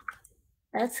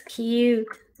 That's cute.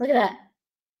 Look at that.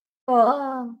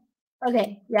 Oh,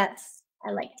 okay, yes.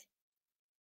 I liked it.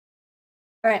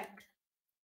 All right.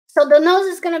 So the nose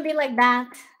is going to be like that.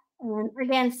 And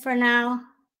again, for now,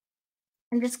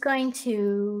 I'm just going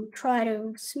to try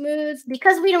to smooth,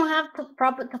 because we don't have the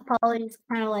proper topology. It's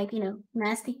kind of like,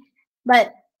 nasty.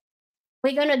 But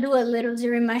we're going to do a little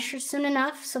zero measure soon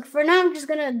enough. So for now, I'm just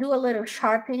going to do a little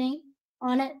sharpening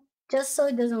on it, just so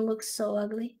it doesn't look so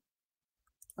ugly.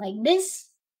 Like this.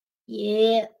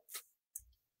 Yeah.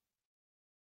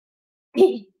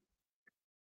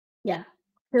 Yeah.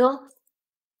 Cool.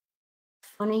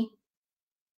 Funny.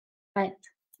 Right.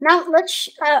 Now let's,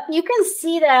 you can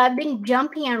see that I've been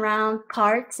jumping around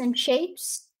parts and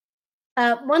shapes.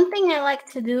 One thing I like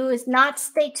to do is not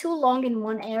stay too long in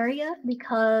one area,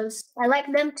 because I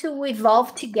like them to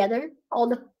evolve together, all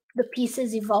the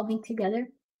pieces evolving together.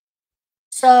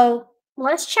 So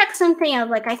let's check something out.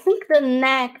 Like, I think the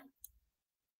neck,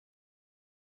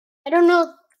 I don't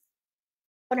know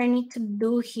what I need to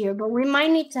do here, but we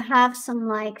might need to have some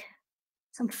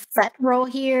fat roll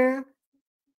here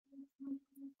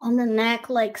on the neck,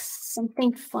 like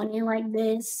something funny like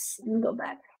this. Let me go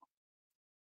back.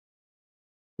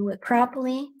 Do it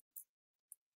properly.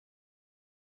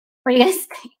 What do you guys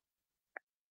think?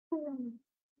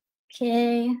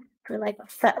 Okay, put like a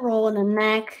fat roll on the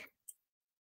neck.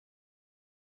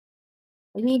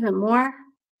 Maybe even more.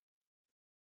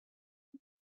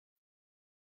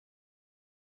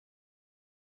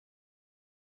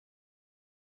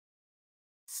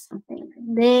 Something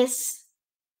like this.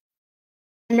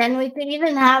 And then we could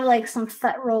even have like some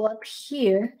fat roll up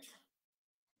here.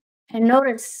 I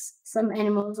notice some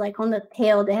animals, like on the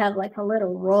tail, they have like a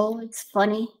little roll. It's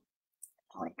funny.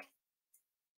 Like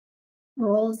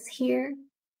rolls here.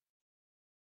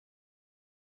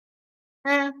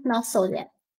 Not so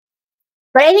yet.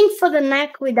 But I think for the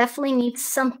neck, we definitely need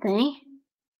something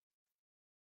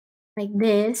like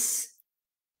this.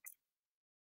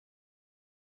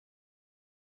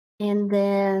 And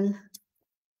then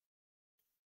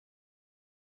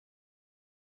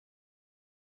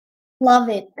love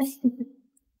it.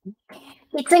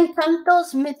 It's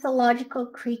Encanto's mythological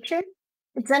creature.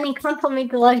 It's an Encanto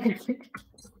mythological creature.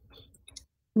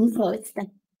 So it's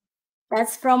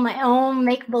that's from my own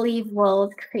make-believe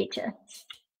world creature.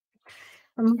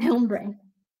 From my own brain.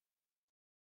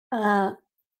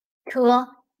 Cool.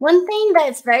 One thing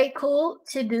that's very cool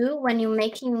to do when you're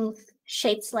making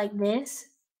shapes like this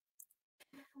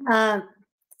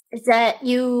is that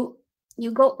you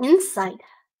go inside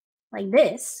like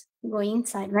this. You go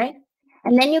inside, right?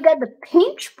 And then you get the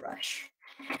pinch brush,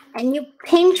 and you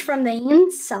pinch from the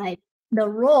inside the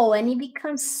roll, and it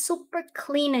becomes super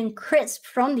clean and crisp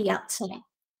from the outside.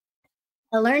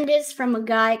 I learned this from a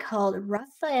guy called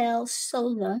Rafael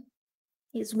Souza.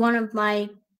 He's one of my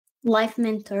life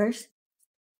mentors.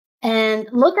 And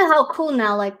look at how cool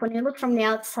now, like when you look from the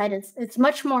outside, it's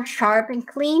much more sharp and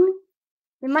clean.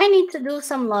 You might need to do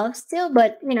some love still,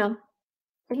 but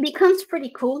it becomes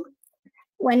pretty cool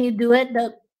when you do it.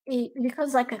 It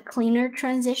becomes like a cleaner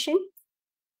transition.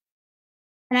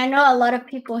 And I know a lot of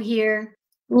people here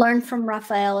learn from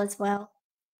Raphael as well.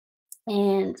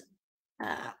 And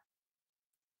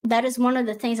that is one of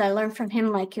the things I learned from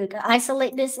him. Like, you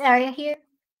isolate this area here,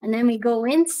 and then we go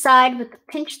inside with the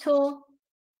pinch tool,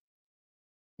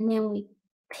 and then we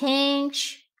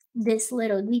pinch this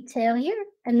little detail here,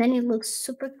 and then it looks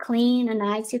super clean and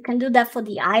nice. You can do that for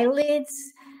the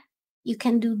eyelids. You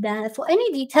can do that for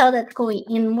any detail that's going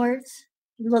inwards.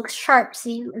 It looks sharp.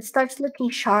 See, it starts looking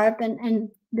sharp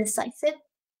and decisive.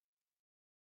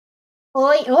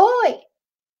 Oi, oi.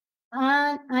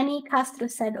 Annie Castro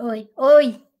said, oi,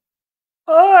 oi,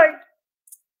 oi.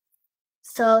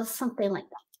 So something like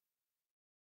that.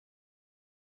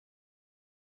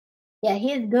 Yeah,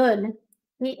 he's good.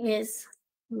 He is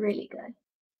really good.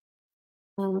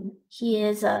 He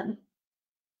is a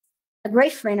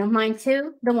great friend of mine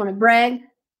too. Don't want to brag,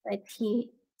 but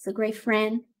he is a great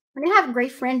friend. When you have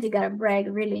great friends, you gotta brag,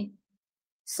 really.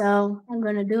 So I'm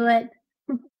gonna do it.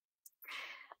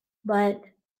 But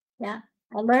yeah,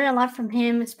 I learned a lot from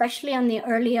him, especially on the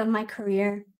early of my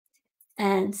career,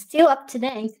 and still up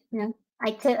today.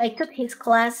 I took his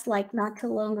class like not too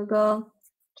long ago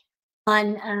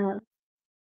on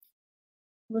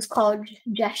it was called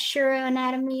gesture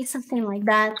anatomy, something like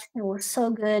that. It was so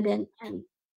good, and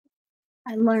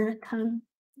I learned a ton.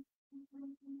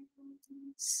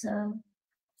 So,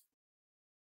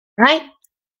 right,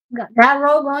 got that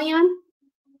roll going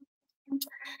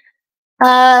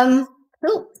on.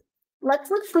 Ooh, let's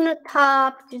look from the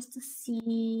top just to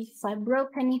see if I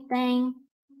broke anything.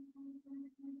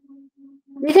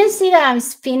 You can see that I'm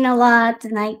spinning a lot,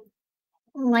 and I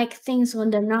like things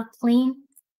when they're not clean.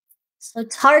 So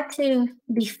it's hard to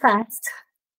be fast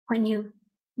when you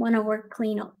want to work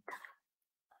clean all the time.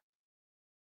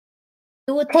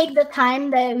 It will take the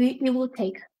time that it will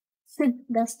take.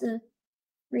 That's the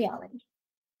reality.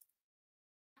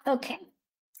 Okay.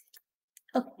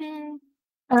 Okay.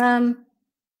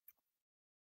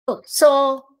 Cool.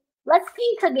 So let's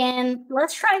paint again.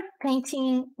 Let's try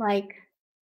painting like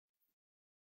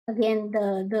again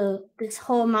this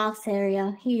whole mouth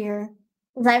area here.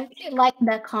 Because I really like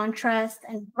that contrast.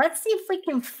 And let's see if we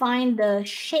can find the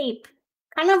shape,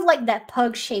 kind of like that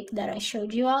pug shape that I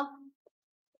showed you all.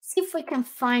 See if we can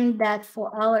find that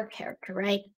for our character,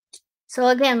 right? So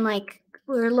again, like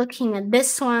we're looking at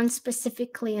this one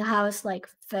specifically, how it's like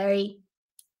very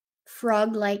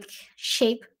frog-like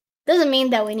shape. Doesn't mean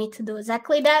that we need to do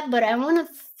exactly that, but I want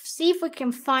to see if we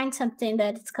can find something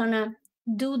that's gonna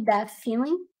do that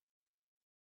feeling.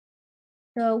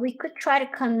 So we could try to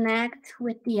connect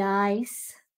with the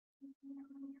eyes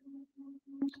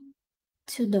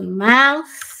to the mouth.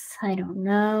 I don't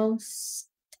know.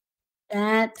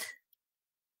 That.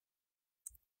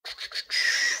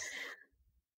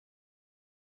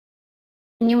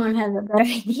 Anyone has a better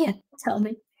idea? Tell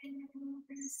me.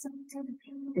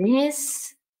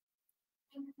 This.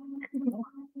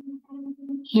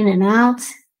 In and out.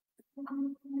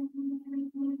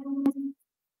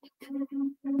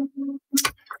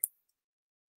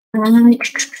 It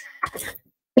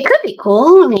could be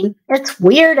cool. I mean, it's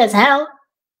weird as hell.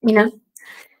 You know,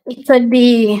 it could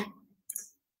be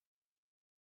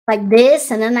like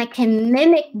this, and then I can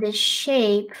mimic this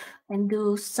shape and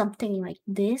do something like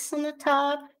this on the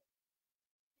top.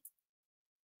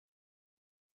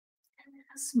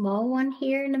 A small one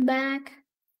here in the back.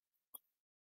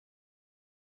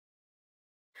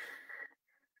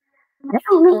 I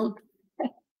don't know.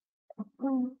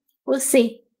 We'll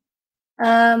see.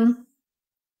 One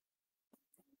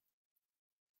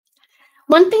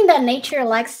thing that nature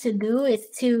likes to do is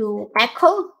to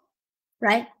echo,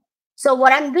 right? So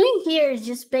what I'm doing here is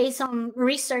just based on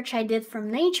research I did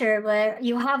from nature, where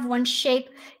you have one shape.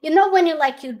 You know when you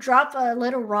drop a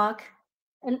little rock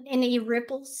and it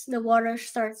ripples, the water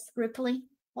starts rippling,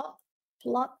 plop,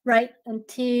 plop, right?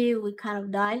 Until it kind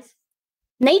of dies.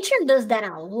 Nature does that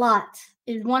a lot.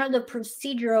 It's one of the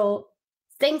procedural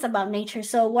things about nature.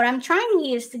 So what I'm trying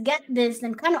here is to get this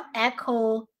and kind of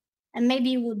echo, and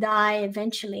maybe it will die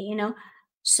eventually, you know?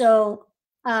 So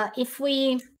if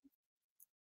we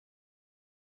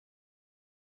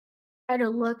try to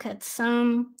look at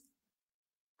some,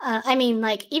 I mean,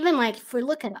 like even like if we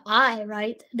look at eye,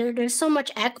 right? There's so much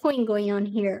echoing going on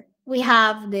here. We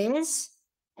have this,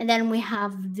 and then we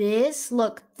have this.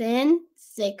 Look, thin,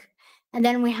 thick, and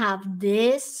then we have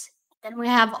this. Then we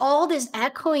have all this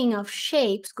echoing of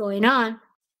shapes going on,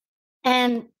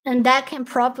 and that can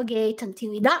propagate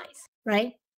until it dies,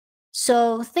 right?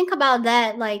 So think about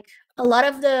that. Like a lot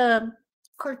of the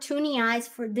cartoony eyes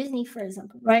for Disney, for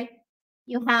example, right?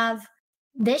 You have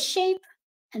this shape,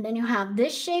 and then you have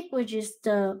this shape, which is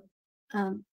the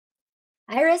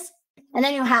iris, and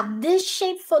then you have this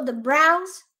shape for the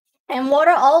brows. And what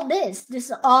are all this?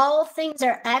 This all things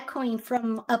are echoing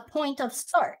from a point of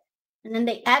start, and then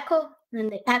they echo, and then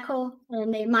they echo,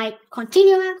 and they might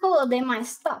continue echo, or they might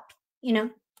stop. You know.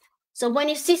 So when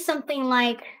you see something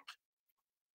like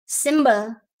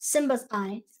Simba's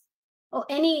eyes, or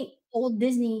any old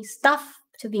Disney stuff,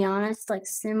 to be honest, like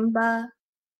Simba.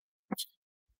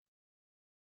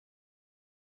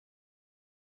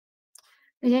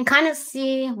 You can kind of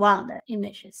see, wow, the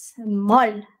images.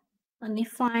 Mol. Let me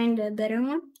find a better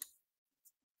one.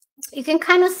 You can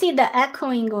kind of see the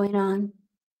echoing going on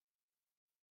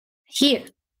here.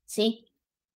 See?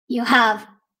 You have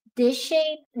this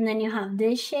shape, and then you have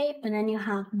this shape, and then you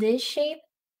have this shape.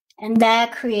 And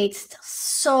that creates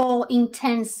so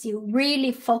intense, you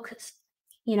really focus,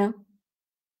 you know?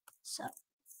 So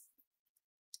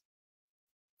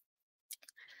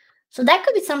that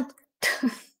could be some,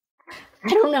 I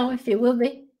don't know if it will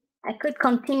be. I could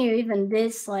continue even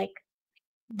this like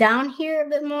down here a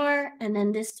bit more, and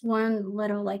then this one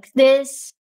little like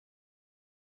this.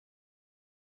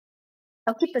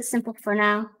 I'll keep it simple for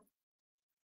now.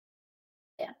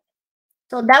 Yeah.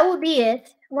 So that will be it.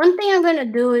 One thing I'm gonna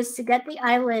do is to get the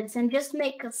eyelids and just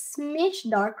make a smidge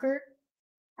darker.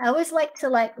 I always like to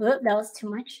whoop, that was too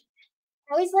much.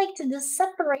 I always like to just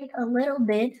separate a little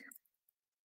bit,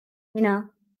 you know.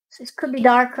 So it could be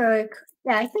darker.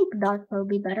 Yeah, I think darker will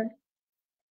be better.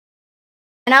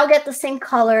 And I'll get the same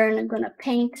color, and I'm gonna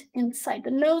paint inside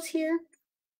the nose here.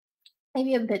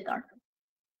 Maybe a bit darker.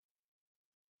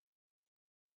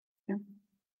 Yeah.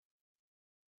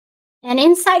 And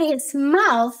inside his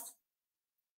mouth,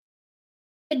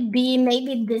 could be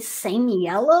maybe this same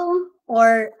yellow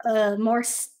or more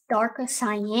darker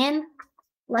cyan.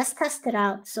 Let's test it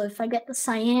out. So if I get the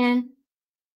cyan,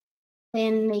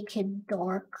 then make it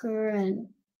darker and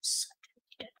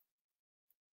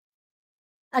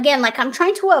again, like I'm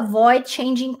trying to avoid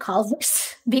changing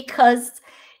colors because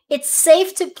it's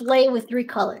safe to play with 3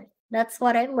 colors. That's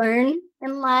what I learned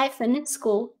in life and in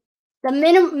school.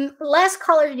 The less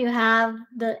colors you have,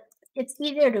 it's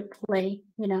easier to play,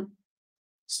 you know.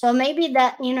 So maybe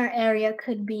that inner area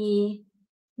could be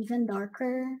even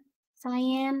darker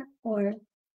cyan, or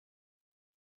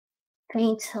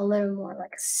paint a little more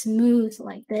like smooth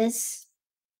like this,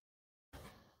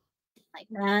 like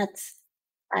that.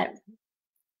 I don't know,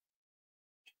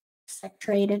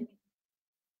 saturated.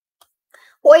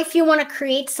 Or if you want to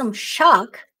create some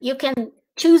shock, you can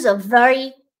choose a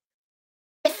very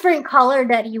different color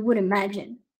that you would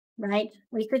imagine, right?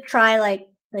 We could try like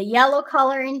the yellow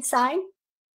color inside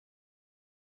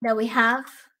that we have,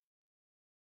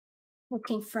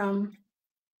 looking from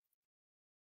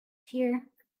here.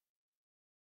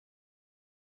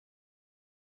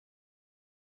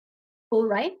 Cool,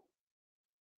 right?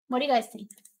 What do you guys think?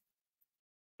 I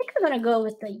think I'm gonna go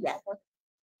with the yellow,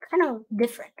 kind of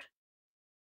different.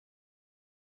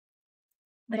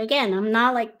 But again, I'm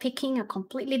not like picking a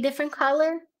completely different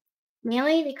color,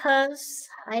 mainly because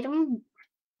I don't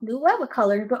do well with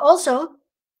colors, but also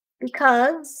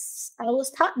because I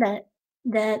was taught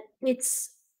that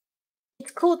it's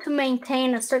cool to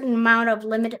maintain a certain amount of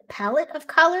limited palette of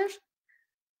colors,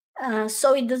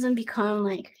 so it doesn't become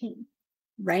like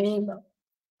rainbow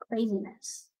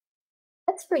craziness.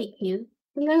 That's pretty cute.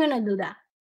 I think I'm gonna do that.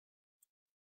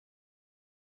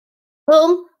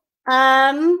 Boom.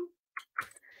 I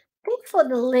think for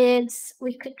the lids,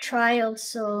 we could try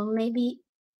also maybe.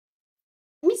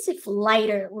 Let me see if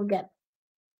lighter will get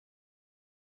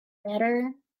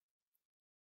better.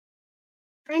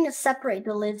 Trying to separate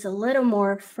the lids a little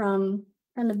more from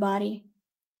the body.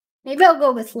 Maybe I'll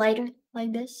go with lighter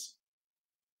like this.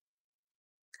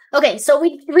 Okay, so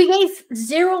we gave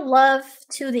 0 love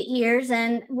to the ears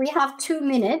and we have 2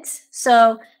 minutes.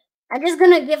 So I'm just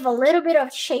gonna give a little bit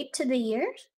of shape to the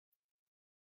ears.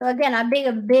 So again, I make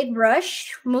a big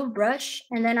brush, move brush,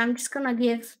 and then I'm just gonna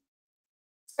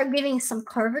start giving some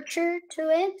curvature to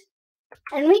it.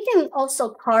 And we can also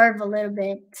carve a little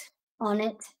bit on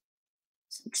it.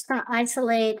 So I'm just gonna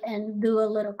isolate and do a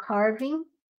little carving.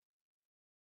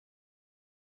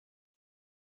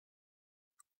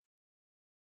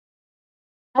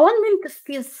 I want them to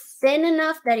feel thin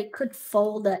enough that it could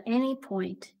fold at any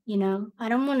point, you know? I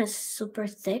don't want it super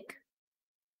thick.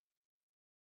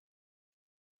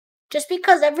 Just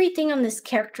because everything on this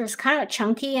character is kind of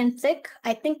chunky and thick,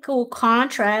 I think it will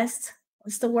contrast.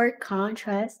 What's the word?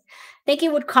 Contrast. I think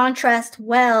it would contrast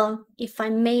well if I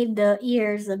made the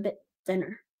ears a bit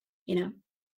thinner, you know?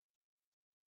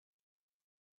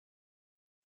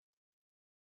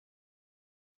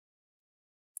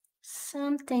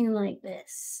 Something like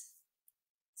this.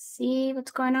 See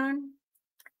what's going on?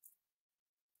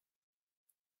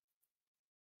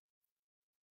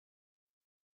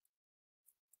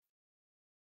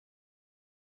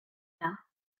 Yeah.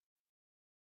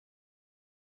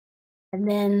 And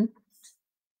then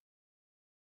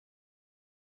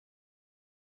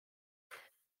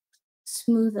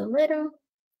smooth a little.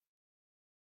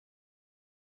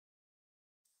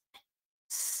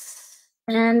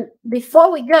 And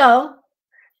before we go,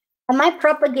 I might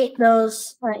propagate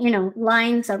those,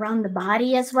 lines around the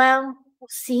body as well. We'll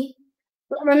see.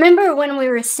 Remember when we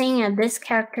were seeing this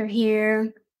character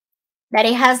here, that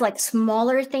it has like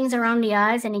smaller things around the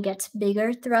eyes and it gets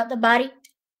bigger throughout the body?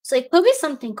 So it could be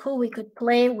something cool we could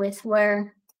play with,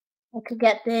 where I could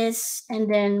get this and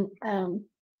then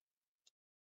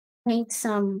paint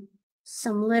some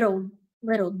little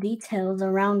details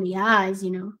around the eyes,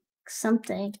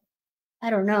 something. I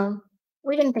don't know.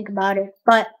 We didn't think about it,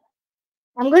 but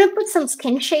I'm gonna put some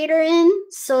skin shader in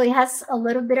so it has a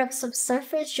little bit of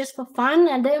subsurface just for fun,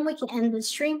 and then we can end the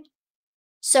stream.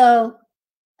 So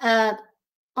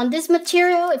on this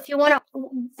material, if you want to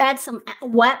add some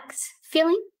wax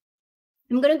filling,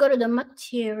 I'm gonna go to the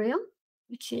material,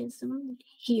 which is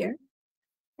here,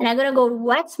 and I'm gonna go to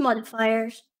wax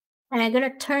modifiers, and I'm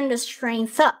gonna turn the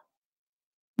strength up.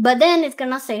 But then it's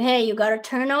gonna say, hey, you gotta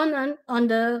turn on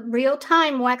the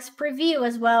real-time wax preview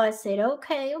as well. I said,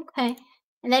 okay.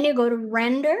 And then you go to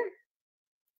render,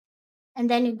 and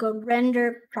then you go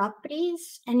render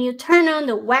properties, and you turn on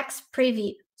the wax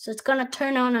preview. So it's gonna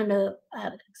turn on the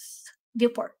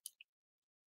viewport.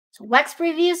 So wax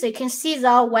preview, so you can see it's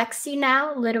all waxy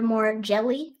now, a little more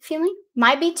jelly feeling.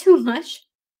 Might be too much.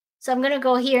 So I'm gonna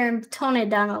go here and tone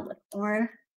it down a little more.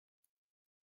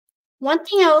 One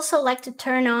thing I also like to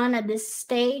turn on at this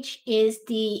stage is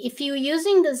if you're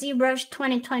using the ZBrush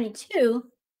 2022,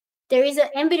 there is an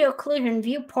ambient occlusion,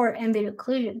 viewport ambient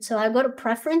occlusion. So I go to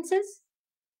preferences,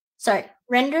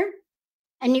 render,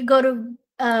 and you go to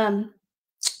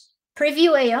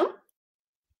preview AO,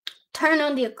 turn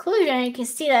on the occlusion, and you can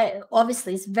see that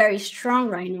obviously it's very strong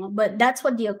right now, but that's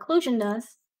what the occlusion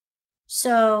does.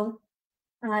 So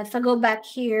if I go back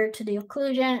here to the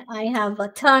occlusion, I have a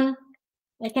ton.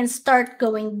 I can start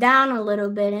going down a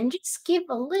little bit and just give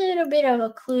a little bit of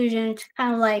occlusion to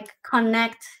kind of like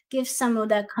connect, give some of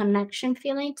that connection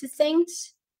feeling to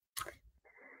things.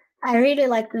 I really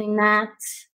like doing that.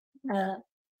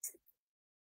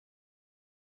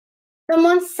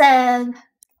 Someone said,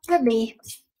 Herbie,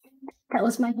 that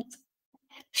was my husband.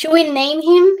 Should we name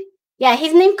him? Yeah,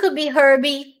 his name could be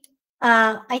Herbie.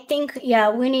 I think, yeah,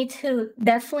 we need to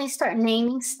definitely start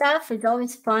naming stuff. It's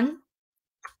always fun.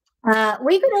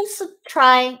 We could also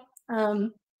try,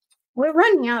 we're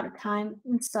running out of time.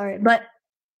 I'm sorry, but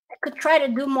I could try to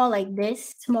do more like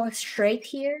this, more straight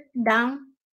here, down.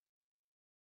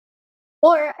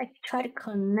 Or I could try to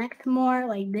connect more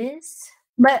like this.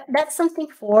 But that's something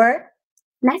for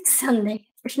next Sunday.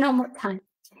 There's no more time.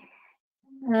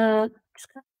 Just gonna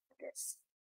do this.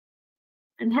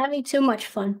 I'm having too much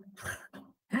fun.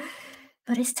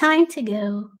 But it's time to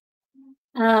go.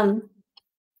 How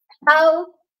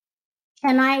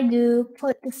can I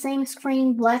put the same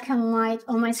screen black and white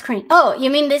on my screen? Oh, you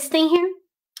mean this thing here?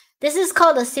 This is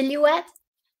called a silhouette.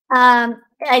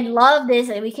 I love this.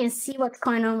 We can see what's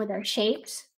going on with our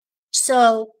shapes.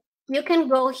 So you can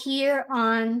go here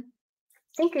on,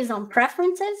 I think it's on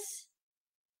preferences.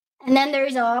 And then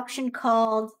there's an option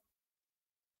called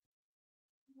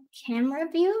camera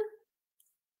view.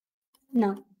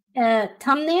 No,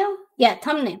 thumbnail. Yeah,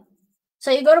 thumbnail.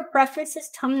 So you go to preferences,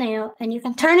 thumbnail, and you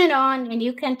can turn it on and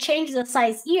you can change the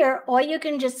size here, or you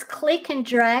can just click and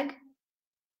drag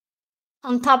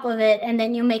on top of it, and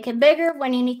then you make it bigger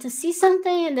when you need to see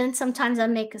something, and then sometimes I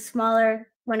make it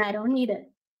smaller when I don't need it.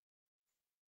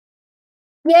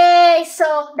 Yay!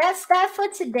 So that's that for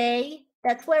today.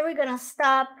 That's where we're gonna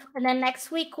stop, and then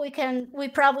next week we're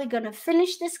probably gonna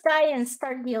finish this guy and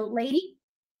start the old lady,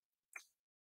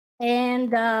 and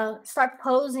start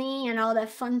posing and all that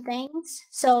fun things.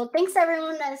 So thanks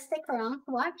everyone that stick around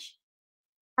to watch.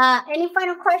 Any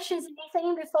final questions,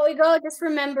 anything before we go? Just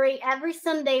remember, every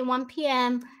Sunday, 1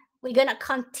 p.m., we're going to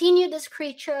continue this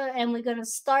creature and we're going to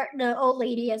start the old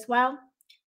lady as well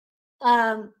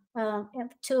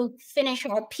to finish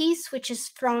our piece, which is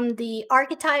from the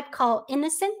archetype called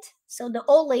Innocent. So the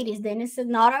old lady is the innocent,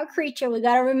 not our creature. We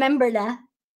got to remember that.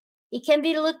 It can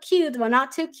be a little cute, but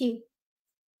not too cute.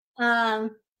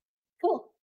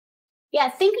 Cool. Yeah,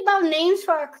 think about names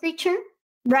for our creature.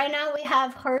 Right now we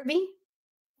have Herbie,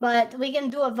 but we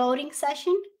can do a voting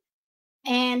session.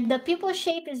 And the people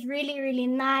shape is really, really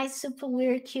nice, super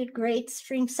weird, cute, great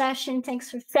stream session. Thanks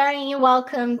for sharing. You're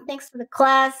welcome. Thanks for the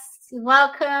class. You're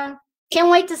welcome. Can't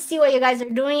wait to see what you guys are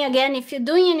doing. Again, if you're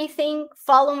doing anything,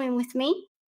 follow me with me.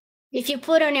 If you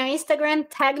put on your Instagram,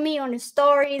 tag me on the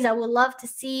stories. I would love to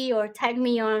see, or tag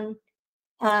me on,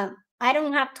 I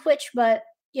don't have Twitch, but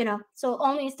so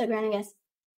only Instagram, I guess.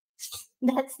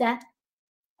 That's that.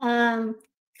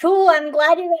 Cool. I'm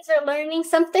glad you guys are learning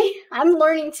something. I'm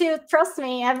learning too. Trust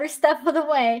me, every step of the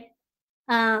way.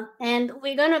 And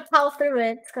we're gonna power through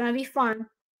it. It's gonna be fun.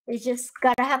 It's just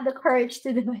gotta have the courage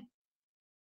to do it.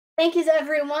 Thank you to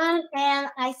everyone, and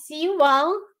I see you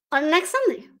all on next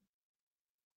Sunday.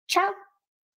 Ciao.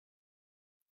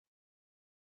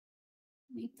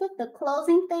 We put the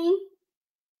closing thing.